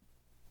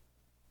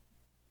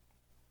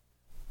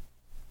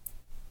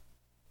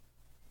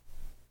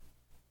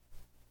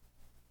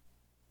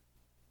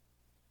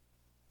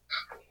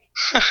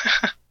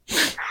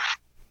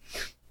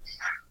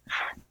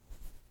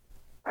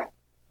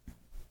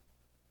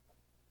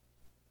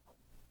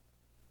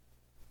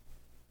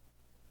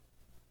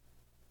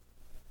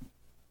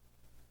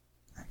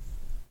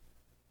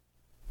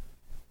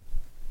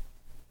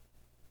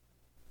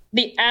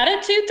 The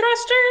attitude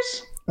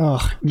thrusters?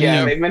 Oh, Yeah,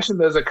 man. they've mentioned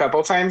those a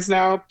couple times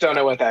now. Don't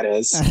know what that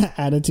is.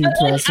 Attitude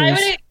thrusters.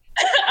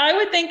 I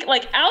would think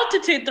like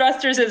altitude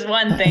thrusters is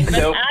one thing, but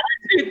Nope.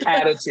 attitude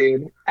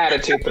thrusters.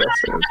 Attitude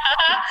thrusters.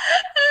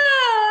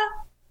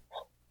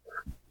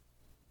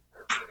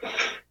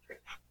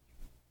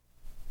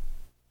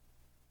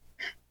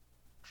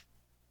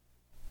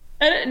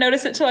 I didn't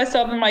notice it till I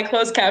saw it in my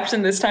closed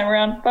caption this time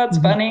around. That's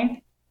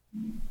funny.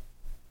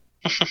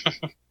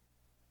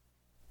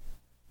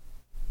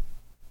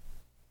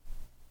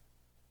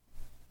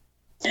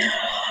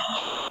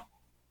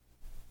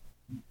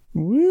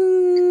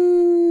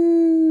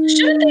 Woo!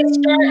 Shouldn't they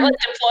start like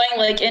deploying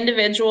like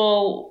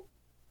individual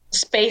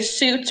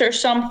spacesuits or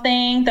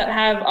something that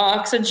have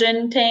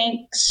oxygen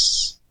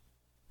tanks?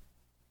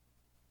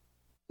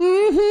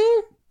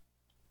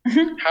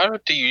 Mm-hmm. How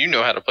do you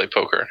know how to play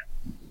poker?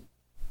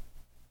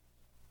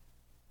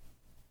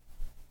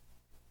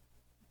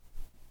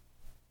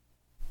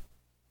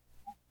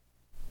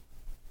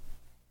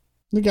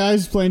 The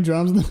guy's playing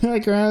drums in the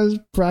background is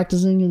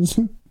practicing his...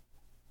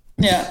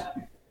 Yeah.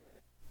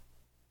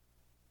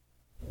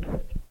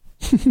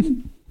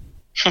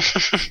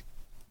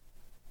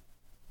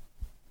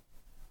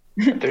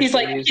 He's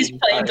playing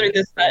through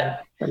this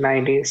set. The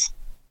 90s.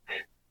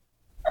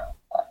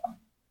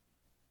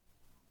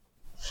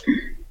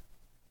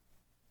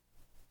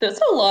 That's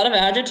a lot of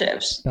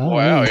adjectives. Oh,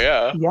 Wow,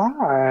 yeah.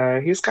 Yeah,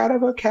 he's got a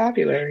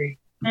vocabulary.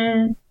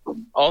 Mm.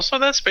 Also,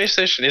 that space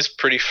station is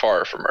pretty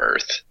far from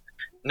Earth,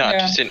 not Yeah.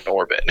 just in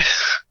orbit.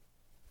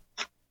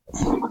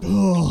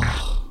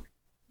 Oh.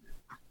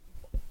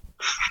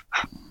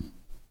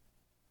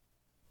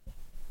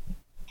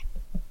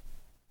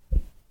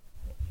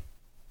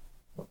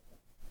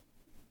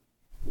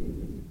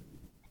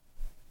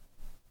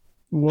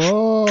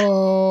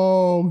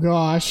 Whoa,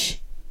 gosh.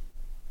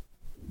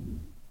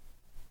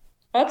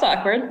 That's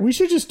awkward. We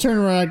should just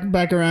turn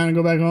back around and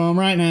go back home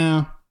right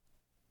now.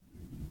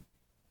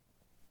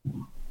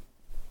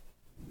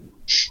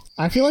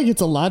 I feel like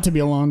it's a lot to be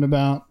alarmed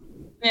about.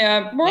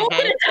 Yeah, we're all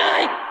gonna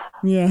die.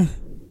 Yeah.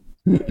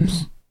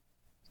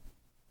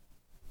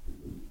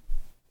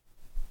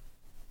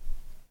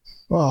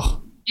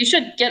 Oh. You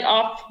should get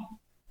off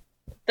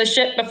the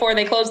ship before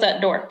they close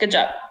that door. Good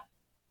job.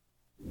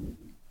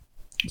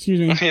 Excuse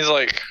me. He's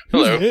like,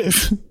 Who's hello.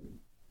 this?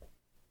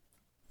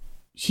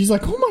 She's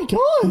like, oh my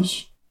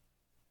gosh.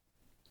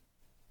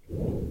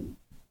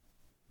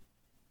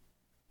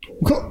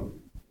 Go-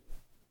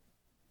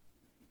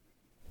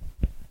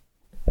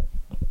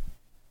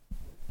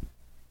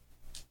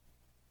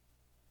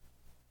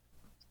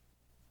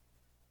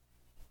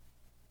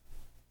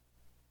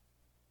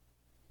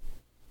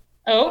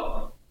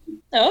 Oh.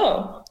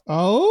 Oh.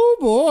 Oh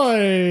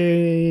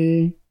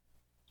boy.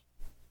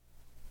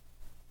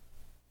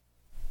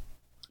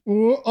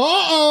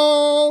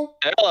 Uh-oh.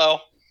 Hello.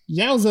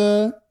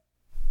 Yowza.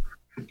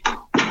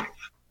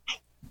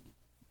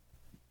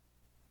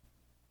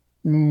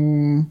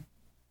 Mm.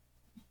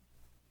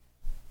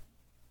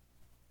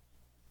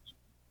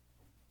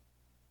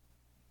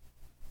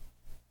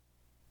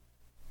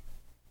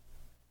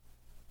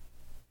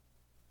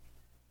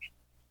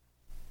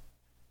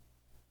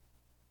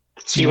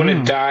 So you want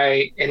to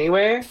die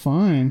anyway?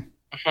 Fine.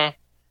 Uh-huh.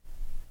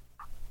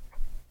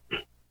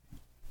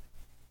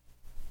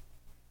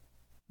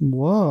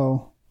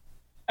 Whoa.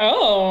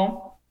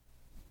 Oh.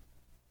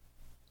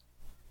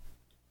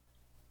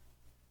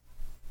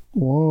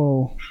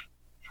 Whoa.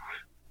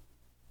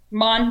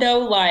 Mondo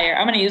liar.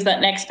 I'm going to use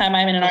that next time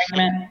I'm in an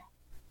argument.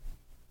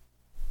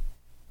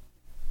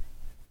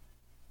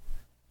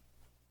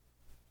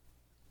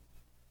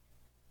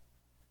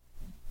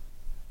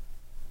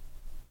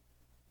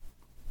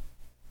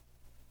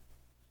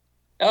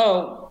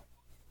 Oh.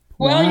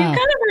 Well, Wow. you kind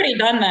of already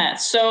done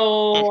that,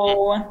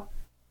 so...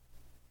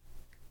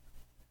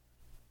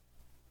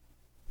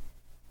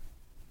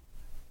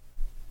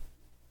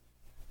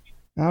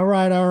 All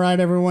right.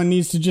 Everyone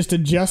needs to just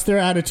adjust their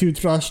attitude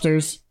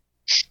thrusters.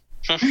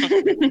 I'm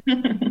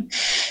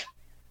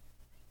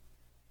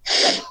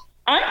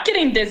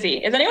getting dizzy.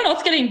 Is anyone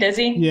else getting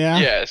dizzy? Yeah.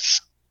 Yes.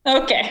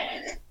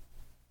 Okay.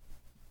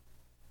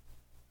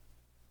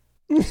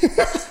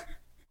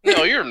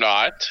 No, you're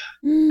not.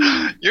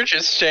 You're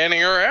just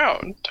standing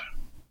around.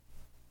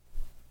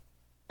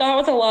 That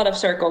was a lot of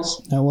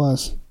circles. That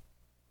was.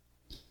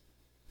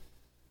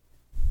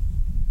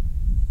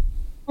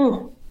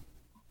 Ooh.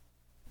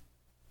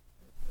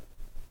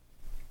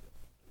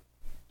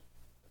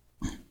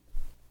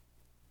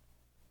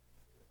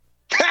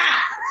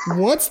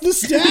 What's the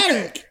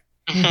static?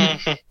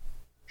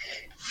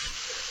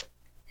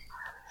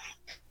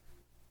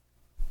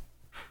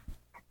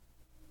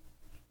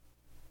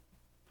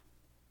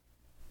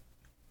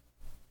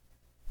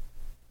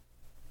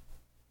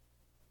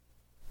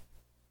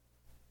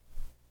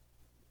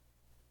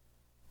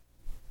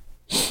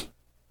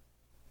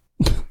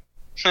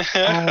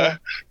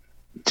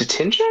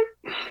 Detention?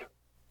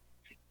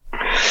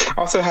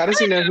 Also, how does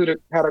he know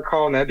how to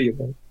call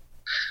Nebula?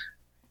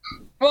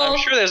 Well, I'm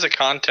sure there's a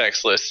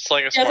context list. It's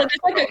like a yeah, so smartphone. it's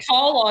like a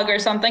call log or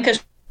something.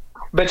 Because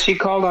But she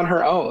called on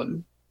her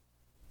own.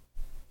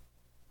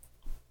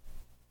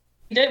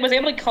 he was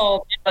able to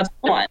call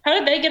one. How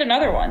did they get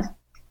another one?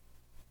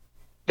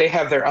 They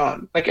have their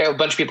own. Like a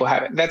bunch of people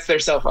have it. That's their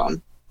cell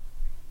phone.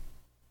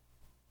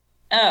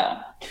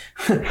 Oh.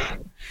 Okay.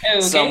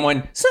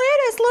 Someone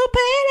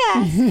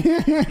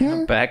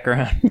Cetus-Lupeedus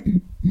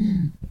background.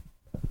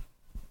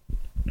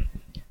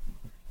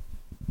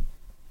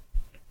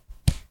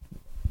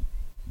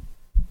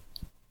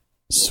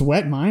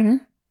 Sweat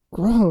miner?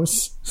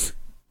 Gross.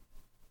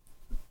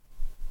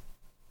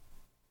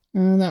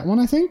 That one,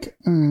 I think.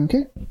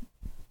 Okay.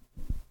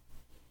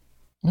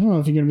 I don't know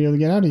if you're going to be able to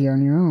get out of here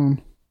on your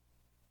own.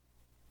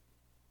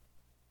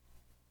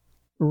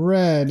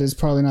 Red is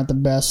probably not the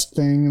best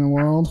thing in the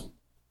world.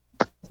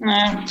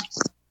 No.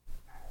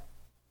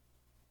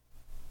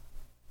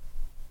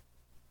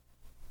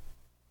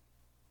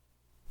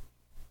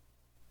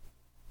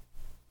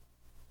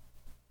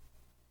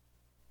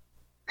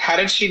 How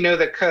did she know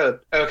the code?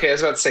 Okay, I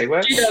was about to say,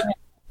 what? She doesn't.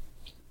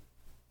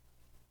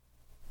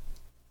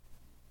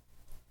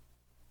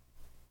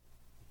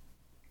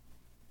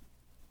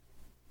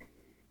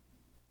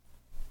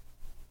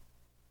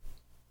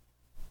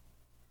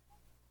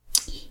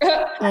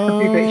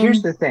 Okay, but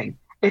here's the thing.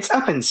 It's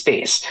up in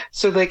space.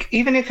 So, like,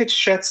 even if it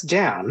shuts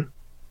down,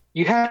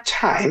 you have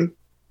time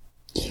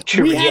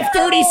to We react.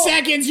 have 30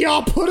 seconds,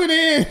 y'all. Put it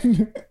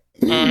in.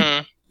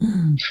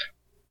 Mm-hmm.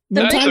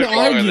 No That time to took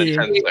longer than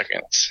argue. 10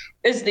 seconds.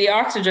 It's the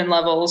oxygen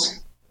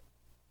levels.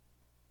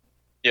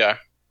 Yeah.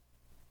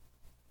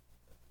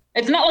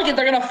 It's not like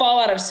they're going to fall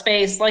out of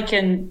space like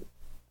in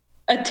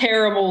a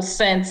terrible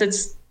sense.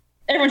 It's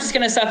everyone's just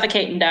going to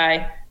suffocate and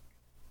die.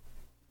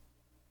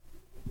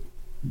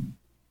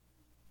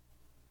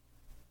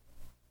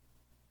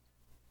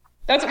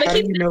 That's what How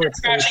they do keep you know it's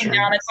crashing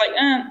ocean? down. It's like,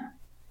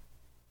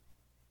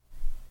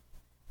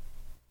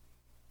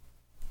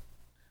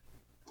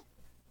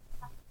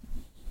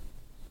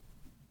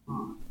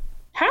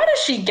 How does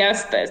she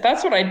guess this?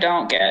 That's what I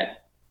don't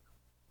get.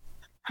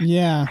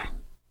 Yeah.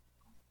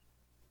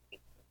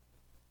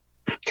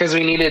 Because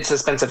we needed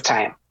suspense of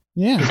time.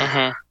 Yeah.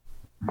 Uh-huh.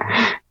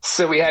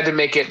 So we had to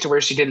make it to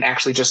where she didn't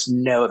actually just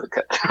know the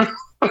code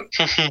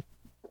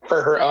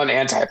for her own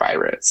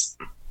antivirus.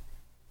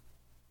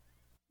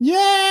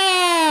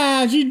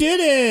 Yeah, she did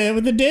it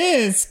with the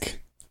disc.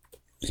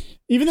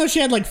 Even though she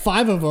had like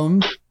 5 of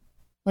them.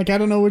 Like, I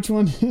don't know which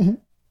one.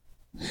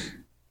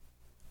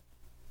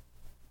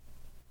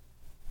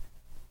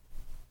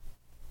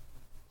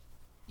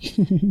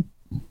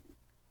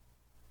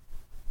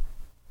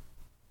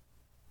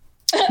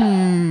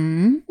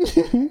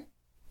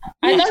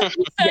 I know you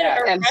said Yeah,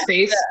 and arrest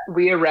space, them.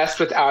 we arrest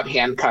without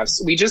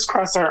handcuffs. We just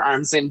cross our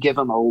arms and give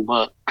them a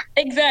look.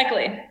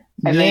 Exactly.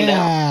 And they know.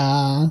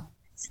 Yeah.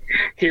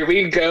 Here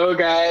we go,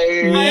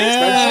 guys.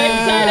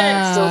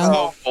 Yeah. So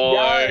Oh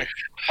boy.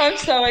 I'm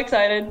so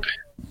excited.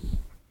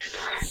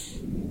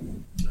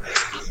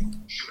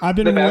 I've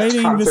been The best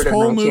waiting this concert of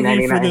whole movie for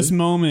 1999. this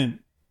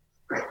moment.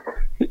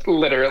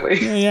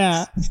 Literally.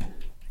 Yeah.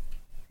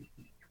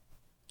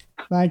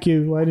 Thank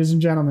you, ladies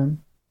and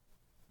gentlemen.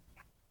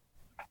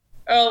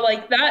 Oh,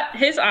 like that.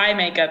 His eye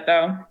makeup,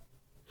 though.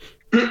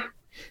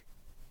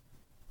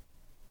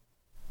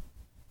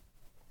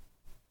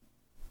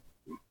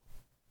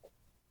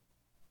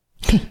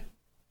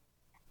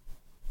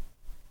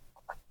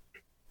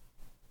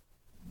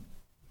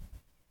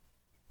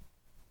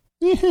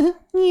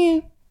 Yeah.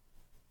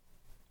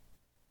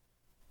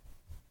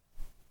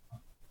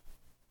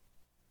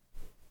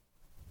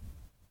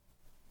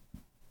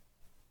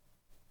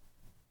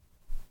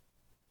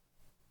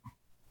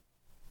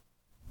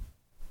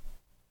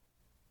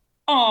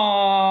 Aww.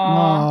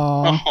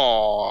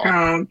 Aw.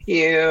 How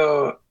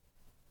cute.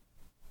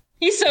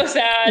 He's so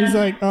sad. He's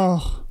like,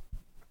 oh.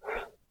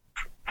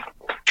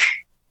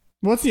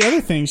 What's the other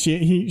thing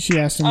she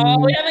asked him? Oh,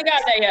 we haven't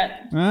got that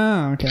yet.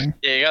 Oh, okay.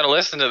 Yeah, you gotta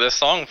listen to this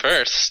song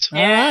first.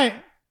 All right.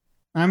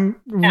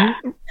 I'm. Yeah.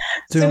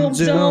 Zoom,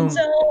 zoom.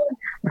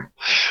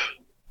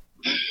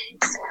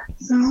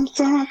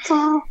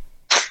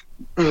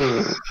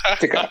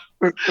 Take off.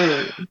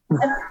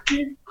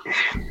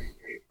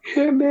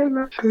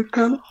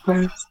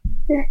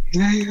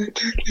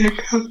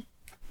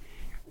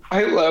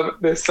 I love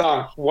this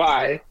song.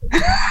 Why?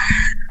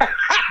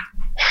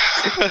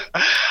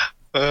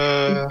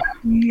 Yeah,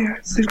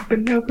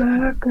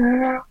 supernova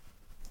girl.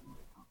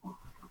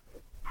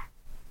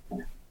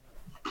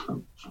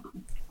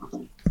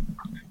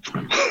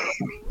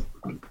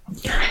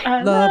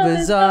 Love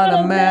is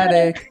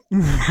automatic.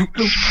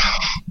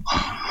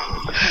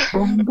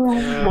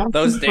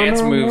 Those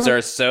dance moves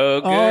are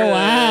so good. Oh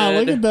wow!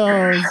 Look at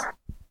those.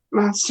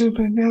 My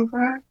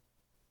supernova.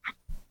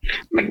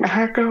 Make my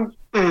heart go.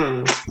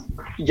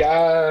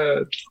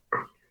 Yes.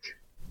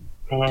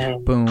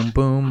 Boom,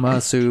 boom, my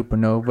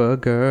supernova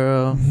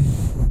girl.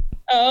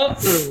 Oh.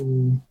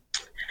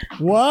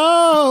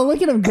 Whoa!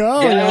 Look at him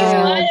go.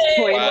 Yeah,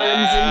 y'all.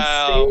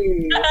 Wow.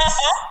 in space.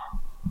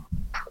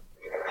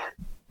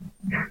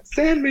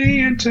 Send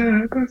me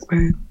into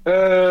space.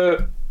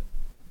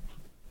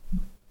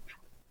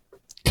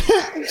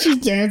 She's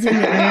dancing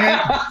in the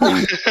air.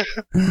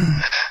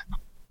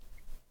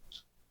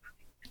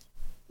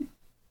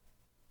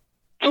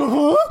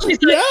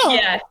 She's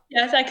like,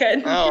 yes, I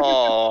could.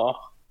 Oh.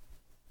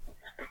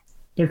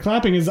 Their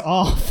clapping is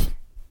off.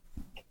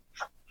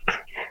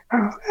 I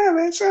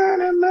realize I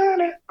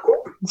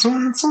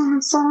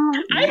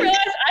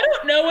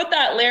don't know what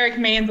that lyric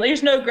means.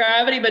 There's no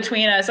gravity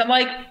between us. I'm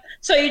like,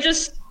 so you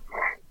just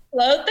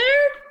float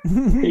there?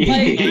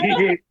 Like,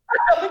 I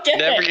don't get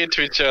Never it. get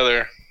to each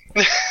other.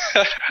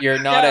 You're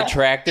not Yeah.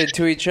 attracted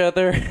to each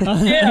other?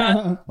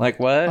 Yeah. Like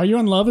what? Are you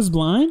on Love Is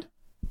Blind?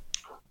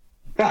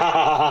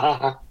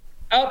 Oh,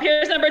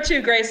 here's number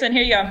 2, Grayson.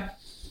 Here you go.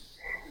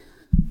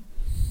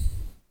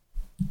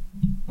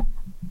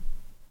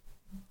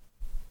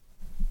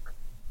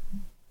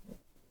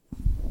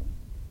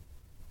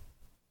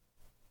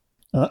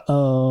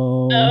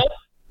 Uh-oh. Oh.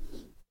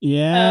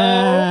 Yeah.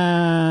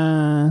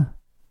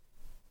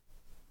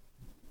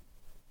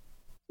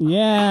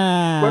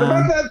 Yeah. What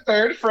about that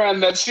third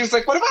friend that she was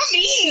like, what about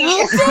me?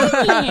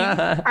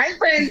 I'm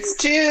friends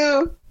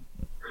too.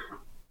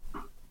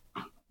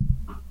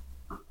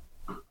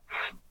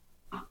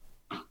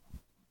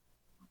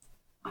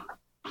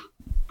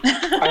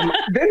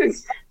 That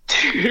is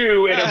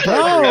too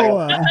inappropriate.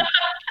 Oh.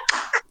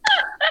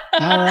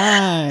 All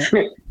right.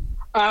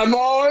 I'm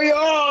all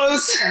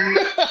yours.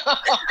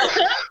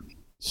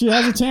 She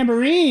has a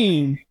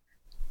tambourine.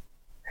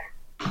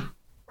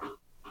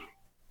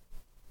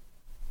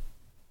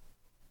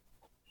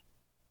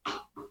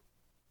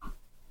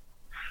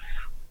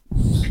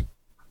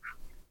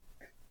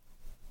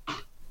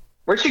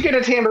 Where'd she get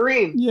a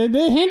tambourine? Yeah,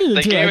 they handed it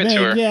They to her. gave it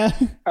to her. Yeah.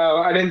 Oh,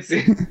 I didn't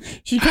see.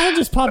 She kind of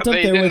just popped up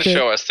They there didn't with it.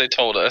 show us. They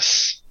told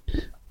us.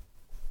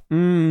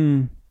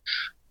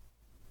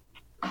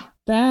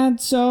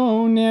 That's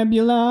so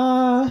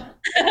nebula.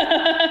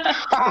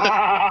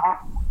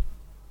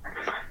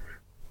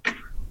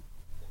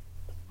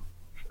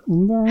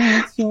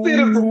 That's so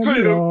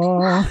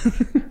nebula.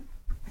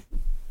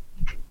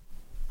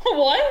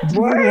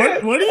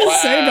 What? What do you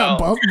say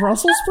about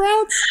Brussels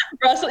sprouts?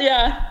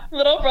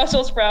 Little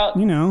Brussels sprout.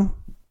 You know.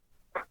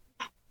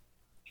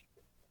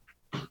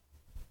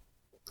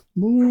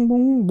 Boom,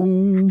 boom,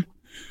 boom.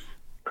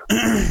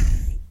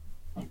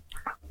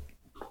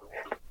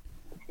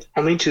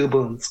 Only 2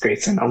 booms,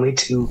 Grayson. Only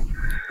 2.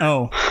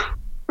 Oh.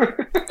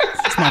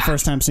 It's my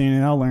first time seeing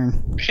it. I'll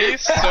learn. He's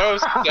so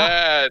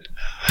sad.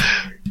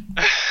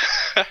 I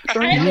have to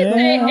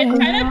say, it's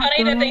kind of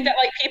funny to think that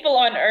like people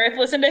on Earth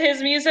listen to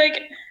his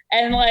music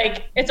and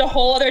like it's a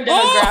whole other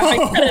demographic.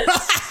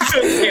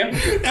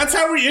 Oh! That's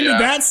how we ended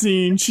that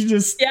scene. She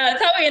just. Yeah,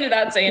 that's how we ended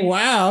that scene.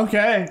 Wow,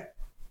 okay.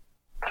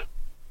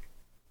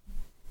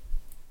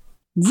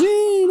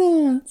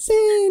 Xena!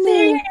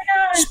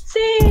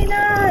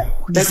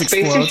 That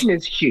space station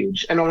is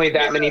huge, and only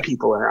that many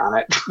people are on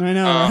it. I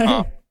know,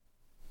 Uh-huh. right?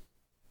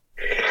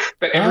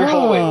 But every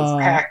hallway is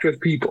packed with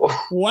people.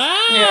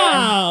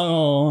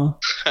 Wow!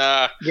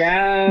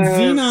 Yes.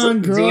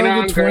 Xenon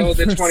girl of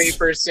the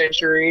 21st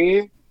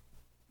century.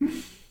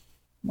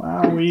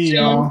 Wow,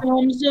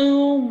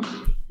 Zoom.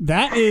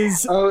 that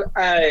is. Oh,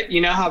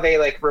 you know how they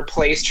like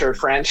replaced her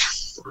friend?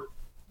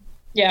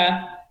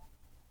 Yeah.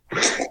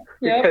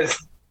 Yep.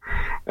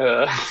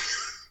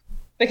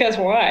 Because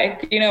why?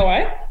 Do you know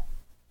why?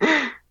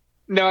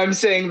 No, I'm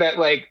saying that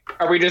like,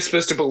 are we just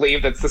supposed to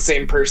believe that's the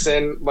same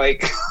person?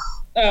 Like,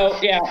 Oh,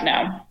 yeah,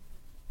 no.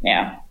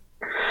 Yeah.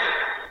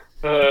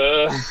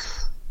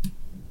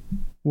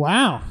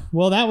 Wow.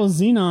 Well, that was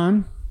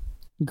Zenon,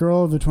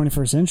 girl of the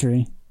 21st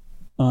century.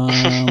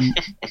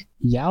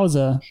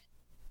 Yowza.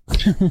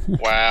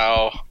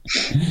 Wow.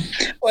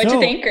 What'd you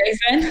think,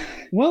 Grayson?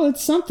 Well,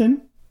 it's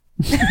something.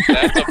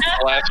 That's a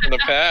blast from the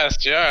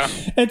past, yeah.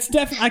 It's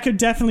I could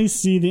definitely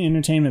see the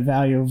entertainment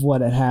value of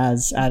what it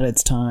has at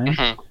its time.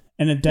 Mm-hmm.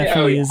 And it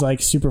definitely is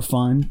like super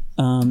fun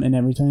and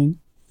everything.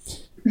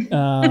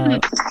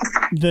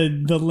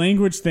 The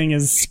language thing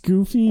is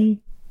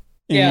goofy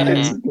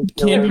and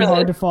can be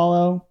hard to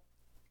follow,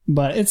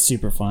 but it's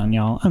super fun,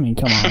 y'all. I mean,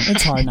 come on.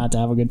 It's hard not to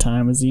have a good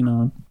time with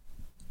Zenon.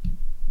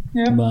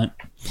 Yeah. But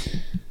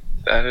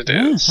that it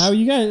is. How are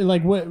you guys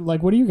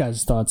what are you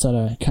guys' thoughts out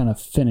of kind of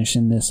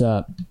finishing this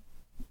up?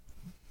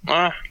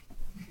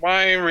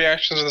 My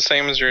reactions are the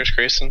same as yours,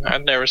 Grayson.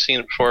 I've never seen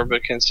it before,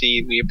 but can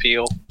see the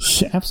appeal.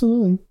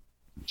 Absolutely.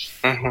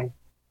 Mm-hmm.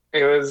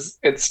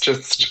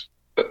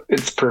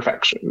 It's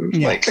perfection.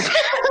 Yeah. Like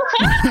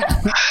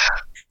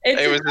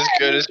it was as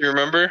good as you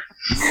remember.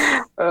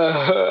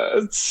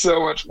 It's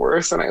so much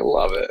worse, and I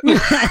love it.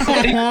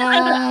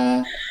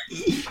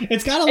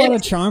 It's got a lot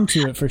of charm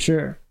to it, for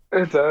sure.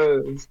 It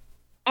does.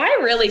 I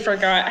really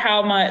forgot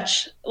how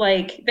much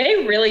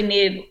they really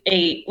need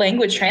a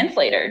language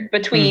translator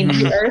between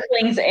the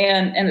Earthlings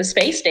and the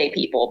Space Day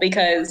people,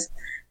 because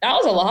that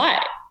was a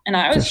lot. And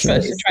I was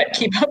supposed to try to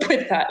keep up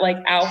with that,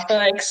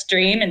 Alpha,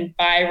 Extreme, and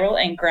Viral,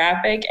 and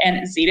Graphic,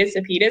 and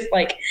Cetus-Lupeedus.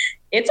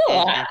 It's a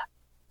lot.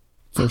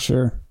 For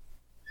sure.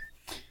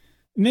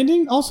 And they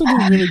didn't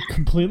really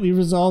completely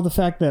resolve the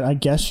fact that I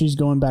guess she's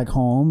going back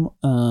home,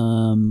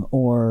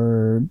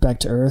 or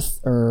back to Earth,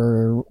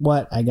 or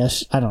what. I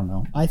guess, I don't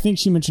know. I think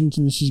she mentioned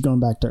that she's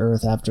going back to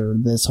Earth after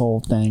this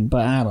whole thing,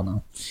 but I don't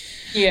know.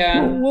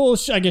 Yeah. Well,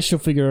 I guess she'll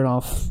figure it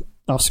off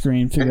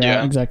screen, figure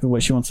out exactly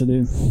what she wants to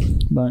do.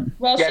 But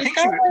I think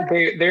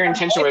their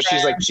intention was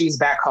she's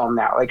back home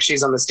now.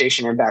 She's on the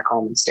station and back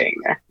home and staying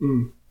there.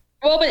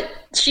 Well, but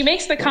she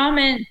makes the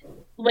comment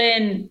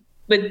when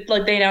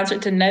they announced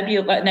it to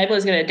Nebula.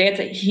 Nebula's going to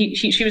dance.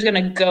 She was going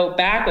to go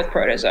back with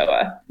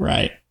Protozoa.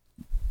 Right.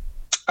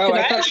 Oh,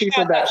 I thought she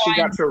said that she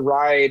got to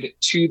ride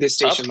to the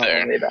station on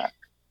the way back.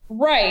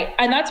 Right,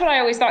 and that's what I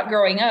always thought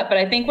growing up. But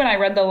I think when I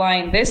read the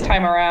line this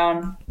time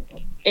around,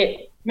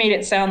 it made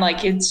it sound like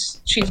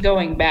she's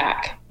going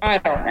back. I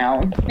don't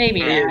know.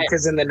 Maybe not.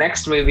 Because in the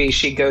next movie,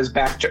 she goes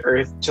back to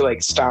Earth to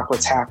stop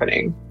what's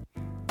happening.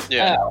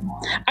 Yeah.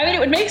 I mean, it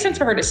would make sense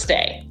for her to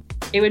stay.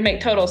 It would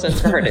make total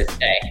sense for her to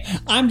stay.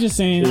 I'm just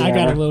saying, I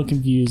got a little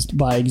confused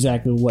by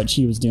exactly what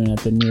she was doing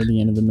near the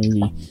end of the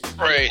movie.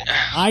 Right.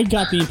 I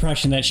got the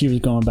impression that she was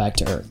going back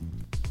to Earth.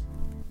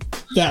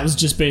 That was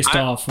just based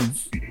off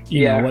of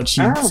what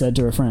she said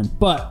to her friend.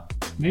 But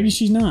maybe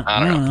she's not.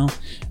 I don't know.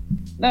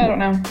 I don't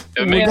know.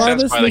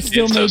 Regardless, they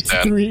still made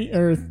 3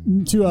 or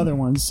 2 other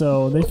ones,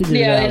 so they figured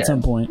it out at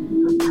some point.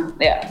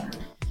 Yeah.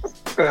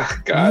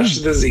 Gosh,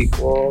 the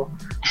sequel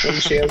when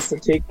she has to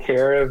take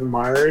care of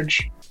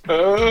Marge.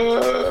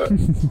 Well,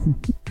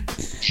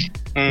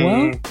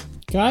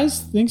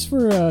 guys, thanks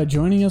for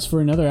joining us for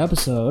another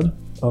episode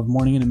of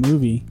Morning in a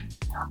Movie.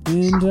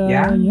 And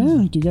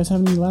do you guys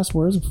have any last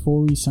words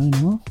before we sign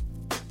off?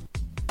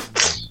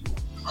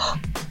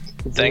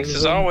 Thanks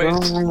as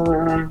always.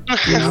 Boom,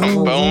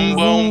 boom,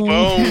 boom.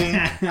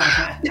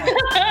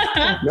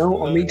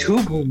 No, only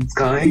 2 booms,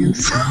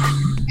 guys.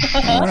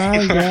 All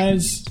right,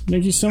 guys.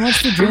 Thank you so much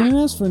for joining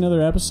us for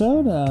another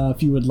episode.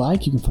 If you would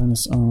like, you can find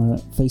us on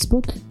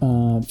Facebook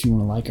if you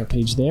want to like our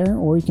page there,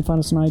 or you can find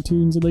us on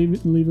iTunes and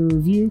leave a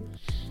review.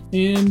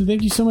 And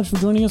thank you so much for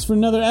joining us for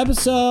another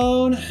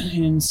episode.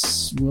 And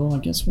I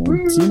guess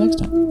we'll see you next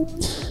time.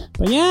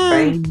 But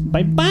yeah,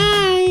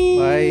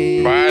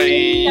 bye-bye.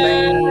 Bye.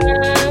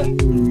 Bye.